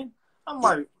what I'm saying? I'm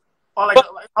like, or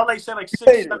like say like 6,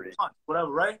 7 months,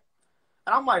 whatever, right?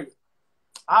 And I'm like,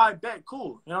 I bet,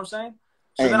 cool. You know what I'm saying?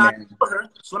 So then I ignored her.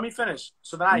 So let me finish.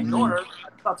 So then I ignored her.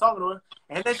 I stopped talking to her,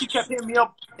 and then she kept hitting me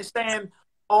up and saying,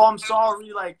 "Oh, I'm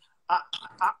sorry. Like,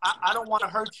 I don't want to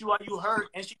hurt you. Are you hurt?"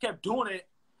 And she kept doing it.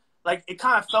 Like, it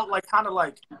kind of felt like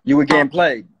you were getting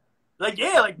played. Like,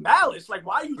 yeah, like malice. Like,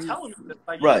 why are you telling me this?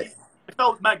 Like, right. It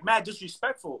felt like mad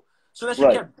disrespectful. So then she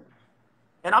kept,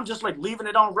 and I'm just like leaving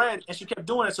it on red, and she kept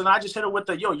doing it. So then I just hit her with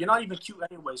the, "Yo, you're not even cute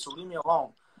anyway, so leave me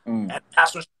alone." And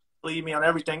that's when she leave me on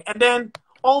everything. And then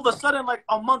all of a sudden, like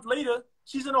a month later,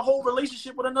 she's in a whole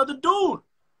relationship with another dude.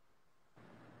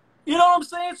 You know what I'm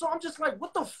saying? So I'm just like,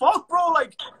 what the fuck, bro?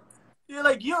 Like, you're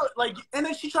like, and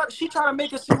then she tried to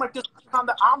make it seem like this time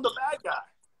that I'm the bad guy.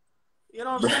 You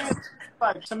know what I'm saying?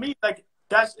 Like, to me, like,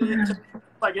 that's it.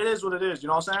 Like, it is what it is. You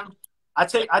know what I'm saying? I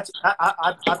pay.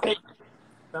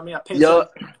 I mean, I pay. Yo,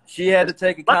 she had to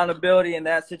take accountability in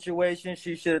that situation.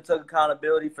 She should have took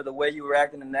accountability for the way you were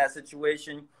acting in that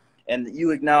situation. And you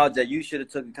acknowledge that you should have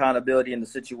took accountability in the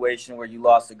situation where you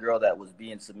lost a girl that was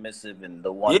being submissive and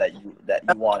the one that you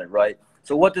wanted, right?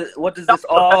 So what does this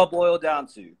all boil down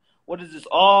to? What does this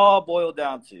all boil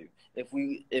down to? If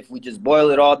we just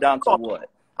boil it all down to what?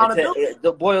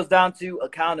 It boils down to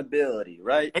accountability,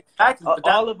 right? Exactly.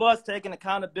 All of us taking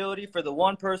accountability for the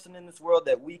one person in this world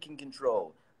that we can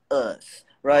control, us,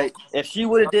 right? If she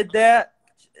would have did that,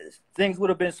 things would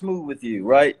have been smooth with you,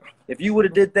 right? If you would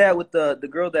have did that with the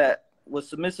girl that was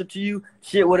submissive to you,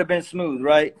 shit would have been smooth,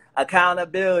 right?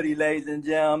 Accountability, ladies and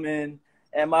gentlemen.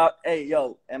 Am I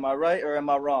right or am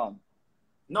I wrong?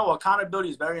 No, accountability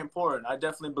is very important. I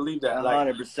definitely believe that.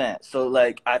 100%. So,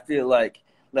 like, I feel like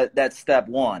that's step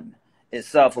one is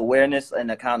self-awareness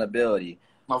and accountability.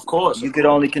 Of course. You could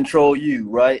only control you,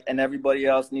 right? And everybody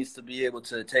else needs to be able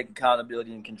to take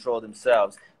accountability and control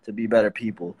themselves to be better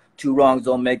people. Two wrongs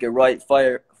don't make it right.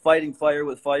 Fighting fire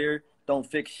with fire don't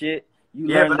fix shit. You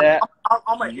learned that.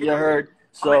 You heard.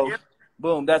 So,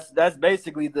 boom. That's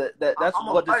basically that's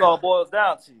what this all boils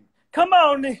down to. Come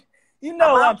on, you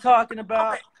know what I'm talking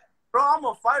about. Bro, I'm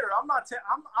a fighter. I'm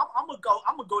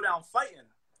gonna go down fighting.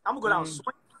 I'm gonna go down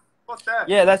swinging. What's that?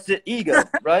 Yeah, that's the ego,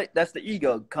 right? That's the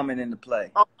ego coming into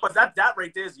play. Oh, but that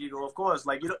right there is ego, of course.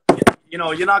 Like, you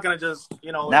know, you're not gonna just,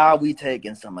 you know. Now we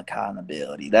taking some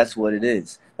accountability. That's what it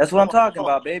is. That's what I'm talking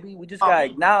about, baby. We just gotta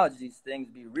acknowledge these things,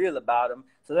 be real about them,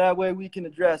 so that way we can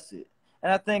address it.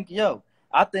 And I think,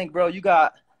 bro, you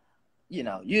got,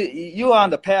 you're on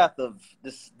the path of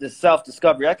this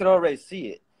self-discovery. I could already see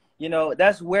it. You know,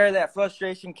 that's where that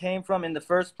frustration came from in the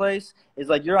first place. Is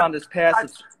like you're on this path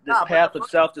of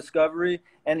self-discovery,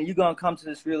 and you're gonna come to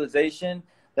this realization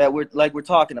that we're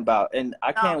talking about. And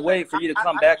I can't wait for you to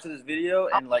come back to this video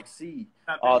and like see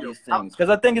all these things, because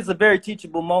I think it's a very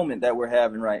teachable moment that we're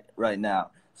having right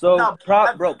now. So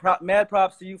mad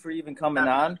props to you for even coming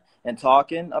on and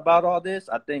talking about all this.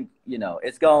 I think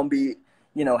it's gonna be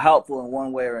helpful in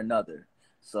one way or another.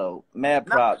 So mad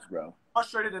props, bro.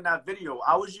 Frustrated in that video.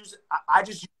 I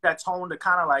just used that tone to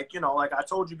kind of like, like I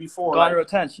told you before, garner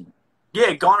attention.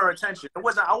 Yeah, garner attention.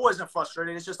 I wasn't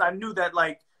frustrated. It's just I knew that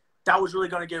like that was really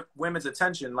gonna get women's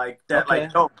attention. Like that,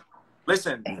 like, yo,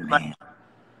 listen, like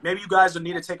maybe you guys will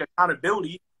need to take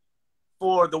accountability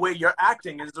for the way you're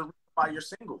acting is the reason why you're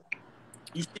single.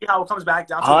 You see how it comes back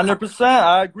down to 100%.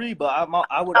 I agree, but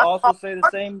I would also say the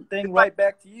same thing right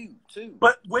back to you too.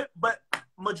 But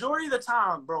majority of the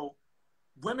time, bro,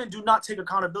 women do not take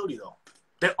accountability though.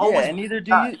 They always and neither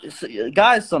do you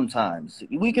guys. Sometimes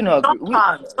we can agree.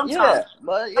 Sometimes. Yeah,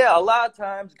 but yeah, a lot of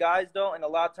times guys don't, and a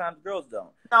lot of times girls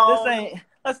don't. No, This ain't.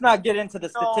 Let's not get into the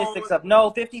statistics of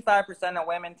 55% of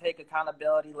women take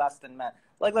accountability less than men.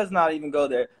 Like, let's not even go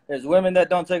there. There's women that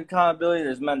don't take accountability.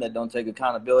 There's men that don't take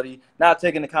accountability. Not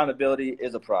taking accountability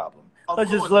is a problem.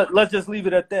 Let's just leave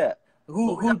it at that.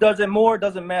 Who does it more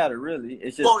doesn't matter really.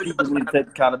 It's just people need to take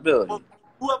accountability. Well,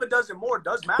 whoever does it more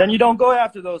does matter. Then you don't go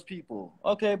after those people.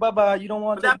 Okay, bye-bye. You don't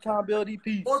want to take accountability?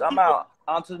 Peace. I'm out.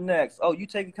 On to the next. Oh, you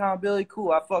take accountability?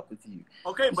 Cool. I fuck with you.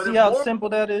 Okay, but see how simple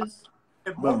that is?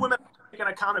 If more women are taking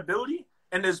accountability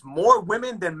and there's more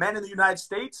women than men in the United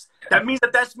States, that means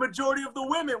that's the majority of the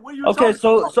women. What are you talking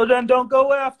about? So then don't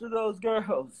go after those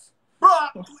girls. Bro,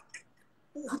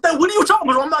 what are you talking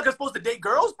about? I'm not supposed to date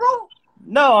girls, bro?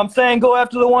 No, I'm saying go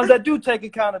after the ones that do take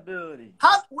accountability.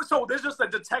 So there's just a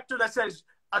detector that says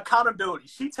accountability.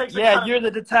 She takes accountability. You're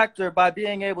the detector by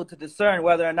being able to discern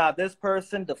whether or not this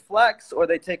person deflects or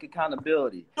they take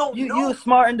accountability. You're a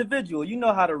smart individual. You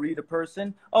know how to read a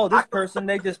person. Oh, this person,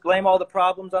 they just blame all the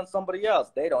problems on somebody else.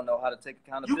 They don't know how to take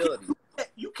accountability.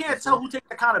 You can't tell who takes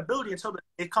accountability until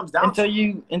it comes down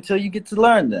until you get to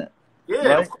learn that. Yeah,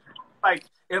 right? Of course. Like,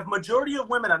 if majority of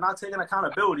women are not taking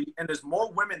accountability and there's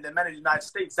more women than men in the United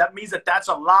States, that means that's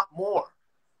a lot more.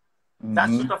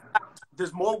 That's just a fact.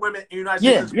 There's more women in the United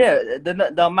States. Yeah.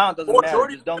 The amount doesn't matter.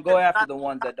 Just don't go after the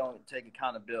ones that don't take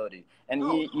accountability. And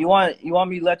you want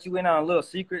me to let you in on a little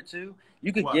secret too?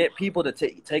 You could get people to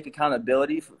take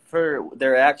accountability for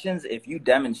their actions if you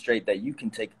demonstrate that you can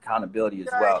take accountability as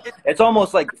well. It's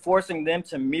almost like forcing them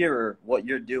to mirror what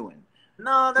you're doing.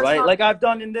 No, that's right. Not... Like I've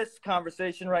done in this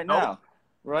conversation right now,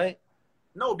 right?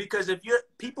 No, because if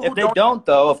they don't,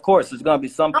 though, of course, there's gonna be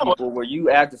some people where you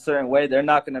act a certain way, they're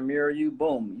not gonna mirror you.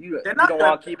 Boom, you don't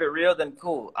want to keep it real, then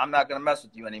cool, I'm not gonna mess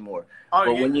with you anymore.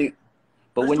 When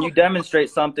you demonstrate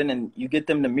something and you get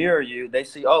them to mirror you, they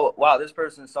see, oh wow, this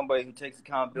person is somebody who takes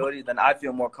accountability. Then I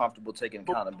feel more comfortable taking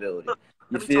accountability.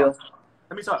 You feel?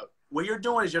 Let me talk. What you're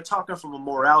doing is you're talking from a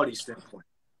morality standpoint.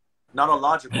 Not a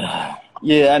logical one.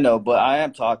 Yeah, I know, but I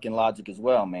am talking logic as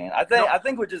well, man. I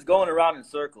think we're just going around in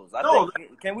circles.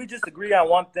 Can we just agree on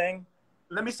one thing?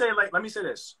 Let me say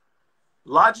this.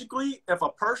 Logically, if a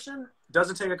person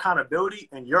doesn't take accountability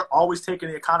and you're always taking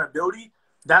the accountability,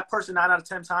 that person 9 out of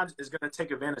 10 times is going to take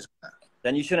advantage of that.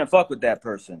 Then you shouldn't fuck with that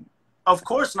person. Of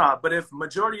course not. But if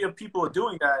majority of people are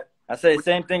doing that, I say the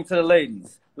same thing to the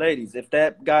ladies. Ladies, if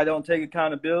that guy don't take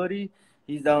accountability,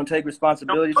 he don't take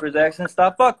responsibility for his actions,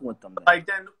 stop fucking with them.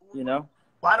 Then, you know?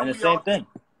 Why don't the same thing.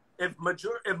 If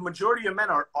majority of men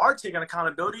are taking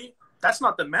accountability, that's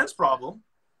not the men's problem.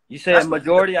 You say a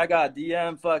majority, I got a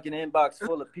DM fucking inbox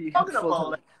full of people. You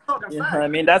know what I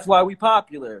mean? That's why we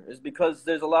popular. It's because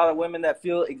there's a lot of women that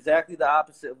feel exactly the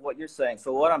opposite of what you're saying.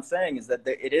 So what I'm saying is that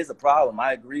it is a problem.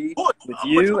 I agree with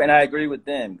you and I agree with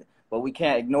them. But we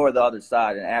can't ignore the other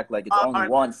side and act like it's only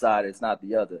one side, it's not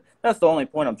the other. That's the only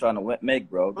point I'm trying to make,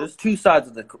 bro. There's two sides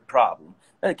of the problem.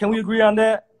 Hey, can we agree on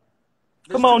that?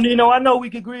 Come on, Nino. I know we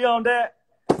can agree on that.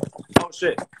 Oh,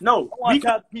 shit. No. We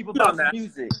got people about the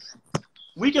music.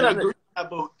 We can agree,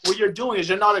 but what you're doing is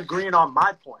you're not agreeing on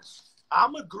my points.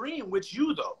 I'm agreeing with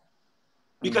you, though,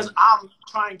 because I'm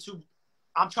trying to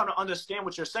understand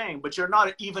what you're saying, but you're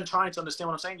not even trying to understand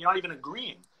what I'm saying. You're not even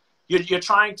agreeing. You're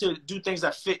trying to do things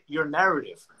that fit your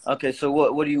narrative. Okay, so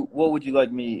what would you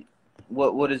like me?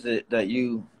 What is it that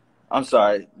you? I'm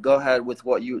sorry. Go ahead with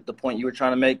the point you were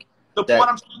trying to make. The point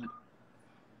I'm saying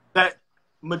that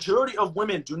majority of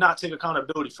women do not take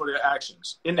accountability for their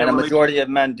actions in their relationship. And a majority of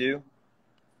men do.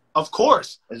 Of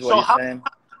course. Is what you're saying.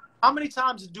 How many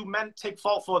times do men take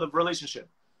fault for the relationship?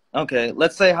 Okay,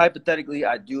 let's say hypothetically,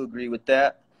 I do agree with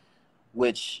that,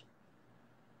 which.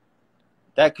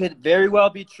 That could very well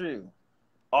be true.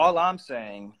 All I'm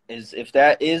saying is if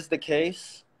that is the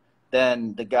case,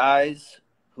 then the guys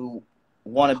who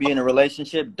want to be in a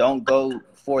relationship don't go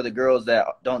for the girls that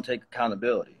don't take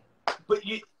accountability. But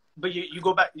you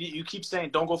go back. You keep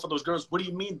saying don't go for those girls. What do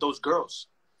you mean those girls?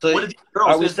 So what are these girls?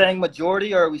 Are we saying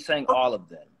majority or are we saying all of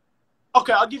them?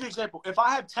 Okay, I'll give you an example. If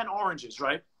I have 10 oranges,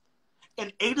 right,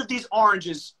 and 8 of these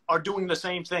oranges are doing the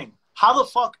same thing, how the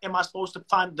fuck am I supposed to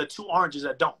find the 2 oranges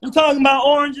that don't? We talking about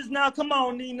oranges now? Come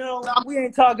on, Nino. We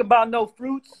ain't talking about no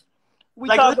fruits. We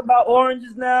talking about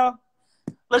oranges now.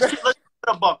 Let's get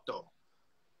a buck, though.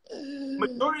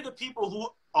 Majority of the people who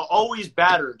are always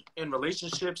battered in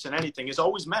relationships and anything is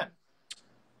always men.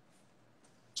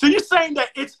 So you're saying that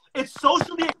it's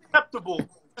socially acceptable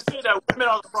to say that women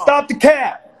are the problem. Stop the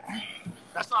cap.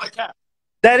 That's not a cap.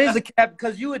 That is a cap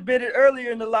because you admitted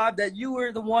earlier in the live that you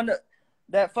were the one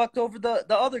that fucked over the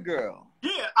other girl.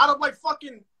 Yeah, out of like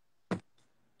fucking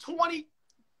 20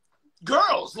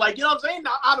 girls. Like, you know what I'm saying?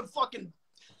 Out of fucking,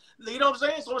 you know what I'm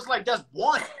saying? So it's like, that's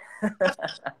one.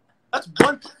 That's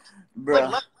one. Bro.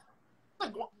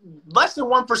 Like less than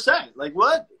 1%. Like,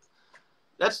 what?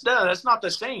 That's not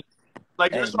the same.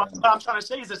 Like, that's what I'm trying to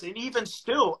say is this. And even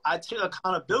still, I take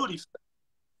accountability for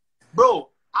that. Bro,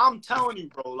 I'm telling you,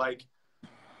 bro, like,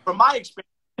 from my experience.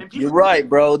 You're right,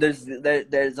 bro. There's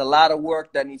a lot of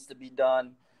work that needs to be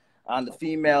done on the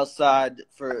female side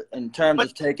in terms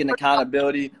of taking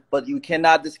accountability, but you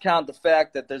cannot discount the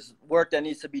fact that there's work that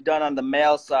needs to be done on the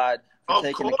male side for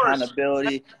taking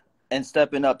accountability and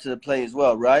stepping up to the plate as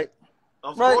well, right?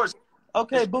 Of course.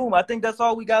 Okay, boom. I think that's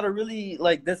all we gotta really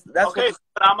like. That's okay.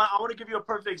 But I want to give you a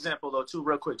perfect example though, too,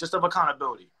 real quick, just of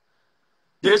accountability.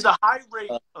 There's a high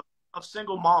rate of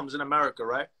single moms in America,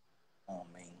 right? Oh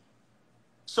man.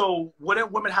 So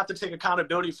wouldn't women have to take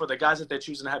accountability for the guys that they're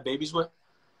choosing to have babies with?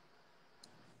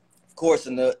 Of course,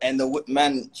 and the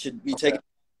men should be taking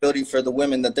accountability for the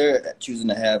women that they're choosing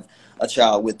to have a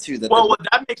child with too. Well,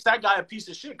 that makes that guy a piece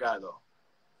of shit guy though,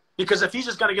 because if he's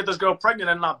just gonna get this girl pregnant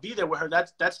and not be there with her,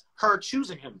 that's her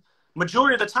choosing him.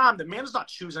 Majority of the time, the man's not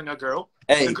choosing a girl.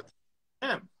 Hey,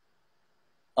 him.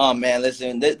 Oh man,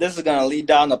 listen, this is gonna lead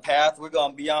down the path. We're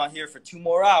gonna be on here for 2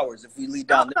 more hours if we lead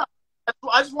down. No.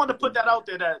 I just wanted to put that out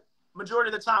there that majority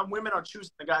of the time women are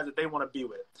choosing the guys that they want to be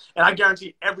with. And I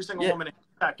guarantee every single woman in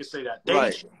the chat can say that.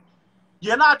 Right.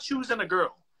 You're not choosing a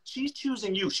girl. She's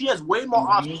choosing you. She has way more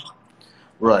options.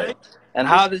 Right. Okay? And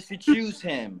how does she choose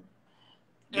him?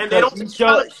 Because and they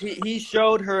don't he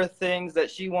showed her things that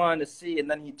she wanted to see, and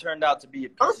then he turned out to be a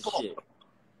piece of shit.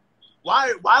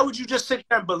 Why would you just sit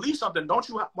there and believe something?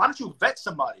 Why don't you vet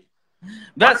somebody?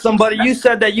 Vet somebody. You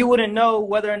said that you wouldn't know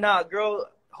whether or not a girl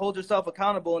hold yourself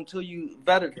accountable until you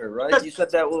vetted her, right? You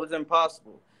said that was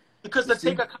impossible. Because to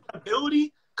take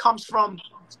accountability comes from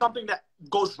something that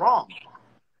goes wrong.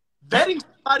 Vetting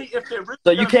somebody if they're really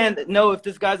so you can't know if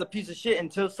this guy's a piece of shit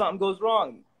until something goes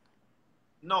wrong.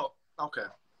 No. Okay.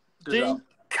 See?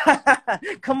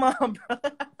 Come on, bro.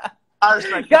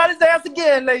 Got his ass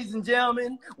again, ladies and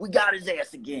gentlemen. We got his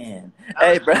ass again.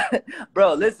 Hey,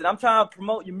 bro, listen, I'm trying to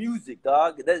promote your music,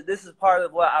 dog. This is part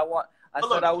of what I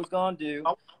said I was going to do.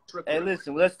 Hey,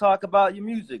 listen, let's talk about your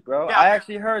music, bro. Yeah. I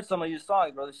actually heard some of your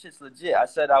songs, bro. This shit's legit. I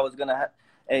said I was going to,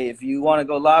 hey, if you want to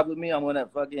go live with me, I'm going to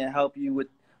fucking help you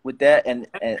with that. And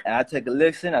I take a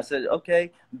listen. I said,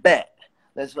 okay, bet.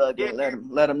 Let's fucking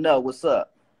let them know what's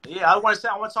up. Yeah, I want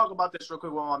to talk about this real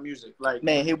quick with my music. Like,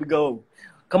 man, here we go.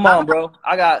 Come on, bro.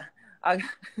 I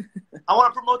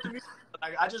want to promote the music.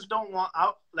 Like, I just don't want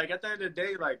like at the end of the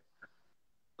day, like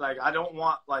I don't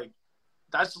want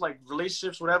that's like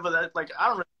relationships, whatever. That like I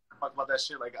don't really talk about that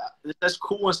shit. Like that's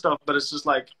cool and stuff, but it's just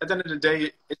like at the end of the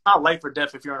day, it's not life or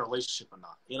death if you're in a relationship or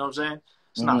not. You know what I'm saying?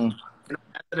 It's not. You know,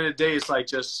 at the end of the day, it's like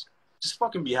just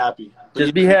fucking be happy.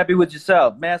 Just be happy with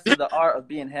yourself. Master the art of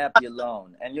being happy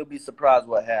alone, and you'll be surprised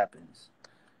what happens.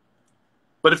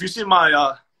 But if you see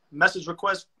my message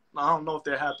request, I don't know if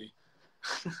they're happy.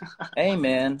 Hey,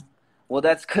 man. Well,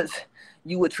 that's because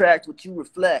you attract what you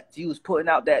reflect. You was putting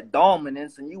out that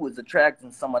dominance, and you was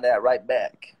attracting some of that right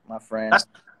back, my friend. That's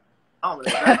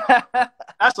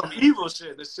some evil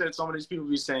shit. That shit some of these people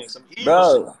be saying. Some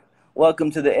evil shit.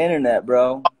 Welcome to the internet,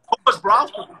 bro. Of course, bro.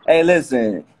 Hey,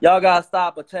 listen. Y'all got to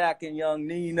stop attacking young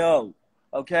Nino,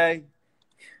 okay?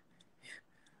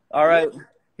 All right.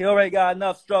 He already got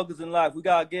enough struggles in life. We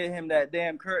got to get him that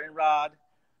damn curtain rod.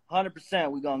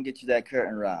 100% we're going to get you that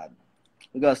curtain rod.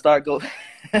 We're going to start go.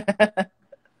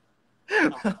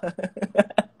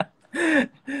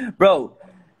 Bro,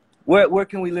 where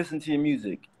can we listen to your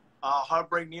music?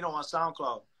 heartbreaknino on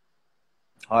SoundCloud.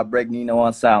 heartbreaknino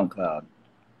on SoundCloud.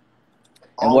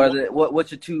 And what's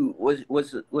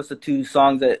the 2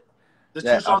 songs that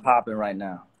are popping right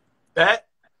now? Bet.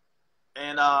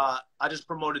 And I just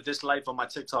promoted This Life on my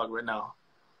TikTok right now.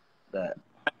 That.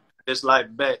 This Life,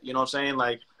 bet. You know what I'm saying?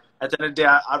 Like, at the end of the day,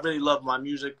 I really love my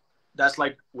music. That's,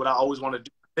 like, what I always want to do.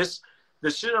 The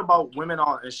shit about women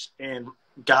and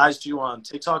guys do on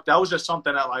TikTok, that was just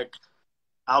something that, like,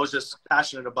 I was just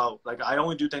passionate about. Like, I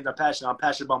only do things I'm passionate. I'm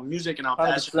passionate about music, and I'm 100%.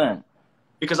 passionate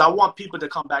because I want people to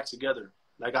come back together.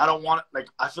 Like, I don't want, like,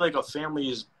 I feel like a family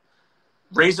is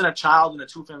raising a child in a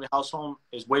 2-family household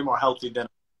is way more healthy than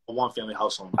a 1-family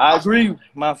household. I agree,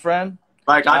 my friend.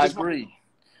 Like, I agree.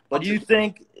 But do you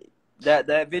think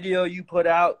that video you put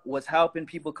out was helping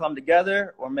people come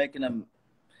together or making them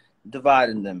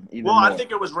dividing them even Well, more? I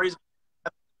think it was raising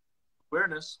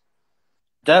awareness.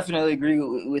 Definitely agree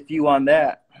with you on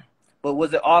that. But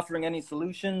was it offering any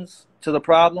solutions to the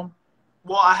problem?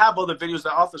 Well, I have other videos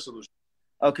that offer solutions.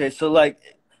 Okay, so like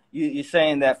you're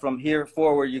saying that from here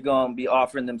forward, you're going to be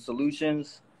offering them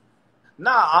solutions?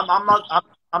 Nah,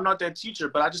 I'm not that teacher,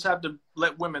 but I just have to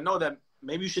let women know that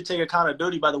maybe you should take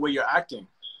accountability by the way you're acting.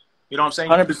 You know what I'm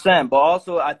saying? 100%. But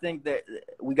also, I think that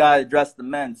we got to address the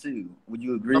men too. Would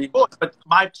you agree? Of course, but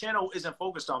my channel isn't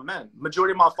focused on men.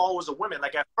 Majority of my followers are women.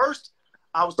 Like at first,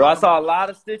 I was Bro, I talking saw about, a lot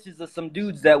of stitches of some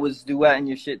dudes that was duetting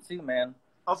your shit too, man.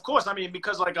 of course, I mean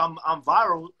because like I'm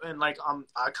viral and like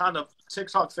I kind of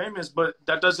TikTok famous, but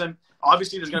that doesn't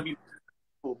obviously there's gonna be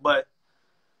people. But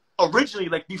originally,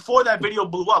 like before that video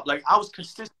blew up, like I was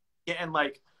consistently getting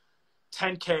like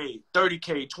 10K,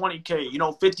 30K, 20K, you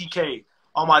know, 50K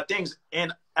on my things.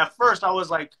 And at first, I was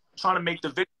like trying to make the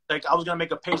video like I was gonna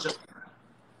make a page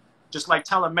just like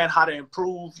telling men how to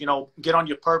improve, you know, get on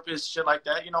your purpose, shit like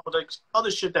that, you know, like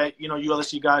other shit that, you know, you other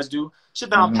see guys do, shit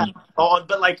that I'm passionate about,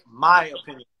 but like my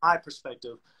opinion, my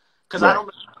perspective, because I don't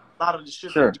know a lot of the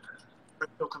shit that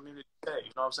the community say,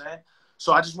 you know what I'm saying?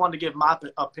 So I just wanted to give my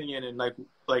opinion and like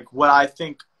what I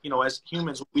think, you know, as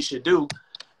humans we should do,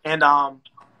 and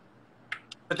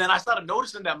but then I started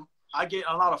noticing that I get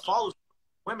a lot of followers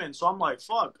from women, so I'm like,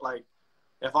 fuck, like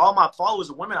if all my followers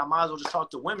are women, I might as well just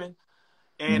talk to women.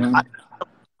 And I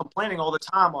complaining all the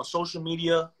time on social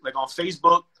media, like on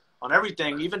Facebook, on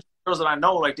everything. Even girls that I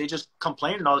know, like they just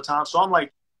complaining all the time. So I'm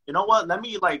like, you know what? Let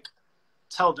me like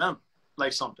tell them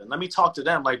like something. Let me talk to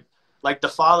them like the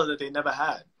father that they never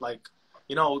had. Like,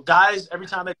 you know, guys, every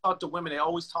time they talk to women, they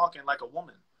always talking like a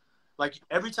woman. Like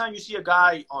every time you see a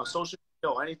guy on social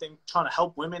media or anything trying to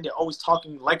help women, they're always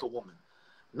talking like a woman.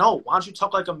 No, why don't you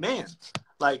talk like a man?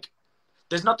 Like,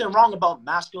 there's nothing wrong about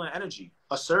masculine energy,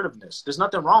 assertiveness. There's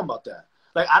nothing wrong about that.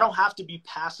 Like, I don't have to be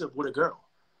passive with a girl.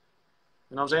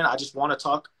 You know what I'm saying? I just want to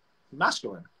talk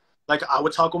masculine. Like, I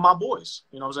would talk with my boys.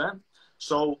 You know what I'm saying?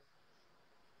 So,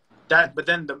 but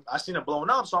then I seen it blowing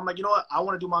up. So I'm like, you know what? I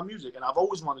want to do my music. And I've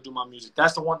always wanted to do my music.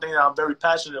 That's the one thing that I'm very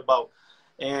passionate about.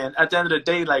 And at the end of the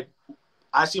day, like,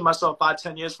 I see myself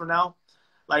 5-10 years from now.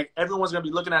 Like, everyone's going to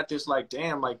be looking at this like,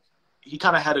 damn, like, he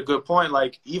kind of had a good point.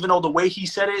 Like, even though the way he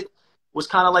said it, was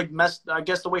kind of like messed. I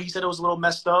guess the way he said it was a little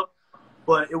messed up,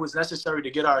 but it was necessary to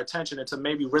get our attention and to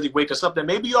maybe really wake us up. That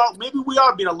maybe we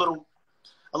are being a little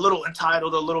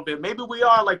entitled a little bit. Maybe we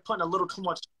are like putting a little too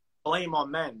much blame on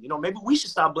men. You know, maybe we should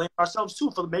stop blaming ourselves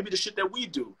too for maybe the shit that we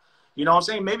do. You know what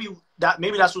I'm saying? Maybe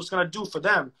that's what's gonna do for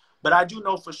them. But I do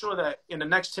know for sure that in the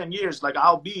next 10 years, like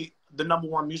I'll be the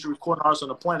 #1 music recording artist on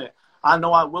the planet. I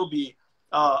know I will be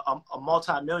a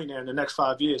multi-millionaire in the next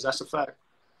 5 years. That's a fact.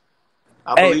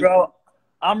 Hey, bro.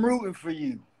 I'm rooting for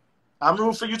you. I'm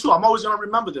rooting for you too. I'm always gonna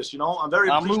remember this. You know, I'm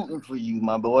rooting for you,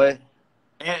 my boy.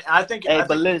 And I think. Hey,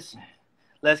 but listen,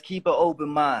 let's keep an open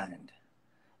mind,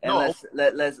 and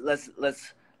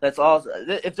let's also.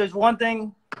 If there's one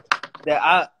thing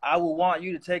that I will want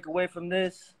you to take away from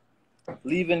this,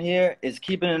 leaving here, is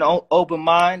keeping an open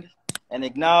mind and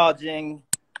acknowledging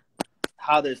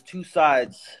how there's two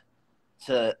sides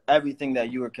to everything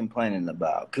that you were complaining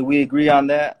about. Could we agree on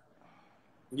that?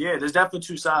 Yeah, there's definitely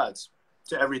two sides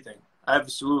to everything.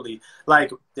 Absolutely.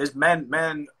 Like, there's men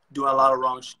doing a lot of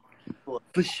wrong shit. For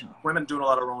sure. Women doing a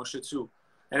lot of wrong shit, too.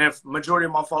 And if majority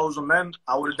of my followers were men,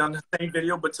 I would have done the same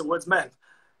video, but towards men.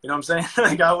 You know what I'm saying?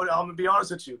 Like, I'm going to be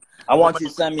honest with you. I want you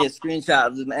to send me a screenshot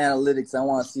of the analytics. I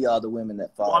want to see all the women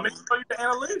that follow. Well, I'm going to show you the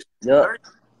analytics. Yep.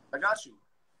 I got you.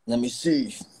 Let me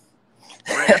see.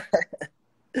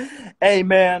 Hey,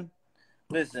 man.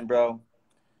 Listen, bro.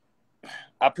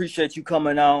 I appreciate you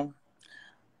coming on.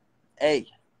 Hey,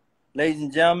 ladies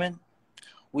and gentlemen,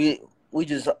 we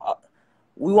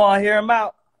want to hear him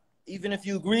out. Even if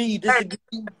you agree, you disagree,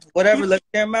 whatever, let's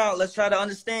hear him out. Let's try to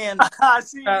understand. Hey,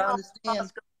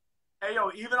 yo,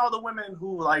 even all the women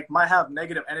who like might have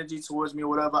negative energy towards me or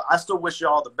whatever, I still wish you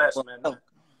all the best, man. Like,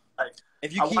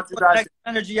 if you keep putting negative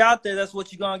energy out there, that's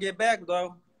what you're gonna get back,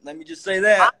 though. Let me just say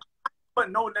that. Put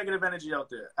no negative energy out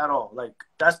there at all. Like,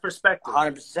 that's perspective.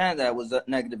 100% that was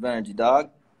negative energy, dog.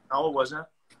 No, it wasn't.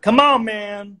 Come on,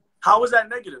 man. How was that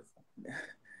negative?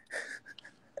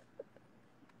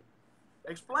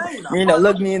 Explain. You know,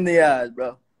 look me in the eyes,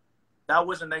 bro. That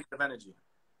wasn't negative energy.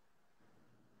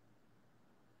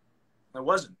 It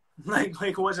wasn't. Like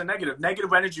it wasn't negative.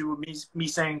 Negative energy would mean me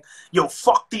saying, yo,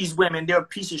 fuck these women, they're a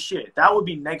piece of shit. That would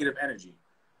be negative energy.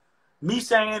 Me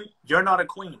saying, you're not a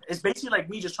queen. It's basically like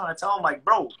me just trying to tell him, like,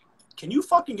 bro, can you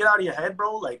fucking get out of your head,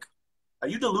 bro? Like, are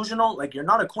you delusional? Like, you're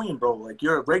not a queen, bro. Like,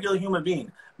 you're a regular human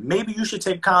being. Maybe you should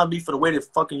take accountability for the way that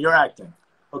fucking you're acting.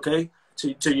 okay?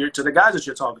 To the guys that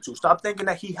you're talking to. Stop thinking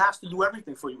that he has to do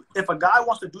everything for you. If a guy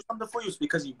wants to do something for you, it's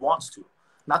because he wants to,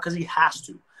 not because he has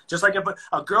to. Just like if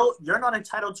a girl, you're not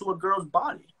entitled to a girl's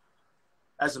body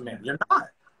as a man. You're not.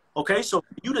 Okay? So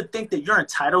for you to think that you're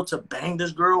entitled to bang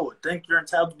this girl or think you're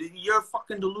entitled to, you're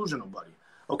fucking delusional, buddy.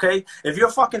 Okay? If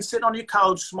you're fucking sitting on your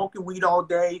couch smoking weed all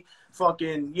day,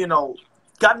 fucking, you know,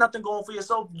 got nothing going for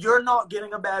yourself, you're not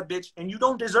getting a bad bitch and you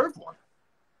don't deserve one.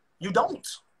 You don't.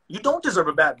 You don't deserve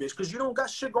a bad bitch because you don't got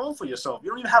shit going for yourself. You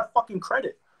don't even have fucking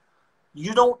credit.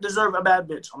 You don't deserve a bad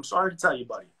bitch. I'm sorry to tell you,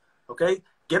 buddy. Okay?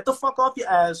 Get the fuck off your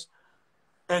ass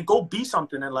and go be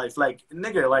something in life. Like,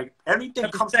 nigga, like, everything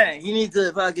comes... You need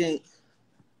to fucking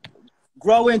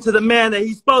grow into the man that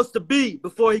he's supposed to be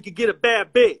before he could get a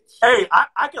bad bitch. Hey,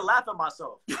 I can laugh at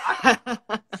myself. I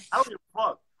don't give a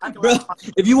fuck. I can Bro, laugh at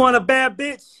myself. if you want a bad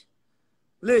bitch,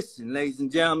 listen, ladies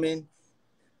and gentlemen,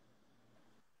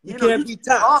 you can't be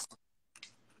toxic.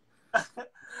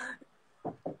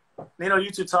 You know,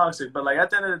 you too toxic, but like at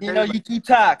the end of the day, You know, you too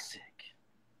toxic.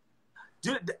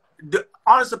 Dude, the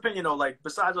honest opinion though, like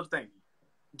besides the thing,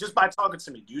 just by talking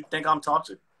to me, do you think I'm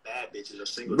toxic? Bad bitches are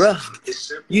single. Bro, it's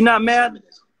simple. You not mad?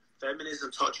 Feminism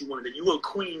taught you one that you a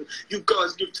queen. You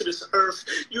God's gift to this earth.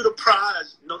 You the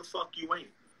prize. No, the fuck you ain't.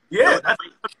 Yeah,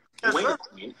 you ain't a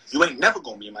queen. You ain't never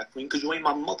gonna be my queen because you ain't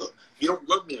my mother. You don't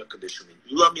love me unconditionally.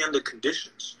 You love me under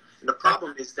conditions. And the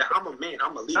problem is that I'm a man.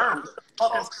 I'm a leader. I'm the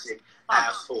toxic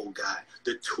asshole guy,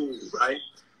 the tool, right?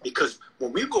 Because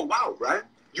when we go out, right,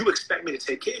 you expect me to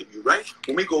take care of you, right?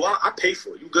 When we go out, I pay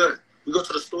for it. You good. We go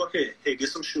to the store, hey, get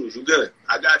some shoes. You good.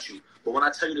 I got you. But when I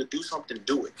tell you to do something,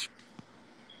 do it.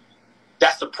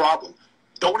 That's the problem.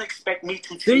 Don't expect me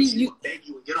to chase you, beg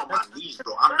you, and get on my knees,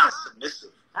 bro. I'm not submissive.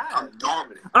 I'm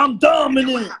dominant. I'm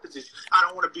dominant. I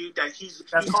don't want to be that he's your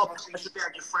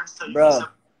friends tell you Bro. he's a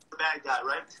bad guy,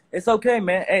 right? It's okay,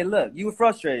 man. Hey, look, you were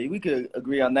frustrated. We could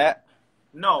agree on that.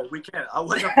 No, we can't. I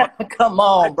wasn't. Come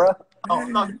on, bro. Oh,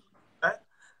 no.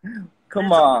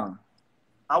 Come on.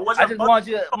 I I just want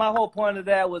you. My whole point of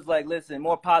that was like, listen,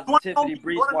 more positivity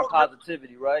breeds more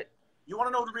positivity, right? You want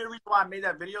to know the real reason why I made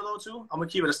that video though too? I'm gonna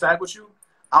keep it a stack with you.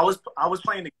 I was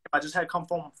playing the game. I just had come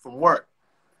from work,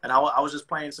 and I was just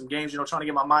playing some games, you know, trying to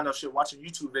get my mind off shit, watching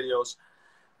YouTube videos.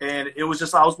 And it was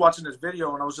just, I was watching this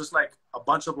video and I was just like a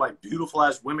bunch of like beautiful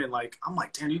ass women. Like, I'm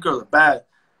like, damn, you girls are bad.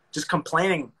 Just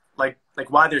complaining like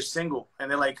why they're single.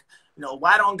 And they're like, you know,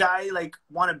 why don't guys like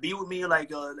want to be with me?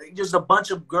 Like just a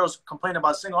bunch of girls complaining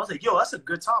about single. I was like, yo, that's a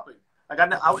good topic. Like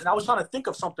I was trying to think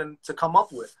of something to come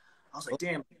up with. I was like,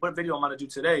 damn, what video am I gonna do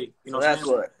today? You know,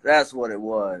 so that's what it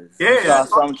was. Yeah,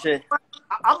 some shit.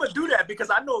 I'm gonna do that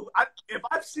because I know if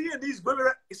I'm seeing these women,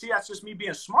 see, that's just me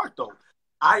being smart though.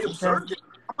 I observed it.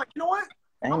 I'm like, you know what?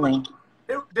 Amen.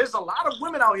 There's a lot of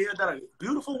women out here that are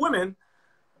beautiful women,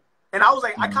 and I was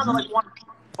like, I kind of like want to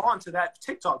respond to that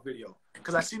TikTok video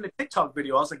because I seen the TikTok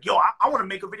video. I was like, yo, I want to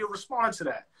make a video responding to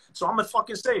that, so I'm gonna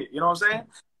fucking say it. You know what I'm saying?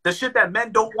 The shit that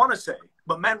men don't want to say,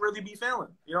 but men really be feeling.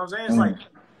 You know what I'm saying? It's like,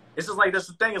 it's just like that's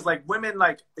the thing. It's like women,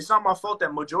 like it's not my fault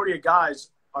that majority of guys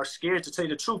are scared to tell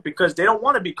the truth because they don't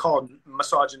want to be called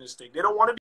misogynistic. They don't want to be